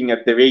looking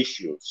at the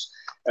ratios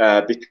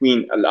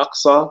between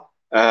Al-Aqsa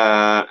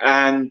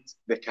and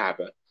the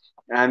Kaaba.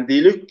 And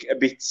they look a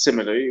bit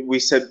similar. We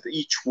said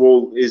each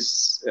wall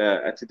is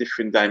at a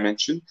different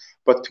dimension.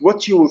 But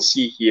what you will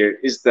see here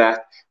is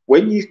that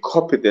when you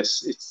copy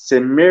this, it's a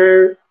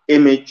mirror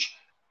image.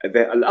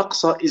 The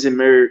Al-Aqsa is a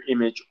mirror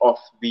image of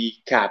the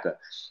Kaaba.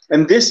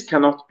 And this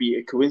cannot be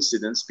a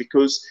coincidence,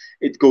 because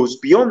it goes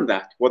beyond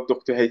that. What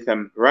Dr.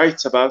 Haytham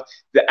writes about,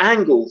 the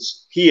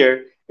angles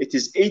here, it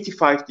is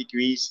 85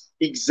 degrees,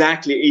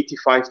 exactly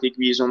 85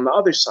 degrees on the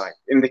other side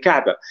in the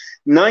Kaaba,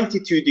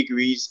 92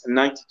 degrees and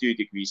 92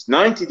 degrees,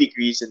 90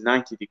 degrees and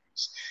 90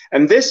 degrees.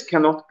 And this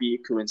cannot be a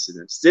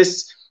coincidence.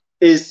 This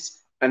is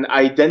an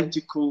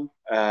identical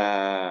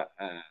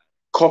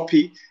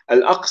copy.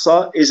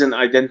 Al-Aqsa is an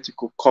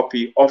identical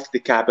copy of the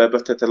Kaaba,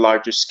 but at a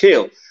larger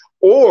scale.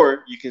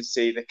 Or you can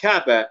say the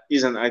Kaaba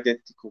is an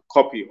identical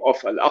copy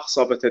of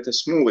Al-Aqsa, but at a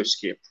smaller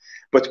scale.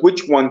 But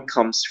which one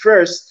comes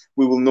first?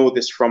 We will know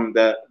this from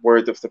the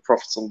word of the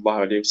Prophet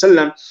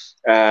ﷺ.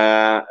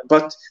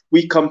 But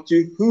we come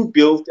to who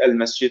built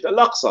Al-Masjid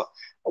Al-Aqsa.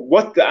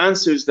 What the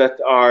answers that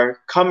are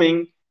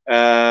coming,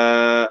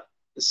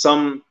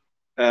 some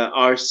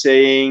are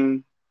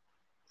saying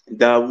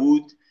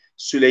Dawood,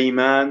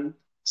 Sulaiman,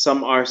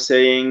 some are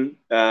saying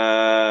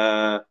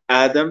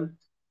Adam.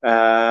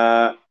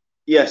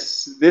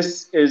 Yes,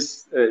 this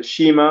is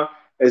Shima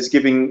is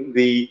giving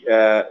the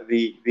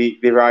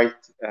right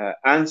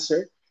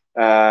answer,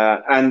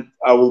 and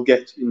I will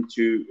get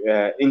into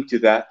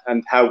that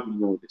and how we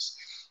know this.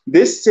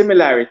 This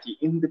similarity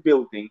in the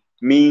building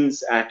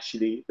means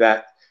actually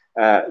that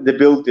the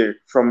builder,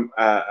 from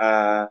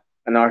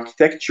an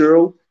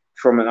architectural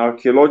point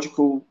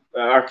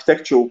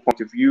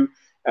of view,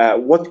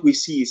 what we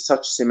see is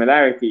such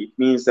similarity. It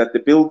means that the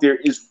builder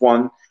is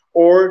one,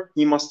 or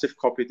he must have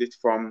copied it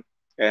from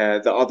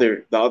the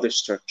other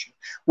structure.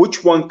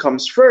 Which one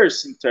comes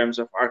first in terms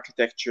of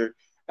architecture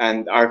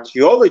and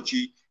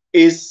archaeology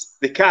is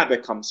the Kaaba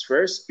comes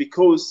first,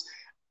 because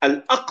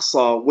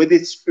Al-Aqsa with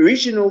its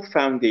original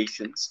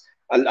foundations,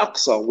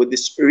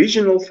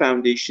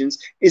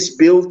 is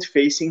built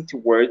facing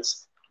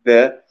towards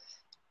the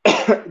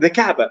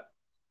Kaaba.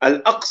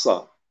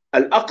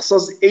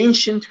 Al-Aqsa's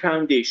ancient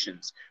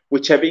foundations,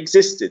 which have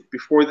existed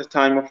before the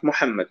time of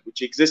Muhammad,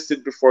 which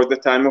existed before the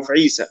time of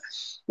Isa,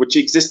 which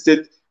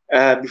existed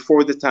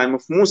before the time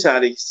of Musa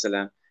alayhi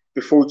salam,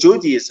 before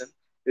Judaism,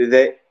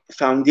 the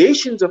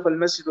foundations of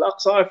Al-Masjid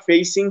Al-Aqsa are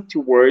facing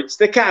towards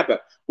the Kaaba,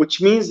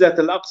 which means that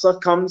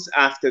Al-Aqsa comes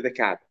after the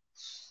Kaaba.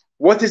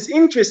 What is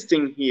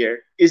interesting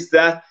here is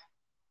that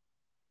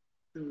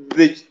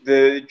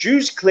the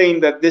Jews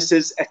claim that this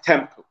is a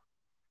temple,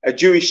 a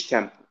Jewish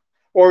temple,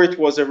 or it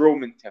was a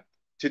Roman temple.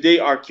 Today,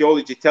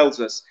 archaeology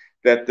tells us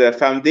that the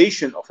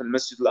foundation of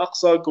Al-Masjid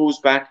Al-Aqsa goes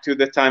back to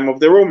the time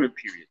of the Roman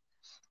period,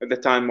 at the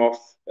time of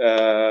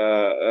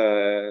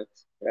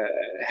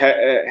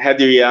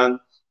Hadrian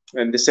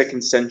in the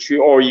 2nd century,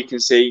 or you can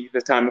say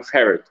the time of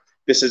Herod.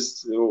 This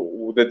is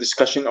the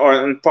discussion,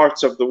 and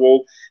parts of the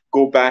wall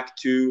go back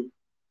to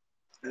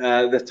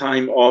the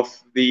time of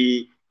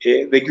the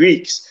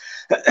Greeks.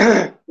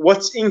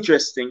 What's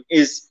interesting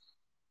is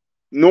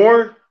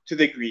nor to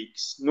the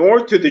Greeks,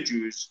 nor to the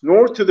Jews,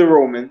 nor to the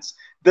Romans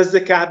does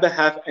the Kaaba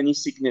have any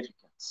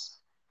significance.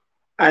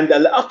 And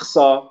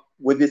Al-Aqsa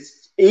with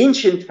its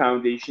ancient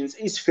foundations,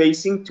 is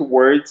facing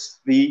towards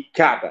the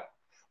Kaaba,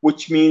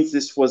 which means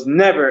this was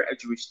never a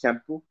Jewish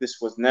temple. This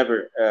was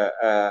never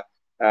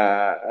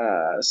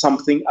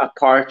something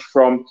apart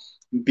from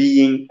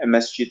being a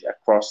masjid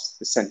across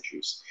the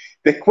centuries.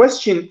 The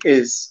question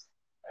is,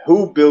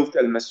 who built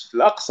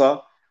Al-Masjid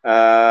Al-Aqsa?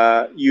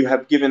 You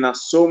have given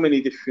us so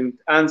many different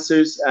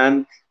answers,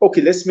 and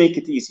okay, let's make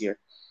it easier.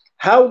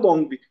 How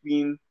long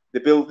between the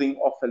building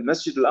of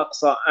Al-Masjid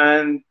Al-Aqsa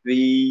and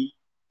the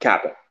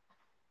Kaaba?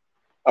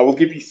 I will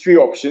give you three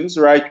options,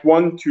 right?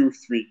 1, 2,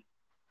 3.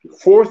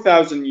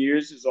 4,000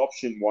 years is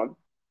option 1.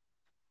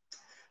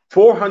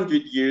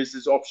 400 years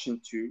is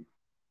option 2.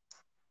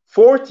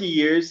 40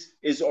 years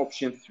is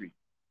option 3.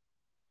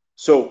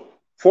 So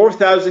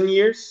 4,000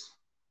 years,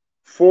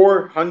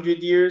 400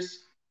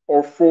 years,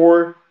 or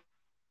 40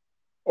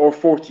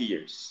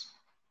 years.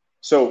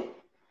 So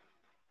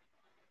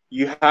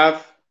you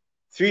have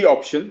three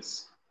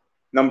options.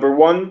 Number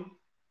 1,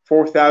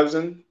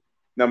 4,000.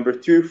 Number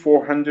 2,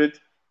 400.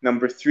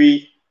 Number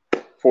 3,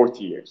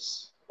 40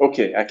 years.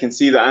 Okay, I can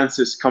see the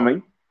answers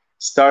coming,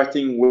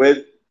 starting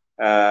with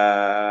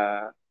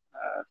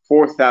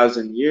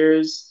 4,000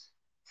 years,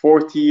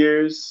 40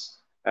 years,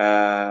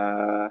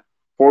 40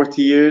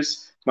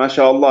 years.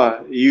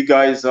 MashaAllah, you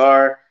guys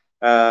are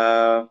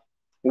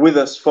with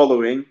us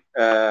following.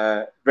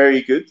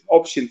 Very good.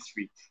 Option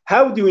 3.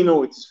 How do we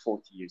know it is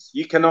 40 years?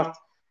 You cannot,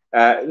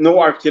 no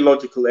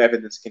archaeological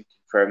evidence can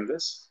confirm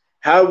this.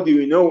 How do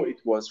you know it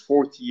was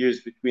 40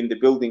 years between the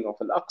building of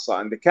Al-Aqsa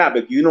and the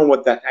Kaaba? Do you know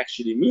what that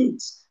actually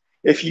means?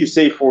 If you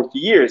say 40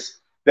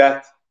 years,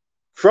 that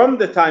from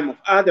the time of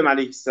Adam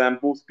alayhi salam,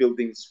 both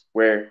buildings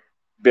were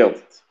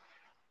built.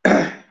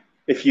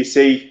 If you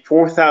say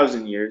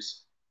 4,000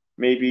 years,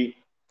 maybe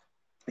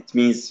it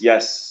means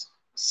yes.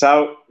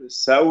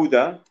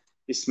 Sauda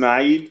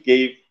Ismail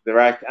gave the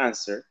right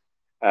answer.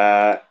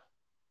 Muhammad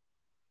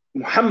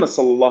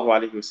sallallahu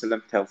alayhi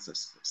wasallam tells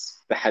us this,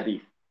 the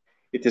hadith.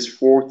 It is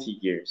 40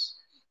 years.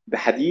 The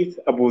hadith,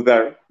 Abu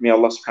Dhar, may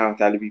Allah subhanahu wa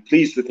ta'ala be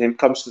pleased with him,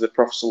 comes to the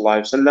Prophet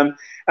sallallahu alayhi wasallam,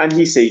 and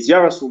he says, Ya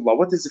Rasulullah,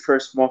 what is the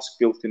first mosque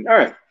built in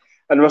earth?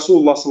 And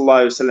Rasulullah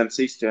sallallahu alayhi wasallam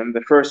says to him,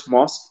 the first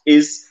mosque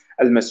is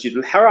Al-Masjid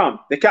Al-Haram,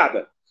 the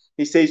Kaaba.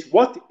 He says,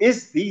 what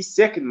is the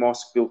second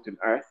mosque built in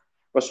earth?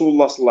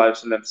 Rasulullah sallallahu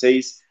alayhi wasallam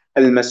says,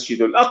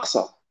 Al-Masjid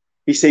Al-Aqsa.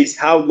 He says,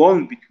 how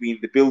long between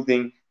the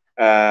building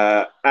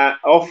of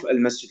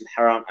Al-Masjid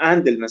Al-Haram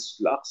and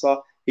Al-Masjid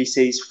Al-Aqsa? He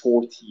says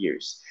 40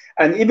 years.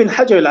 And Ibn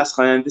Hajar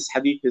al-Asqalani, this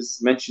hadith is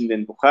mentioned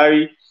in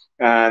Bukhari,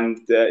 and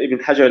Ibn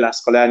Hajar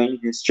al-Asqalani in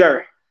his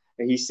Sharh,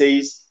 he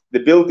says the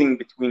building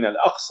between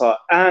Al-Aqsa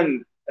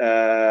and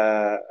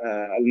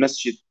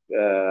Al-Masjid,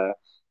 the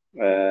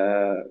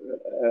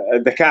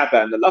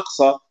Kaaba and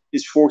Al-Aqsa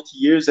is 40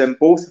 years, and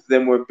both of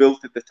them were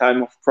built at the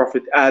time of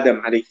Prophet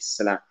Adam alayhi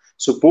salam.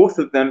 So both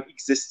of them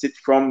existed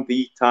from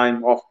the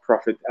time of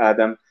Prophet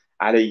Adam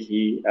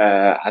alayhi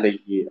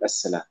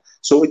salam.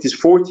 So it is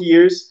 40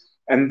 years,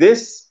 and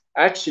this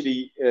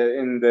actually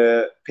in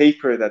the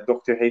paper that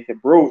Dr.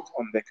 Haytham wrote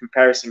on the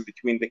comparison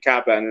between the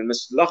Kaaba and the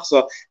Masjid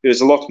Al-Aqsa,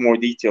 there's a lot more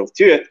detail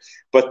to it,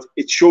 but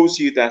it shows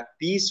you that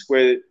these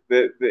were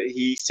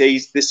he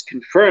says this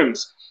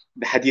confirms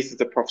the hadith of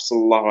the Prophet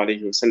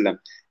ﷺ,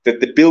 that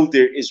the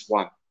builder is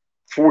one.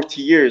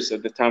 40 years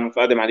at the time of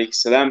Adam alayhi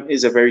salam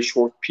is a very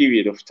short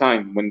period of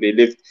time when they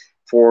lived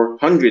for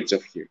hundreds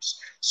of years.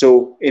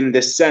 So in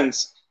this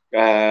sense,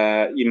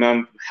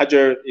 Imam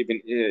Hajar,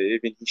 Ibn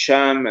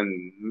Hisham,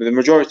 and the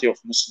majority of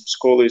Muslim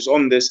scholars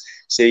on this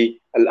say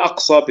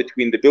Al-Aqsa,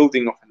 between the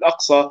building of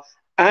Al-Aqsa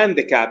and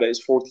the Kaaba, is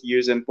 40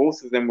 years, and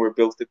both of them were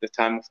built at the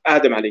time of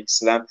Adam alayhi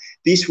salam.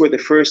 These were the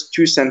first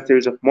two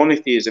centers of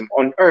monotheism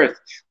on earth.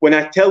 When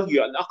I tell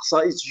you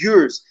Al-Aqsa is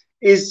yours,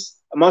 is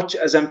much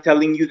as I'm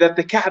telling you that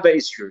the Kaaba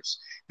is yours.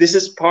 This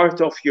is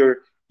part of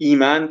your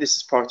Iman, this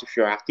is part of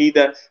your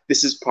Aqidah,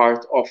 this is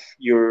part of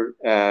your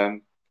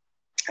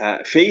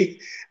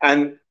faith.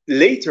 And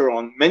later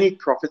on, many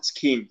prophets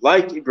came,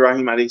 like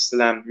Ibrahim alayhi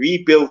salam,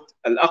 rebuilt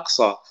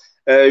Al-Aqsa,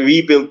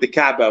 rebuilt the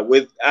Kaaba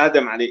with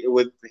Adam,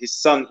 with his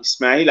son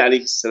Ismail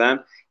alayhi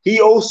salam. He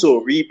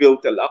also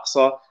rebuilt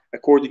Al-Aqsa,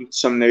 according to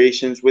some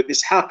narrations, with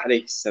Ishaq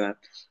alayhi salam.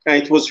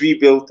 And it was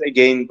rebuilt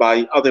again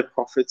by other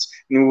prophets,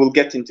 and we will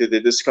get into the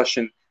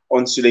discussion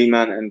on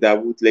Sulaiman and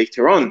Dawood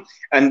later on.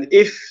 And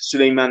if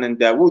Sulaiman and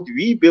Dawood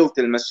rebuilt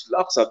Al-Masjid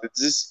Al-Aqsa,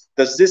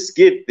 does this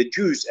give the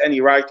Jews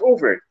any right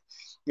over it?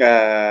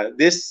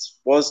 This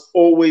was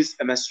always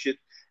a masjid.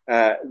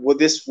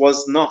 This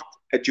was not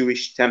a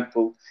Jewish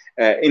temple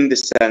in the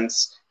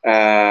sense.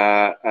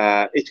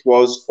 It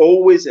was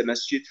always a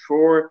masjid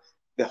for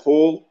the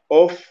whole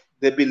of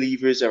the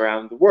believers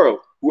around the world.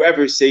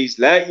 Whoever says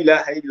La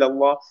ilaha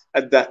illallah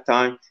at that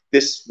time,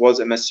 this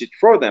was a masjid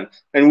for them.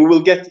 And we will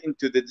get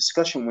into the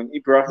discussion when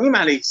Ibrahim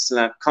alayhi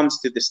salam comes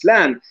to this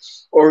land.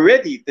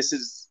 Already, this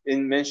is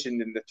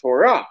mentioned in the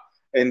Torah,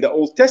 in the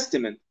Old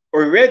Testament.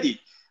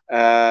 Already,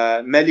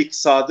 Malik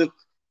Sadiq,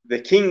 the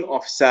king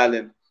of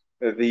Salim,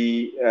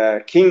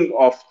 the king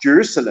of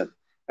Jerusalem,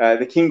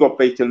 the king of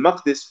Bayt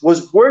al-Maqdis,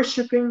 was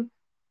worshipping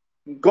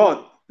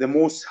God, the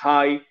Most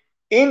High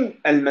in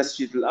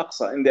Al-Masjid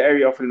Al-Aqsa, in the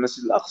area of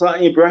Al-Masjid Al-Aqsa,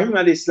 and Ibrahim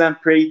alayhi salam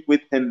prayed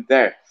with him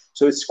there.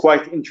 So it's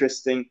quite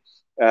interesting,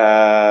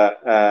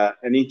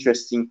 an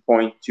interesting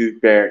point to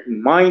bear in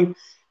mind.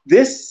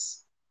 This,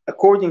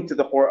 according to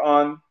the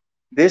Quran,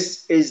 this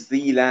is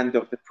the land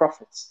of the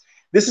prophets.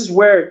 This is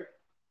where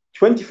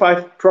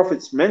 25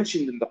 prophets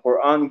mentioned in the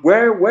Quran,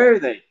 where were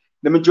they?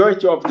 The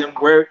majority of them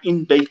were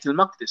in Bayt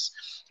al-Maqdis.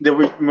 The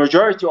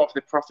majority of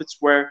the prophets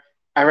were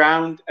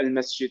around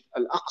Al-Masjid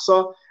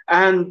Al-Aqsa,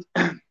 and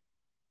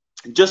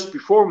just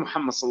before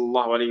Muhammad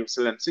sallallahu alayhi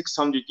wasallam,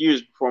 600 years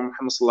before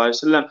Muhammad sallallahu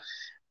alayhi wasallam,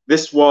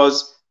 this was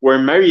where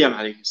Maryam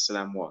alayhi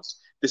salam was.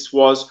 This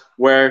was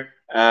where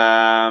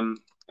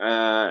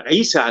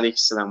Isa alayhi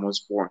salam was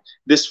born.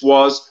 This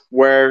was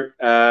where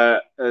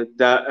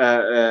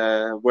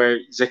where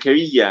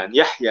Zakaria and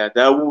Yahya,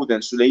 Dawood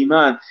and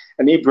Sulaiman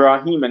and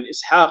Ibrahim and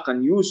Ishaq and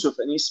Yusuf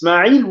and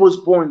Ismail was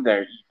born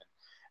there even.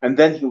 And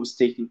then he was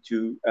taken to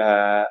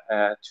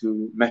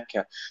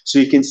Mecca. So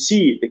you can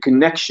see the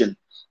connection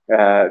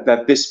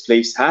that this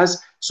place has.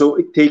 So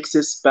it takes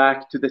us back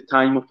to the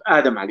time of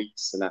Adam alayhi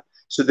salam.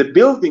 So the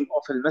building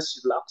of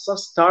Al-Masjid Al-Aqsa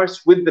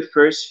starts with the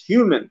first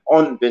human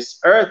on this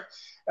earth,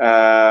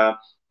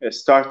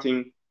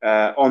 starting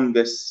on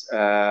this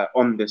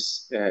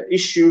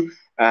issue,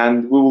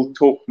 and we will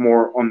talk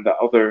more on the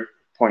other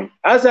point.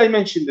 As I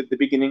mentioned at the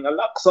beginning,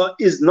 Al-Aqsa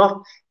is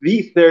not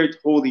the third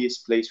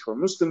holiest place for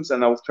Muslims,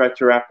 and I will try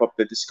to wrap up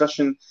the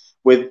discussion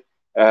with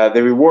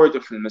the reward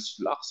of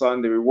Al-Masjid Al-Aqsa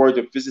and the reward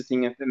of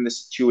visiting it in the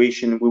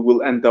situation. We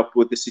will end up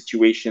with the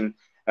situation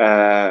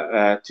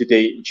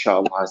today,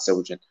 inshallah azza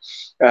wa jal.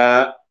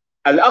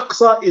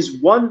 Al-Aqsa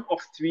is one of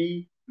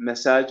 3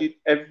 masajid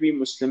every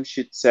Muslim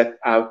should set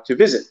out to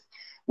visit.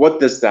 What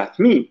does that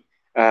mean?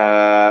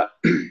 One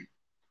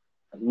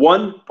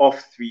of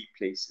 3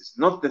 places,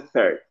 not the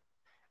third.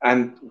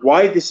 And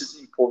why this is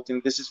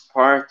important, this is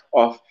part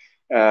of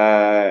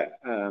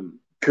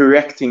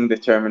correcting the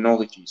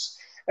terminologies.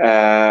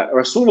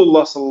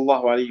 Rasulullah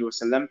sallallahu alayhi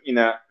wasallam, in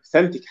an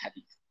authentic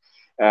hadith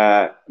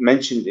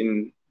mentioned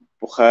in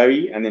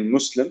Bukhari and in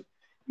Muslim,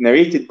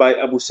 narrated by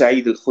Abu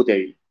Sa'id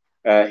al-Khudri,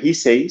 he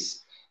says,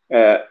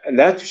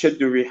 لا تشد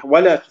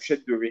ولا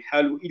تشد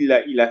الرحال إلا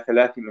إلى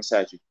 3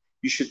 مساجد.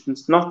 You should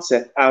not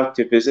set out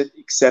to visit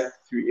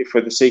except 3,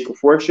 for the sake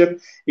of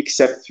worship,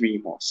 except 3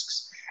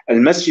 mosques.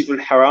 Al-Masjid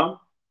al-Haram,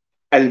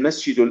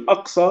 Al-Masjid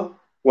al-Aqsa,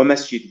 wa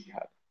Masjid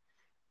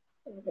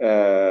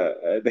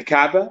the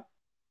Kaaba,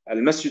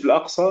 Al-Masjid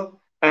al-Aqsa,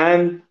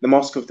 and the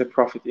Mosque of the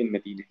Prophet in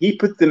Medina. He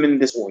put them in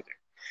this order.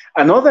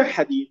 Another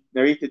hadith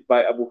narrated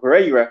by Abu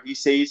Hurairah, he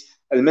says,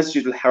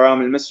 Al-Masjid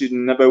al-Haram, Al-Masjid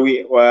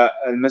al-Nabawi, wa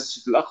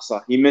Al-Masjid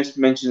al-Aqsa. He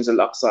mentions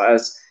Al-Aqsa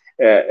as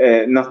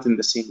not in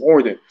the same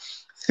order.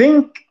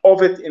 Think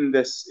of it in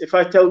this. If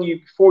I tell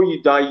you before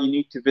you die, you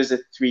need to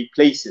visit 3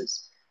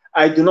 places,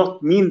 I do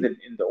not mean them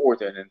in the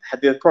order. And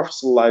the Prophet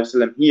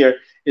ﷺ here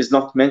is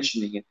not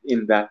mentioning it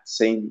in that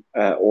same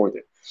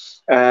order.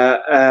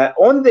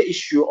 On the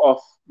issue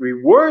of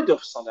reward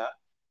of Salah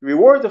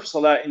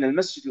in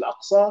Al-Masjid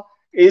Al-Aqsa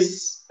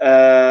is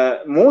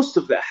most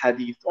of the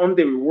hadith on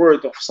the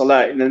reward of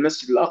Salah in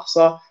Al-Masjid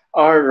Al-Aqsa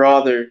are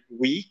rather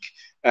weak.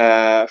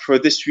 For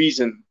this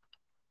reason,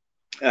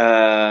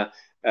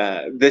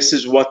 this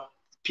is what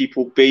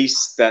people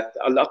base, that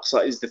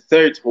Al-Aqsa is the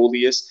 3rd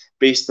holiest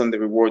based on the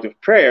reward of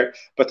prayer.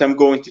 But I'm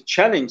going to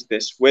challenge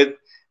this with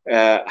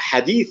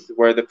hadith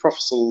where the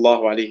Prophet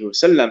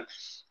ﷺ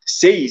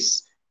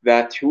says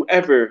that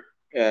whoever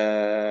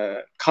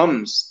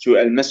comes to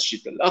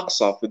Al-Masjid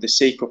Al-Aqsa for the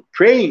sake of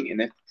praying in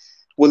it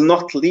will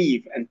not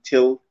leave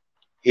until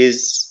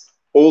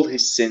all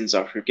his sins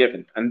are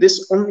forgiven. And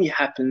this only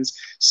happens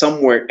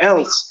somewhere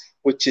else,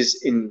 which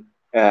is in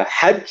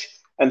Hajj.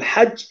 And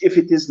Hajj, if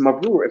it is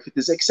mabrur, if it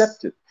is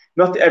accepted,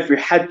 not every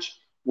Hajj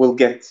will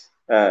get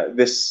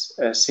this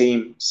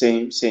same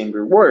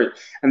reward.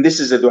 And this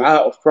is a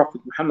dua of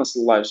Prophet Muhammad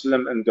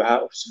ﷺ and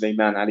dua of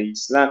Sulaiman alayhi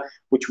salam,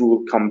 which we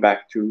will come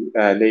back to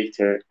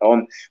later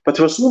on. But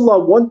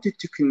Rasulullah wanted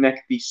to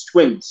connect these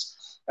twins,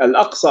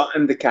 Al-Aqsa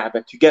and the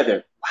Kaaba,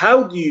 together.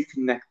 How do you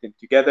connect them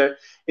together?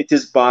 It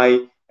is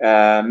by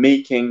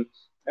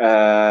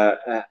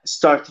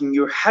starting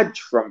your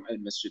Hajj from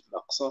Al-Masjid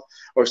Al-Aqsa,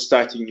 or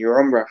starting your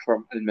Umrah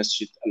from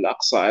Al-Masjid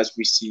Al-Aqsa, as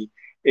we see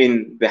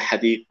in the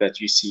hadith that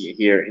you see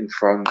here in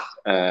front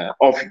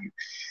of you.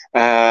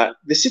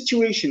 The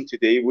situation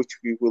today, which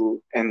we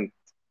will end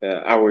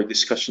our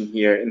discussion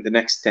here in the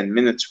next 10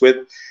 minutes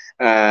with,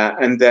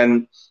 and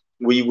then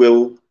we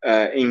will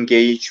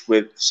engage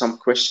with some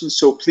questions.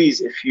 So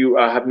please, if you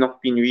have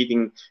not been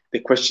reading the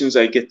questions,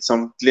 I get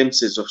some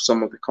glimpses of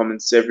some of the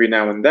comments every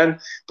now and then.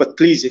 But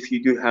please, if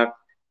you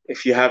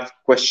have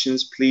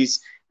questions,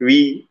 please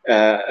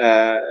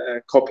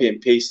copy and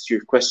paste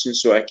your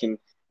questions so I can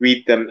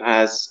read them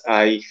as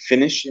I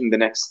finish in the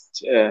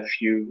next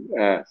few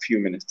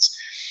minutes.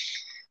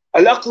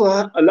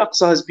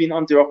 Al-Aqsa has been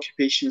under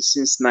occupation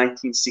since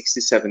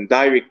 1967,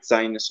 direct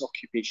Zionist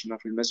occupation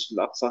of Al-Masjid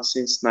Al-Aqsa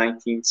since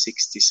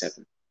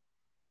 1967.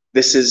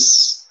 This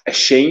is a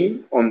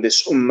shame on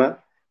this ummah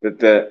that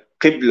the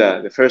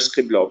Qibla, the first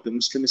Qibla of the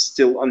Muslim, is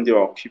still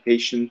under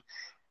occupation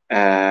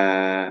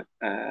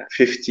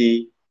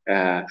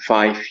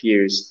 55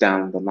 years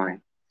down the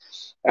line.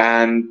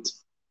 And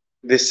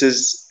this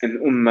is an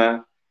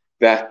ummah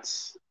that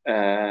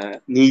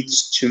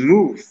needs to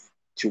move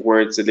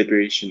towards the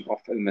liberation of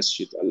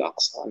Al-Masjid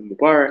Al-Aqsa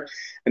Al-Mubarak.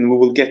 And we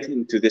will get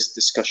into this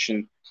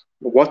discussion,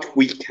 what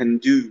we can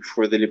do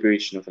for the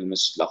liberation of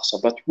Al-Masjid Al-Aqsa.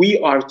 But we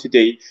are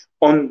today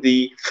on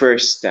the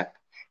first step.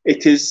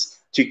 It is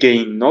to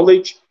gain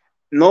knowledge,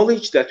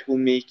 knowledge that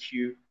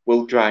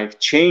will drive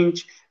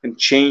change, and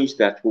change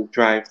that will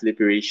drive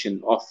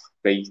liberation of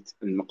Bayt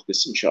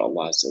al-Maqdis,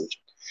 inshallah azza wa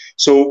jal.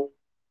 So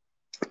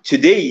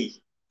today,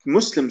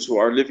 Muslims who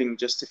are living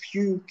just a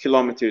few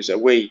kilometers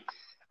away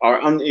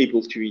are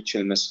unable to reach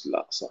Al-Masjid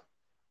Al-Aqsa.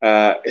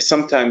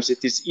 Sometimes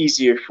it is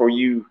easier for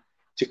you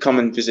to come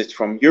and visit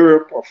from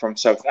Europe or from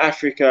South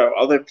Africa or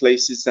other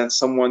places than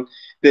someone,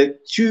 the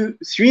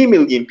 3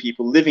 million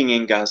people living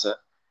in Gaza,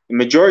 the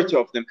majority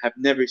of them have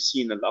never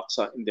seen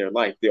Al-Aqsa in their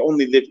life. They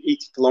only live 80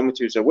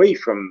 kilometers away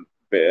from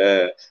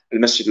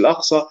Al-Masjid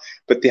Al-Aqsa,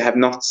 but they have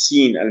not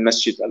seen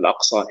Al-Masjid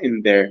Al-Aqsa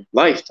in their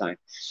lifetime.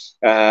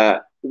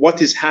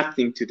 What is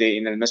happening today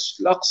in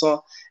Al-Masjid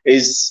Al-Aqsa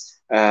is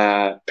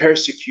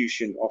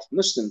persecution of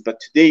Muslims, but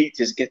today it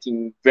is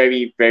getting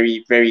very,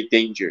 very, very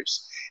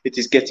dangerous. It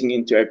is getting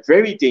into a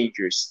very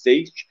dangerous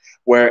stage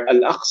where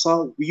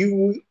Al-Aqsa,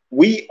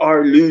 we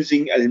are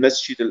losing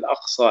Al-Masjid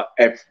Al-Aqsa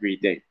every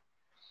day.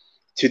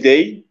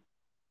 Today,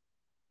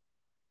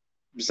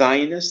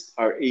 Zionists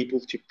are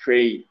able to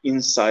pray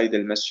inside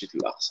Al-Masjid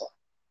Al-Aqsa.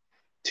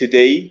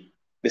 Today,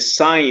 the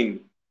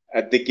sign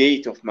at the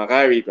gate of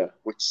Maghariba,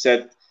 which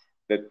said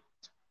that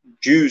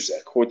Jews,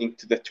 according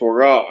to the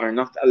Torah, are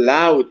not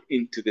allowed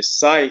into the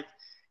site,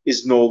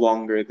 is no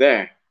longer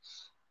there.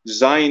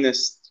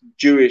 Zionist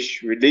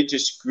Jewish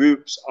religious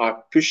groups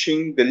are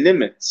pushing the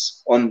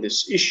limits on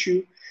this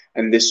issue,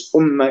 and this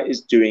ummah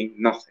is doing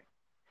nothing.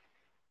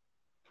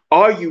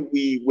 Are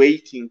we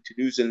waiting to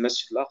lose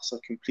Al-Masjid Al-Aqsa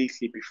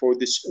completely before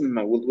this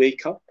ummah will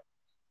wake up?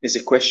 Is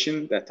a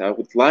question that I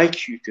would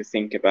like you to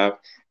think about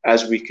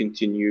as we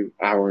continue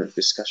our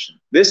discussion.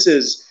 This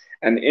is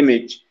an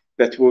image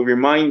that will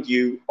remind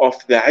you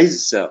of the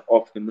izzah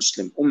of the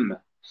Muslim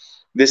ummah.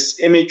 This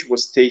image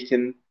was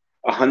taken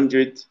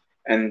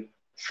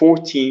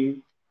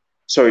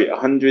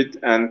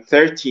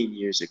 113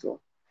 years ago.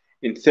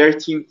 In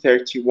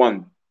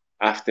 1331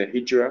 after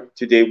Hijrah,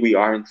 today we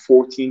are in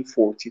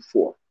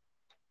 1444.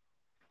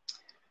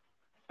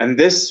 And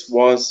this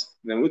was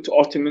the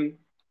Ottoman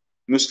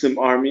Muslim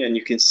army, and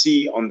you can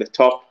see on the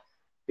top,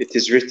 it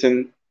is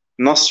written,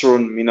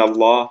 Nasrun min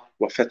Allah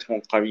wa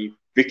fathun qareeb,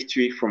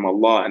 victory from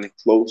Allah and a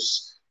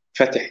close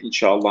fatah,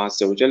 inshallah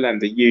azza wa jalla.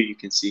 And the year you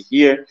can see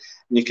here,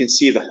 and you can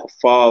see the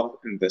Huffaz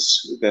and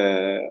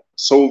the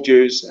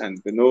soldiers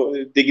and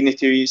the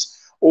dignitaries,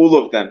 all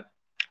of them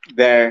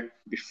there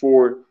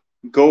before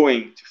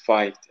going to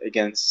fight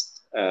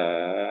against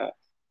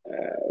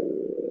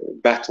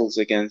battles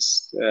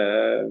against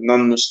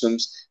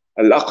non-Muslims.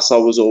 Al-Aqsa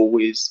was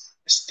always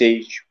a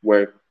stage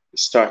where the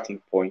starting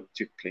point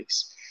took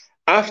place.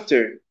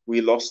 After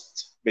we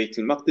lost Bayt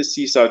al-Maqdis,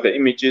 these are the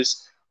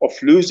images of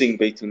losing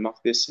Bayt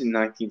al-Maqdis in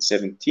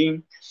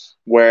 1917,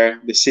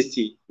 where the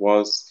city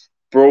was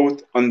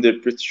brought under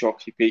British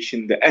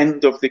occupation, the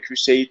end of the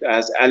crusade,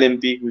 as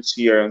Allenby, who's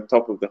here on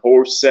top of the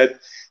horse, said,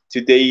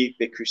 today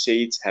the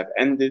crusades have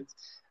ended,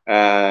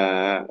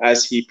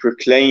 as he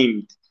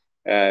proclaimed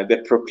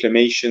the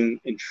proclamation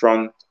in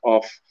front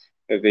of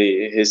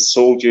his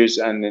soldiers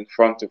and in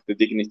front of the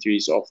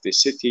dignitaries of the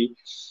city.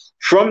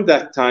 From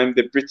that time,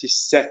 the British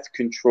set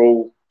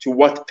control to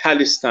what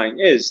Palestine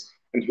is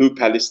and who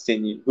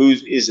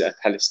is a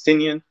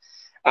Palestinian.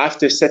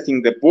 After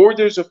setting the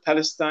borders of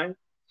Palestine,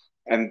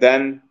 and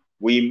then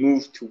we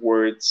moved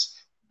towards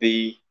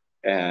the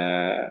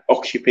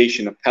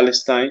occupation of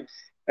Palestine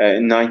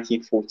in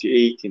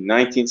 1948, in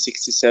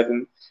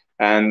 1967,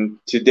 and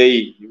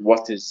today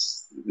what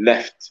is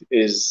left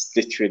is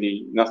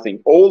literally nothing.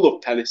 All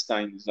of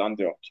Palestine is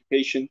under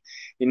occupation.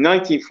 In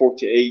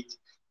 1948,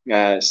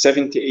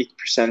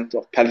 78%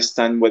 of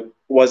Palestine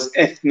was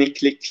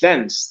ethnically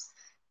cleansed.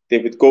 They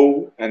would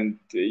go, and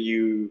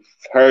you've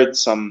heard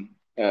some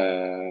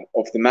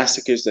of the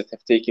massacres that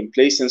have taken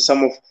place, and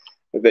some of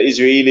the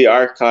Israeli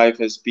archive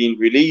has been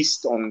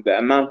released on the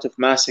amount of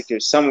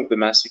massacres, some of the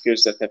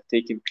massacres that have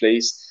taken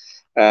place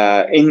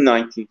in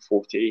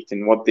 1948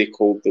 and what they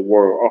called the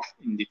War of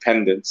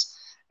Independence.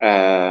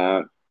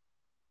 In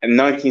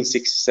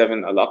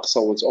 1967,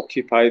 Al-Aqsa was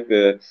occupied.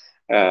 The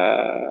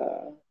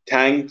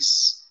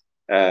tanks,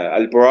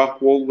 Al-Buraq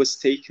wall was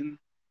taken.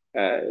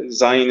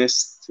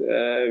 Zionist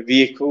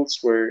vehicles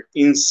were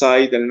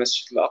inside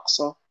Al-Masjid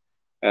Al-Aqsa.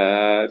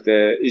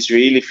 The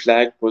Israeli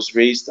flag was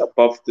raised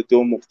above the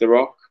Dome of the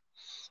Rock.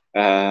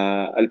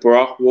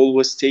 Al-Buraq wall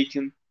was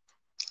taken.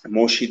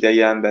 Moshe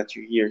Dayan, that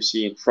you here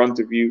see in front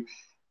of you,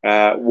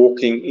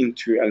 walking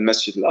into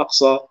Al-Masjid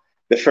Al-Aqsa.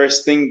 The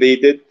first thing they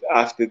did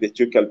after they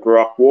took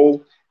Al-Buraq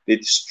wall, they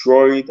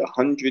destroyed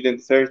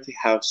 130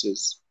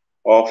 houses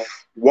of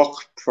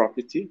Waqf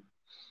property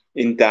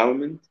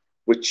endowment,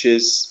 which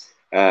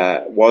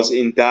was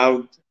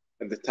endowed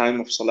at the time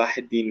of Salah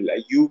ad-Din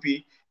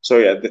al-Ayyubi,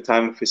 sorry, at the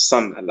time of his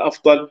son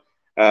Al-Afdal,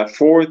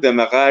 for the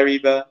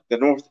Maghariba, the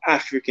North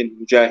African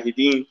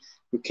Mujahideen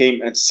who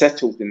came and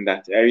settled in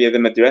that area, the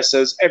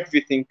madrasas,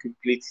 everything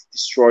completely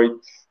destroyed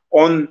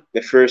on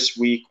the first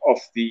week of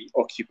the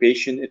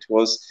occupation. It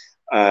was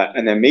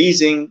an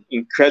amazing,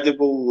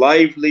 incredible,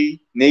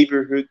 lively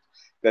neighborhood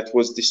that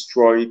was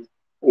destroyed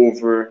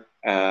over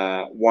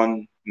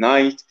one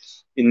night.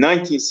 In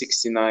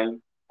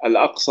 1969,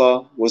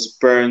 Al-Aqsa was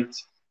burnt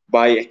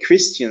by a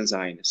Christian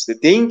Zionist. The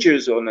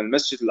dangers on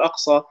Al-Masjid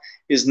Al-Aqsa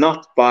is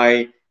not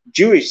by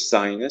Jewish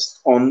Zionists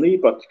only,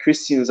 but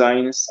Christian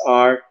Zionists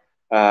are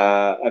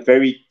a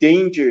very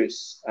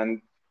dangerous,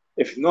 and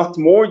if not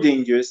more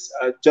dangerous,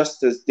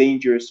 just as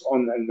dangerous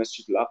on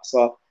Al-Masjid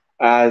Al-Aqsa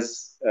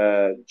as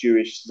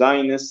Jewish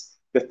Zionists.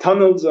 The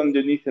tunnels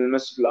underneath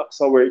Al-Masjid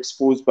Al-Aqsa were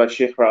exposed by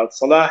Sheikh Ra'ad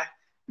Salah.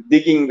 The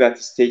digging that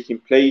is taking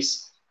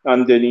place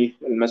underneath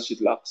Al-Masjid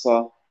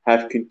Al-Aqsa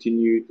have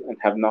continued and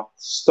have not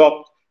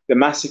stopped. The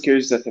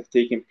massacres that have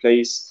taken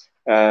place,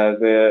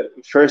 the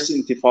first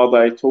intifada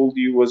I told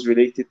you was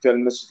related to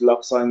Al-Masjid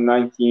Al-Aqsa in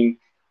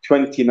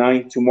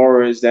 1929.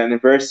 Tomorrow is the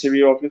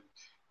anniversary of it.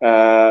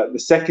 The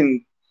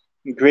second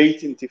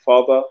great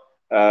intifada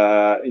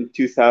in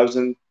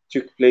 2000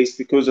 took place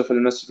because of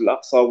Al-Masjid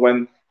Al-Aqsa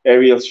when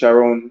Ariel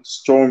Sharon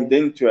stormed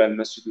into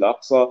Al-Masjid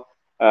Al-Aqsa.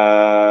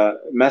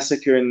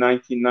 Massacre in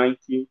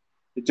 1990.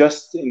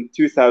 Just in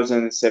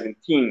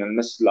 2017,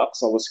 Al-Masjid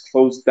Al-Aqsa was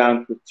closed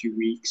down for 2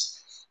 weeks.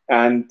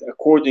 And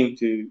according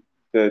to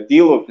the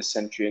deal of the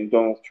century and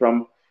Donald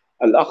Trump,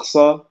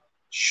 Al-Aqsa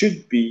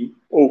should be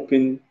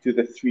open to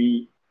the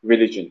 3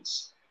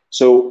 religions.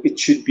 So it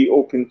should be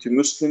open to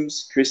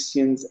Muslims,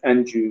 Christians,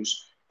 and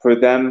Jews for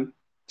them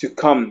to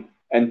come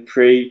and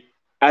pray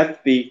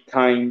at the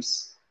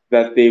times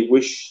that they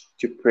wish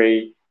to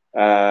pray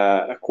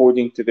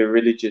according to their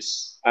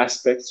religious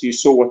aspects. You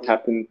saw what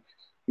happened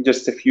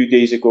just a few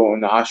days ago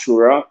on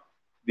Ashura,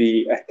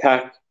 the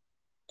attack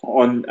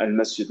on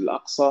Al-Masjid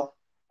Al-Aqsa.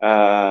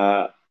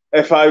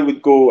 If I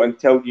would go and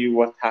tell you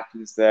what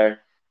happens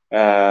there,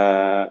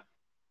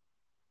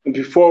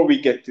 before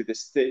we get to the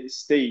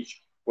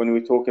stage when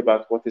we talk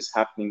about what is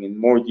happening in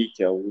more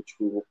detail, which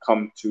we will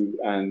come to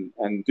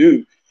and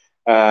do,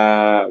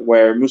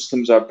 where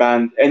Muslims are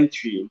banned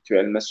entry into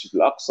Al-Masjid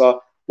Al-Aqsa,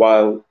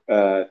 while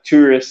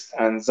tourists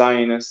and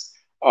Zionists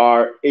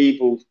are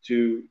able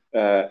to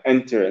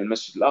enter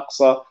Al-Masjid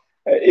Al-Aqsa.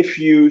 If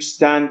you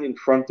stand in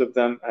front of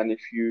them and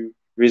if you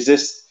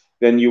resist,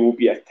 then you will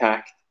be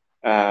attacked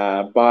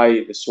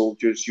by the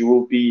soldiers. You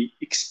will be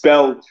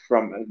expelled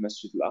from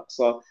Al-Masjid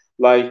Al-Aqsa,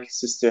 like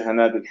Sister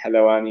Hanad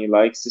al-Halawani,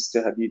 like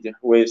Sister Hadid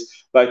al-Huwais,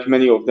 like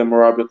many of the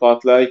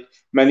Murabitat, like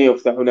many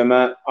of the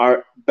ulama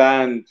are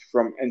banned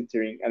from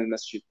entering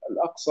Al-Masjid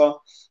Al-Aqsa.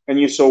 And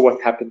you saw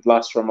what happened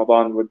last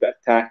Ramadan with the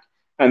attack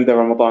and the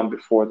Ramadan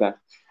before that.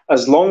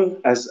 As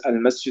long as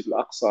Al-Masjid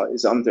Al-Aqsa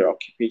is under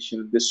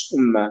occupation, this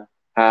ummah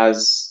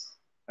has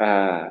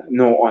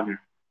no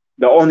honor.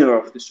 The honor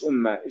of this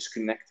ummah is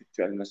connected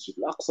to Al-Masjid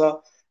Al-Aqsa,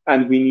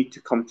 and we need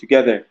to come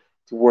together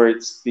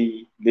towards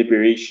the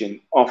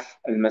liberation of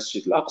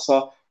Al-Masjid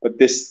Al-Aqsa. But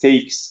this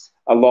takes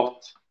a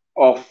lot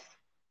of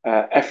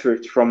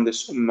effort from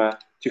this ummah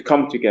to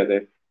come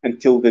together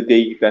until the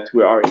day that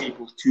we are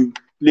able to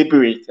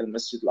liberate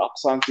Al-Masjid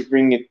Al-Aqsa and to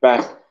bring it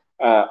back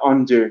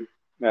under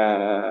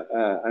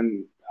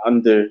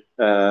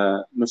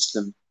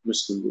Muslim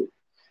rule.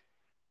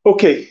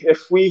 Okay,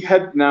 if we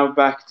head now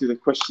back to the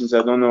questions,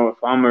 I don't know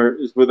if Amr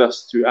is with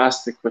us to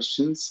ask the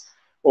questions,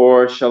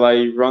 or shall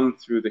I run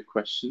through the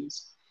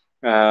questions?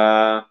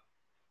 Where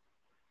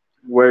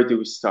do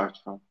we start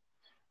from?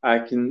 I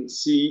can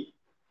see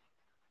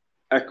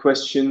a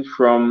question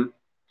from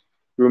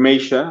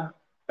Rumesha.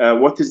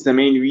 What is the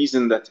main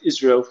reason that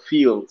Israel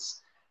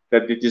feels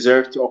that they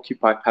deserve to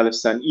occupy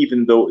Palestine,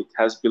 even though it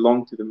has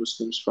belonged to the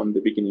Muslims from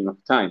the beginning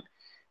of time?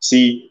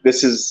 See,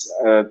 this is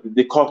the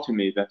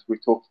dichotomy that we're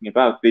talking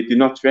about. They do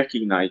not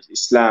recognize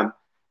Islam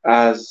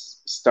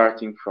as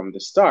starting from the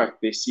start.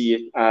 They see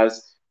it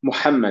as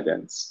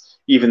Muhammadans.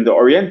 Even the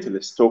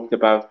Orientalists talked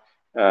about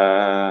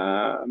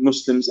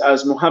Muslims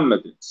as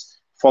Muhammadans,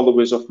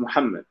 followers of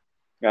Muhammad.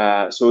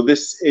 So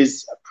this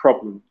is a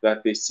problem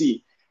that they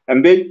see.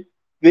 And they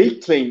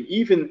claim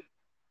even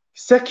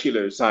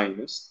secular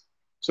Zionists,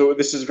 so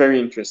this is very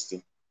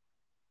interesting,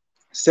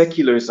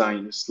 secular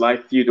Zionists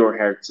like Theodor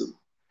Herzl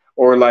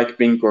or like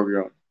Ben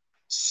Gurion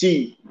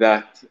see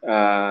that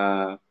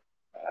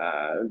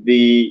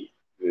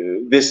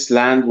this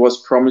land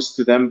was promised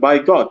to them by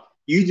God.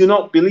 You do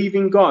not believe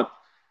in God.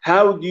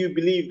 How do you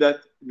believe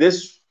that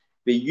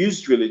they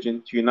used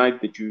religion to unite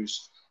the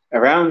Jews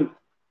around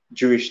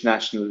Jewish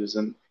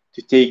nationalism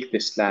to take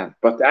this land?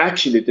 But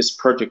actually this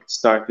project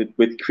started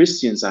with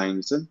Christian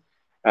Zionism,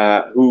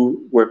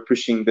 who were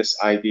pushing this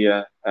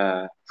idea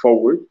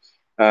forward.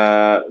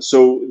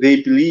 So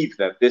they believe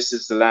that this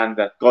is the land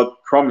that God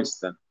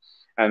promised them.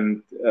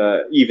 And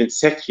even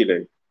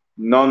secular,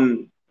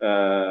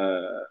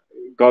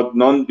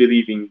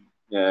 non-believing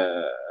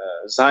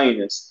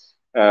Zionists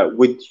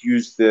would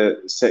use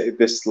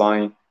this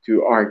line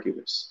to argue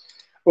this.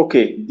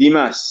 Okay,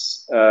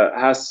 Dimas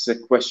has a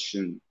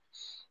question.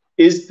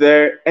 Is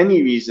there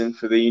any reason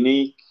for the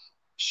unique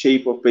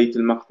shape of Bayt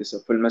al-Maqdis,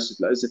 of al-Masjid?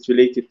 Is it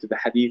related to the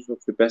hadith of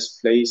the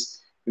best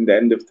place in the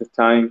end of the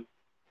time,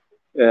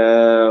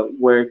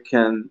 where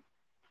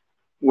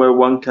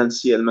one can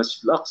see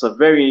al-Masjid al-Aqsa?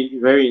 Very,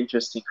 very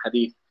interesting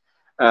hadith.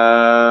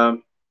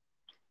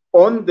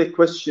 On the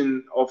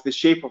question of the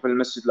shape of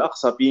al-Masjid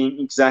al-Aqsa being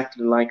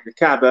exactly like the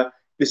Kaaba,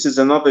 this is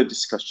another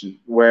discussion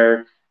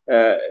where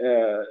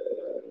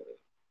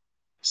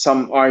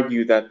some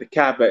argue that the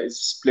Kaaba is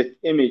a split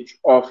image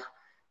of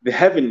the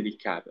heavenly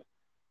Kaaba.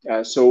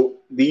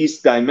 So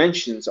these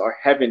dimensions are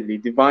heavenly,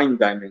 divine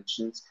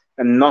dimensions,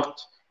 and not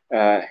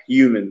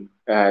human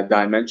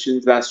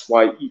dimensions. That's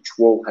why each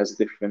wall has a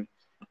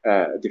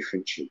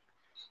different shape.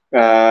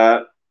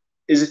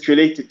 Is it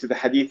related to the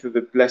hadith of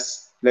the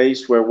blessed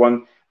place where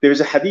one... There is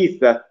a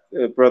hadith that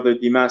Brother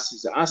Dimas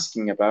is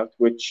asking about,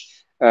 which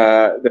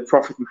the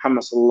Prophet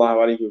Muhammad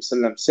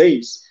ﷺ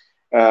says,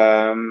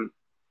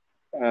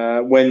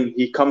 when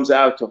he comes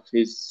out of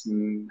his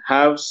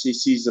house, he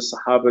sees the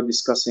Sahaba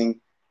discussing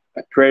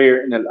a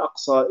prayer in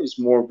Al-Aqsa is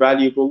more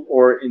valuable,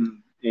 or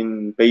in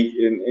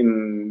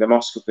the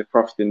mosque of the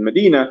Prophet in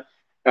Medina.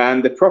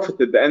 And the Prophet,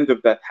 at the end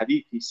of that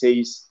hadith, he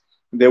says,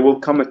 there will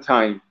come a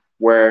time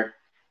where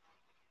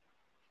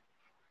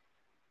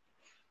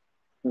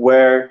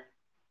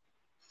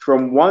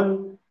from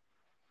one,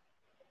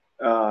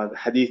 the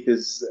hadith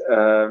is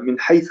من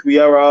حيث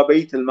يرى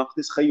بيت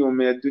المقدس خير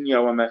من الدنيا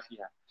وما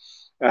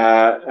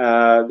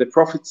فيها. The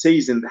Prophet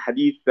says in the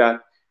hadith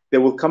that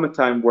there will come a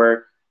time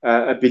where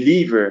a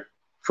believer,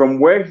 from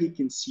where he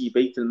can see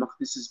Bayt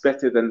al-Maqdis, is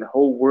better than the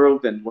whole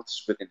world and what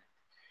is within it.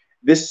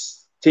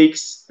 This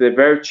takes the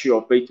virtue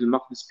of Bayt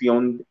al-Maqdis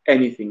beyond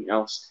anything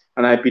else,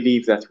 and I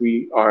believe that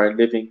we are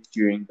living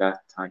during that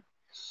time.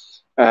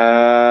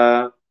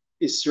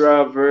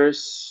 Isra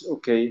verse,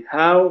 okay,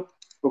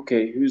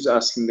 who's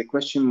asking the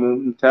question?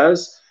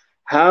 Mumtaz,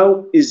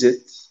 how is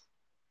it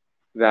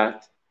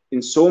that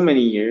in so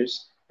many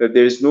years that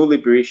there is no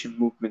liberation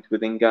movement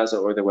within Gaza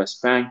or the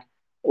West Bank,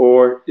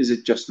 or is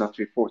it just not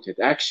reported?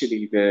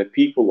 Actually, the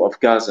people of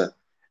Gaza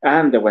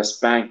and the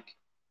West Bank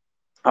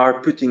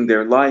are putting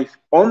their life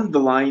on the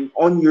line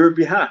on your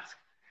behalf.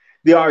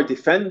 They are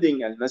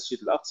defending Al-Masjid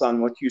al-Aqsa, and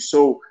what you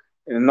saw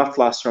in not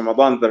last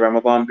Ramadan, the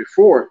Ramadan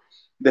before,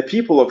 the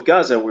people of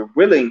Gaza were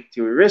willing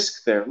to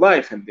risk their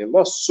life, and they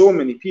lost so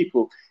many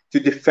people to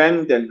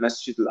defend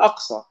Al-Masjid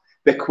al-Aqsa.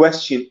 The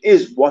question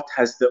is, what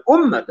has the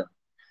Ummah done?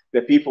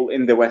 The people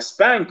in the West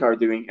Bank are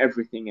doing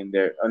everything in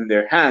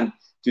their hand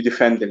to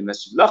defend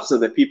Al-Masjid al-Aqsa.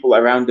 The people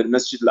around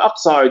Al-Masjid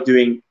al-Aqsa are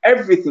doing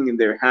everything in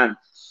their hand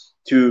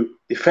to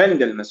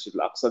defend Al-Masjid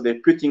al-Aqsa.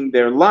 They're putting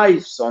their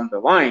lives on the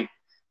line.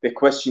 The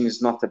question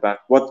is not about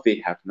what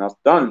they have not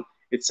done.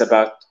 It's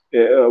about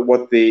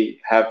what they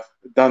have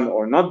done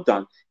or not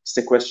done. It's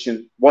the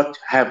question, what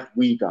have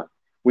we done?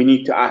 We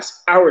need to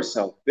ask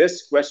ourselves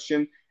this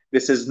question.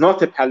 This is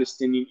not a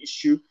Palestinian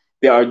issue.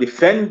 They are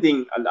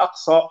defending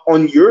Al-Aqsa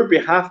on your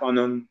behalf and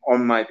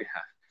on my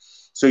behalf.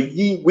 So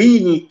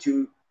we need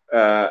to,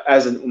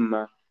 as an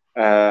ummah,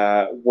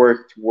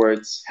 work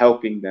towards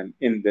helping them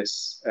in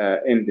this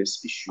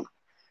issue.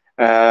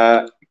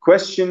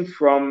 Question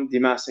from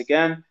Dimas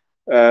again.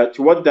 To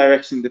what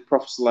direction did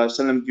Prophet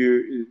ﷺ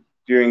do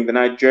during the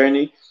night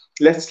journey?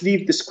 Let's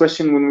leave this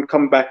question when we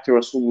come back to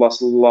Rasulullah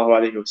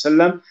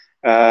ﷺ.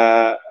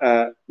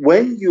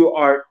 When you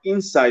are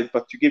inside,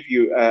 but to give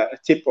you a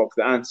tip of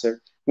the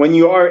answer, when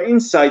you are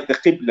inside the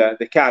Qibla,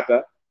 the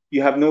Kaaba,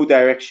 you have no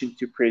direction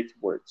to pray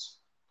towards.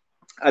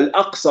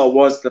 Al-Aqsa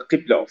was the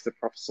Qibla of the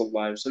Prophet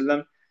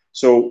ﷺ.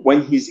 So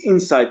when he's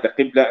inside the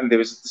Qibla, and there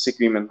is a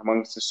disagreement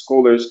amongst the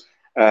scholars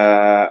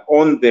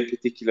on the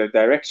particular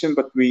direction,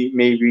 but we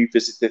may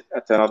revisit it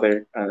at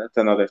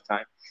another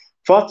time.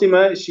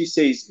 Fatima, she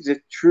says, is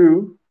it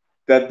true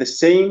that the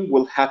same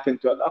will happen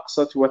to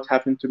Al-Aqsa to what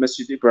happened to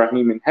Masjid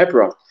Ibrahim in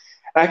Hebron?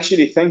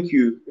 Actually, thank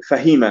you,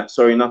 Fahima.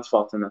 Sorry, not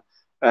Fatima.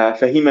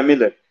 Fahima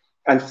Miller.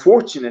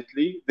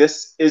 Unfortunately,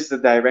 this is the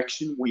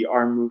direction we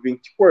are moving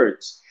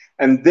towards.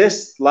 And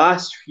this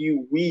last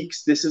few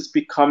weeks, this is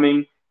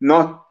becoming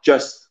not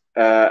just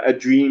a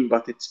dream,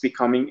 but it's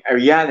becoming a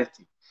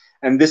reality.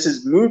 And this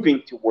is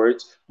moving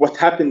towards what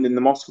happened in the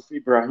Mosque of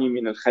Ibrahim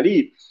in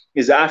Al-Khalid,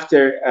 is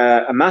after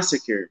a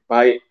massacre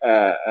by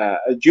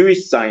a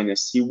Jewish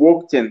Zionist. He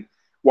walked in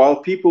while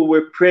people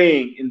were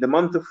praying in the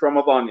month of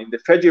Ramadan, in the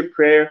Fajr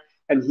prayer,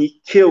 and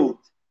he killed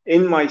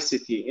in my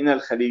city, in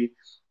Al-Khalid,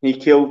 he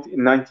killed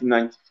in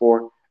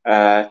 1994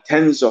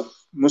 tens of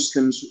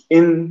Muslims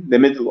in the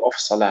middle of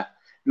Salah,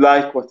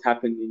 like what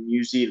happened in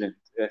New Zealand,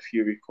 if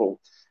you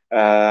recall.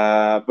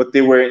 But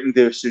they were in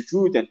their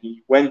sujood, and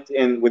he went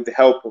in with the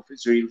help of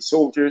Israeli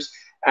soldiers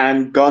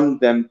and gunned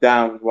them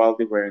down while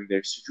they were in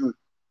their sujood.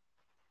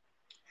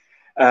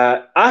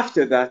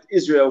 After that,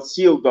 Israel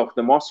sealed off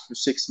the mosque for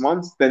 6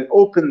 months, then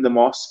opened the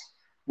mosque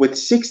with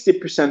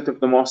 60% of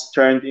the mosque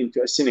turned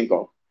into a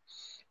synagogue.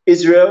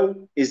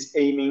 Israel is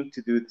aiming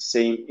to do the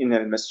same in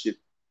Al-Masjid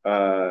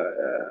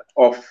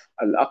of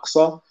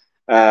Al-Aqsa.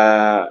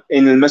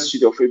 In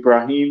Al-Masjid of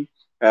Ibrahim,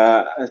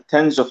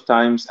 tens of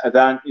times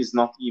adhan is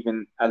not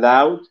even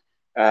allowed.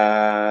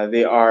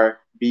 They are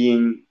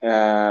being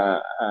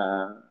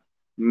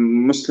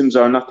Muslims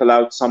are not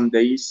allowed some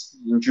days.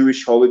 In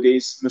Jewish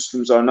holidays,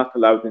 Muslims are not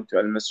allowed into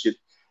Al-Masjid,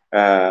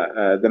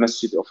 the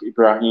Masjid of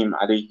Ibrahim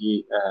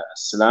alayhi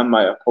salam.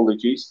 My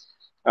apologies.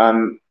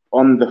 On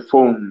the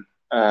phone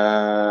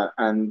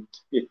and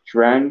it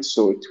rang,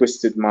 so it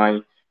twisted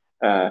my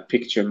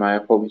picture. My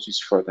apologies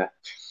for that.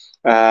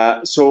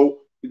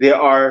 So they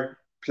are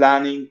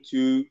planning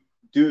to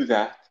do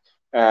that,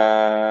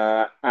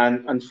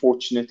 and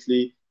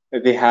unfortunately,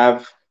 they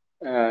have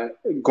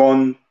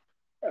gone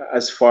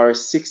as far as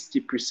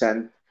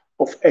 60%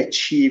 of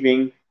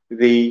achieving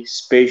the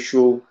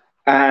spatial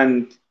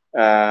and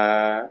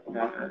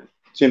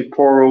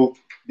temporal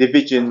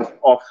division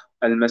of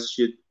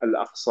Al-Masjid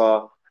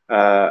Al-Aqsa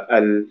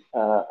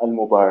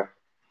Al-Mubarak.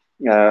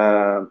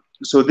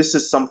 So this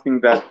is something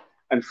that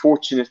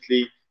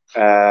unfortunately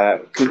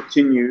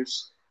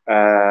continues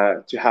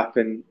to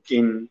happen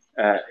in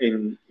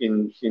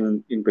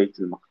Bayt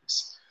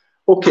al-Maqdis.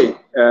 Okay,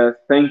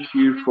 thank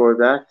you for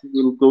that.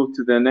 We'll go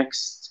to the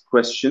next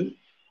question.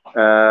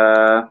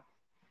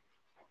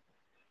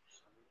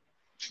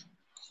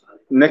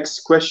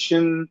 Next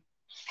question: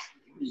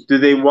 do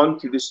they want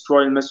to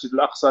destroy Masjid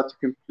al-Aqsa to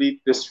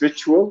complete this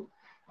ritual?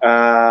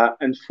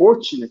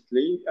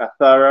 Unfortunately,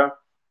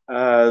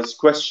 Athara's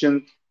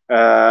question,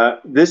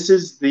 this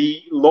is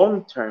the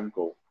long-term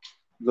goal.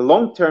 The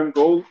long-term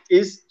goal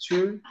is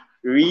to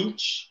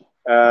reach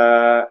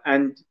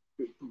and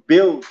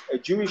build a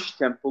Jewish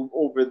temple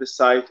over the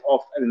site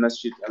of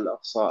Al-Masjid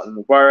Al-Aqsa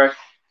Al-Mubarak.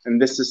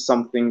 And this is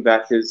something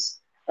that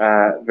is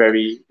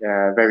very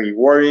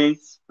worrying.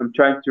 I'm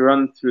trying to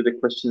run through the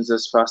questions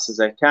as fast as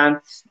I can.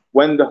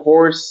 When the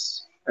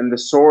horse and the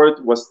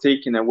sword was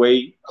taken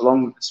away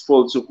along with the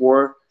spoils of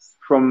war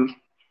from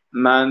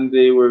man,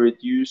 they were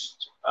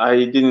reduced.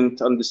 I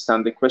didn't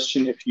understand the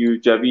question. If you,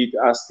 Javid,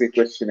 ask the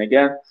question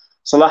again.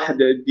 Salah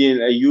ad-Din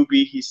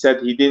al-Ayyubi, he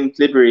said he didn't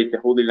liberate the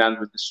Holy Land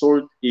with the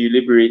sword, he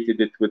liberated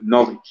it with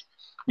knowledge.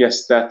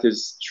 Yes, that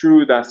is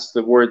true. That's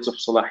the words of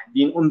Salah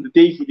ad-Din. On the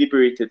day he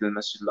liberated the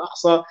Masjid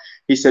al-Aqsa,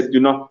 he said, do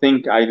not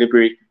think I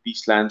liberated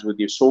these lands with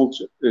your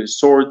swords.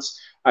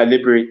 I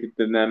liberated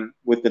them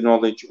with the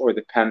knowledge or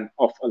the pen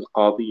of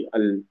Al-Qadi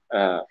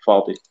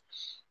al-Fadil.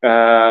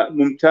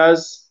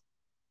 Mumtaz,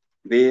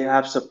 they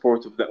have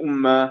support of the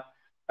Ummah,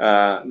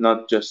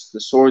 not just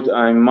the sword.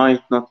 I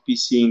might not be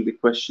seeing the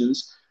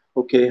questions.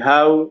 Okay,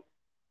 how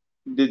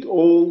did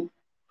all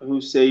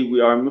who say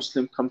we are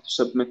Muslim come to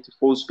submit to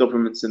false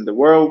governments in the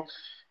world?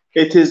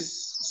 It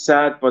is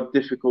sad but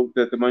difficult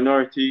that the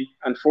minority,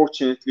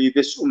 unfortunately,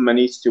 this Ummah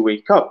needs to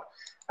wake up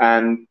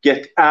and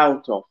get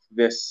out of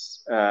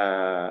this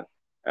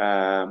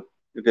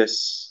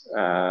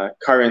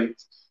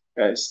current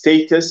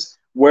status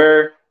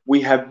where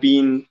we have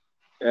been.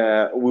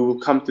 We will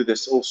come to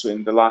this also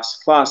in the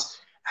last class,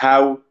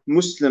 how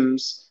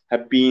Muslims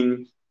have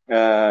been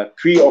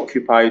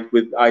preoccupied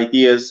with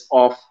ideas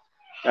of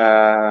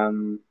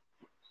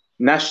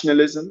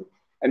nationalism,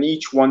 and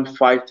each one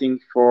fighting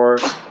for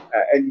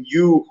a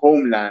new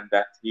homeland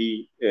that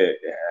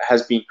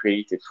has been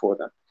created for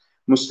them.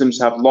 Muslims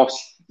have lost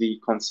the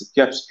concept.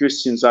 Yes,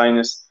 Christian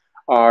Zionists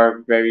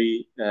are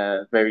very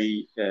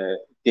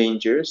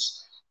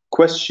dangerous.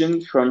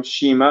 Question from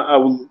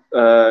Shima: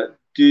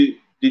 did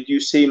you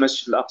say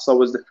Masjid al-Aqsa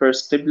was the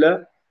first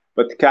Qibla,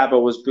 but Kaaba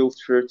was built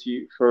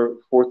 40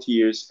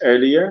 years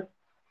earlier?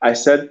 I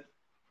said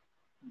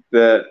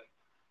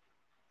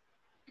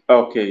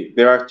okay,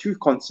 there are two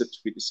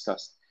concepts we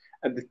discussed.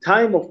 At the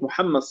time of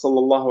Muhammad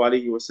sallallahu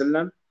alayhi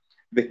wasallam,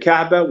 the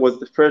Kaaba was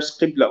the first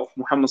Qibla of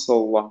Muhammad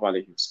sallallahu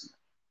alayhi wasallam.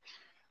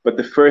 But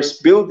the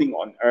first building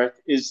on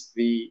earth is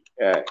the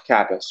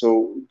Kaaba.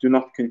 So do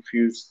not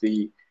confuse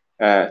the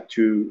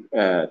two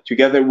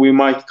together. We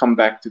might come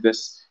back to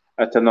this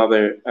at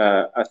another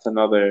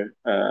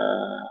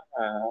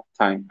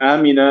time.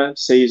 Amina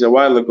says, a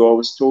while ago I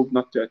was told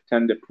not to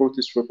attend a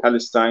protest for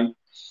Palestine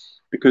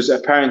because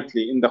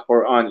apparently in the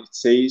Quran it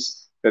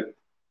says that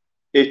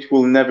it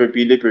will never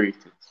be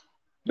liberated.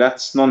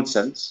 That's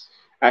nonsense.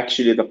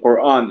 Actually, the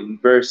Quran in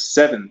verse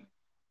 7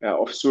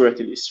 of Surah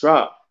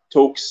Al-Isra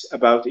talks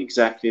about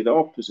exactly the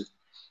opposite.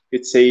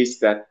 It says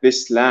that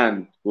this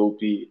land will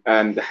be,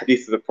 and the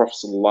hadith of the Prophet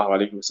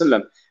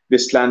ﷺ,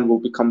 this land will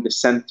become the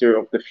center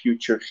of the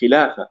future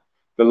Khilafah.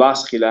 The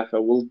last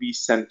Khilafah will be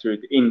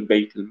centered in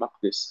Bayt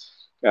al-Maqdis,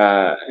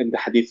 in the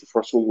hadith of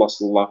Rasulullah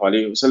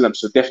ﷺ.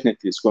 So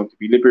definitely it's going to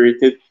be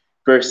liberated.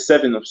 Verse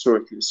 7 of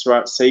Surah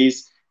Al-Isra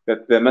says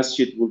that the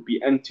masjid will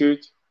be entered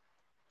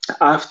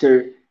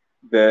after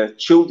the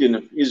children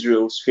of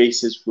Israel's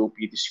faces will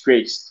be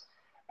disgraced.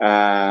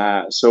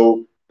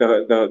 So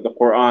the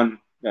Quran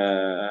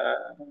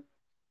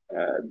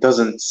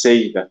doesn't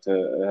say that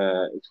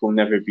it will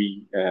never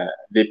be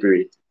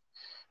liberated.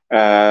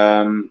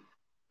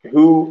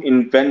 Who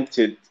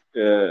invented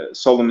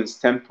Solomon's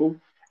temple?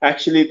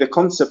 Actually, the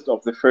concept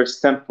of the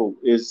first temple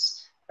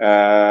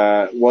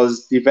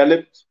was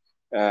developed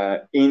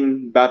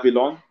in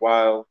Babylon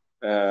while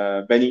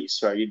Bani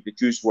Israel, the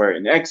Jews, were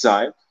in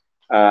exile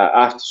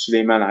after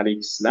Sulaiman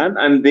alayhi salam,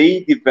 and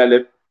they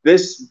developed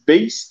this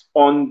based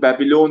on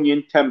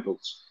Babylonian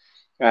temples.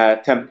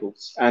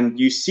 And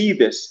you see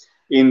this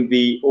in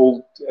the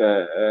Old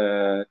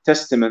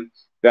Testament,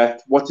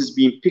 that what is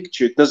being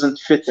pictured doesn't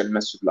fit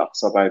Al-Masjid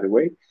Al-Aqsa, by the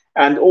way,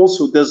 and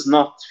also does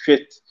not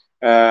fit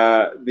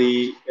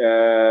the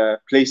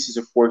places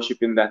of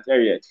worship in that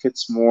area. It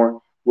fits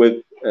more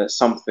with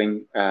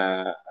something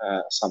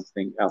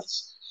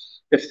else.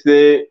 If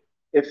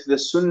the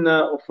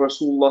Sunnah of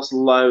Rasulullah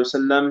sallallahu alaihi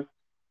wasallam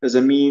as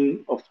a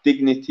mean of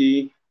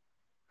dignity,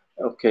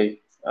 okay,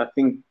 I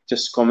think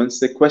just comments.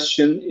 The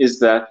question is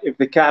that if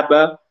the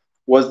Kaaba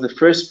was the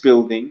first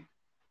building,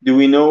 do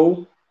we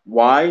know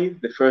why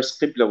the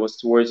first Qibla was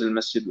towards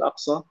Al-Masjid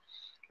Al-Aqsa?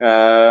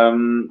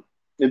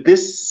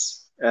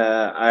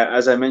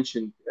 As I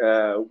mentioned,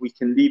 we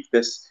can leave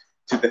this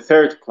to the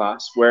third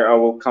class, where I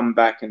will come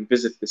back and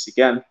visit this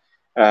again.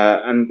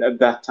 And at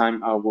that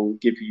time, I will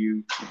give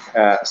you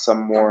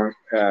some more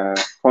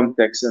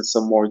context and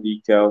some more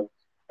detail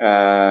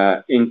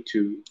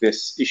into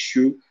this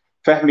issue.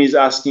 Fahmi is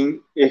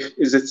asking,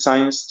 is it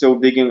science still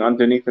digging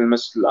underneath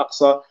Al-Masjid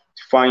Al-Aqsa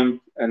to find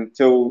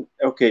until,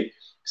 okay,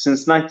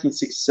 since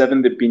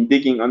 1967, they've been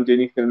digging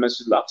underneath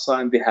Al-Masjid Al-Aqsa,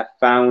 and they have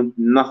found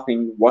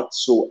nothing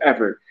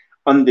whatsoever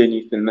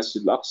underneath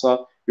Al-Masjid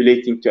Al-Aqsa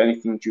relating to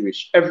anything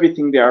Jewish.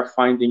 Everything they are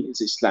finding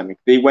is Islamic.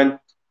 They went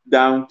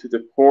down to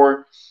the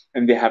core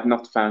and they have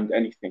not found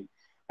anything.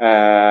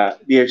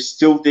 They are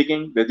still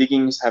digging. The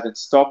diggings haven't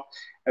stopped.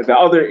 The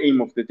other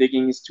aim of the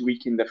digging is to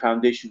weaken the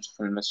foundations of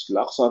Al-Masjid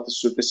Al-Aqsa.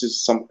 So this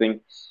is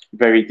something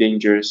very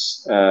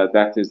dangerous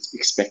that is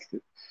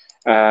expected.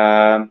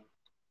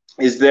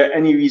 Is there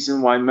any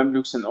reason why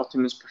Mamluks and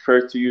Ottomans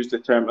prefer to use the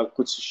term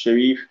Al-Quds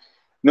al-Sharif?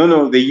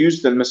 No, they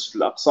used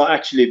Al-Masjid Al-Aqsa.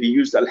 Actually, they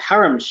used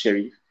Al-Haram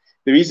al-Sharif.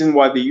 The reason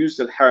why they used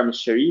Al-Haram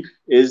al-Sharif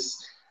is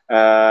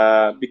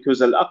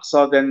because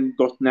Al-Aqsa then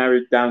got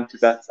narrowed down to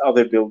that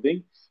other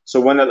building. So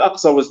when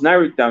Al-Aqsa was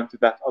narrowed down to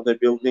that other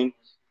building,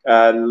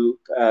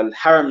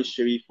 Al-Haram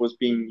al-Sharif was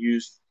being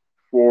used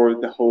for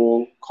the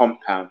whole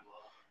compound.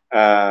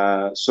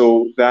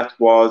 So that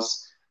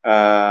was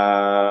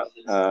the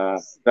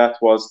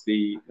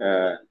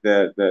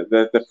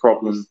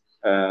problem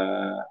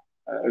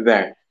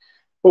there.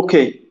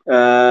 Okay,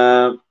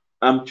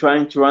 I'm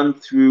trying to run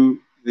through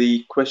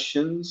the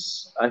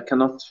questions. I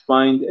cannot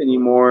find any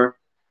more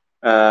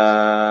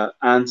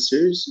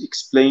answers.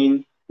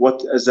 Explain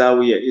what a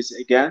zawiya is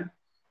again.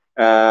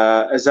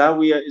 A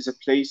zawiya is a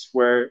place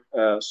where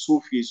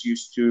Sufis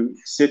used to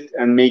sit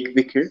and make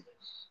dhikr.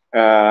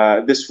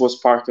 This was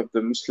part of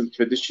the Muslim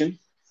tradition.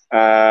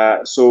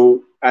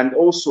 And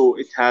also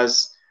it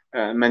has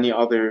many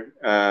other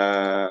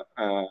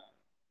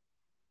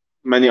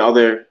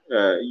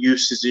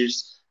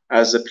usages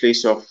as a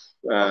place of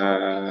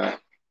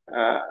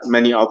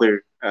many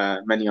other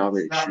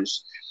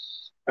issues.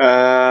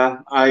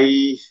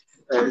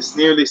 It's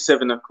nearly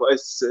 7 o'clock.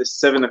 It's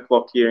 7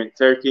 o'clock here in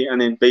Turkey and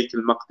in Bayt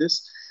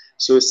al-Maqdis.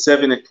 So it's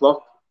 7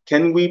 o'clock.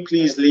 Can we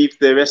please leave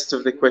the rest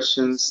of the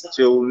questions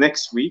till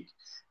next week?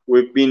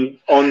 We've been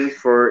on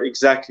for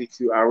exactly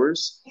 2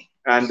 hours.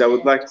 And I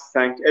would like to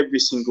thank every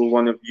single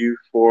one of you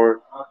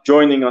for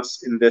joining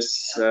us in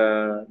this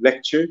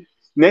lecture.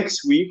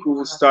 Next week, we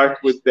will start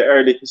with the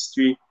early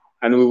history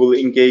and we will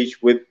engage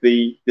with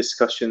the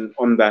discussion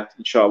on that,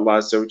 inshallah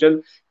azza wa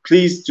jal.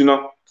 Please do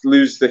not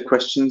lose the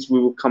questions. We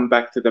will come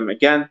back to them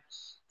again.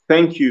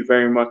 Thank you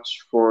very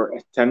much for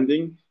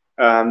attending.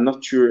 I'm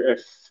not sure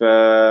if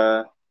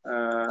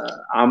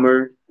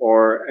Amr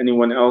or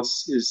anyone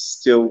else is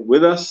still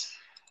with us.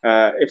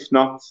 If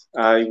not,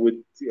 I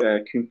would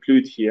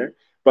conclude here.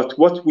 But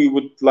what we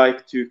would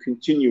like to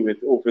continue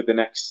with over the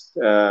next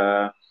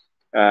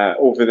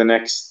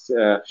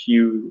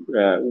few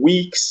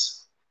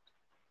weeks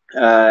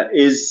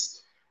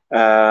is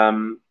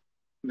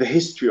the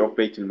history of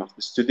Bayt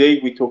al-Maqdis. Today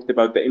we talked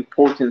about the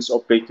importance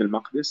of Bayt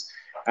al-Maqdis,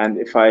 and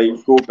if I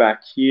go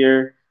back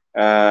here,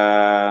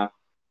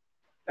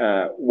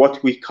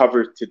 what we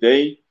covered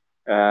today.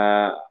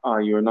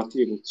 You're not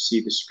able to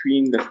see the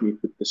screen. Let me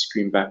put the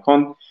screen back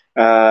on.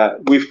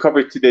 We've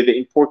covered today the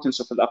importance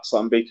of Al-Aqsa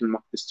and Bayt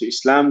al-Maqdis to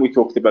Islam. We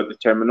talked about the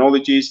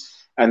terminologies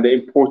and the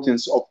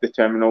importance of the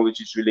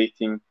terminologies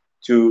relating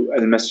to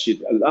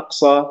Al-Masjid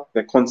Al-Aqsa,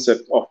 the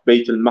concept of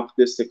Bayt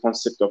al-Maqdis, the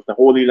concept of the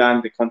Holy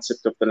Land, the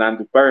concept of the Land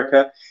of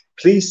Barakah.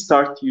 Please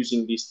start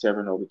using these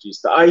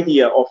terminologies. The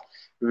idea of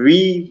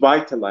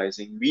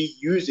revitalizing,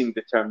 reusing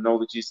the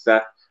terminologies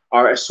that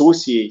are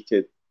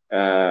associated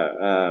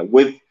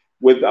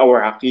with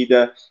our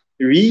Aqidah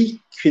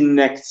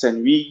reconnects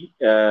and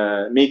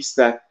makes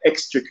that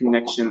extra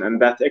connection and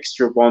that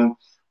extra bond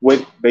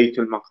with Bayt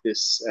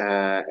al-Maqdis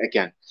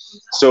again.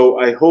 So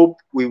I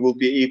hope we will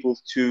be able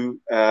to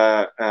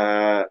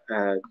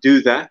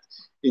do that,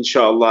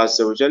 inshallah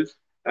azza wa jal.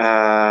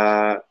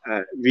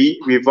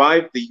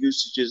 revive the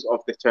usages of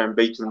the term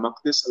Bayt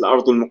al-Maqdis,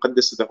 Al-Ard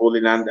al-Muqaddas, the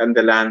Holy Land, and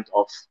the land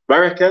of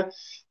Barakah,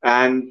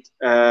 and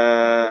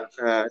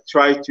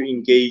try to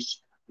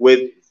engage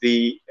with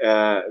these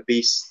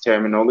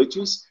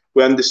terminologies.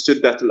 We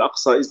understood that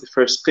Al-Aqsa is the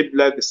first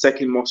Qibla, the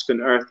second mosque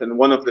on earth, and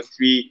one of the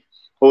three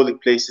holy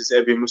places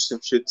every Muslim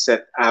should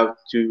set out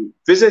to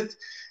visit.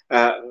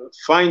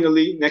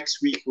 Finally,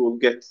 next week we'll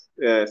get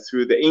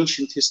through the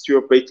ancient history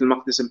of Bayt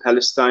al-Maqdis in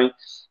Palestine,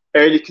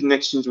 early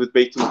connections with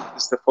Bayt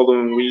al-Maqdis the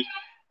following week,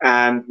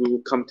 and we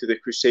will come to the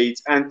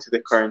Crusades and to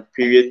the current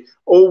period,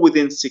 all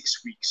within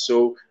 6 weeks.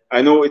 So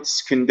I know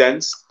it's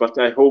condensed, but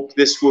I hope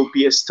this will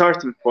be a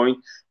starting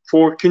point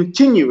for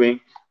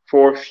continuing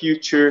for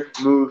future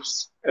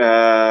moves,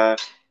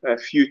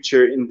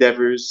 future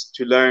endeavors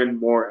to learn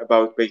more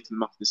about Bayt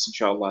al-Maqdis,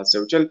 inshallah azza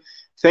wa jal.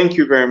 Thank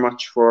you very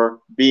much for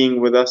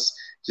being with us.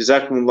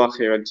 Jazakumullah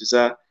khair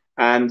al-jaza,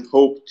 and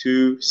hope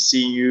to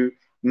see you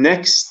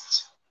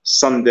next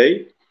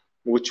Sunday,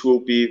 which will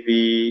be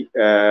the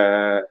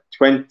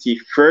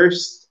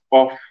 21st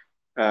of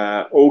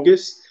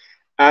August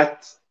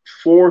at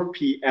 4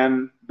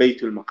 p.m.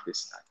 Bayt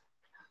al-Maqdis time.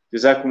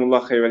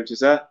 Jazakumullah khair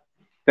al-jaza.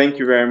 Thank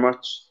you very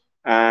much,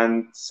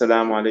 and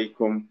Assalamu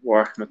alaikum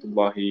wa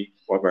rahmatullahi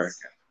wa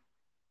barakatuh.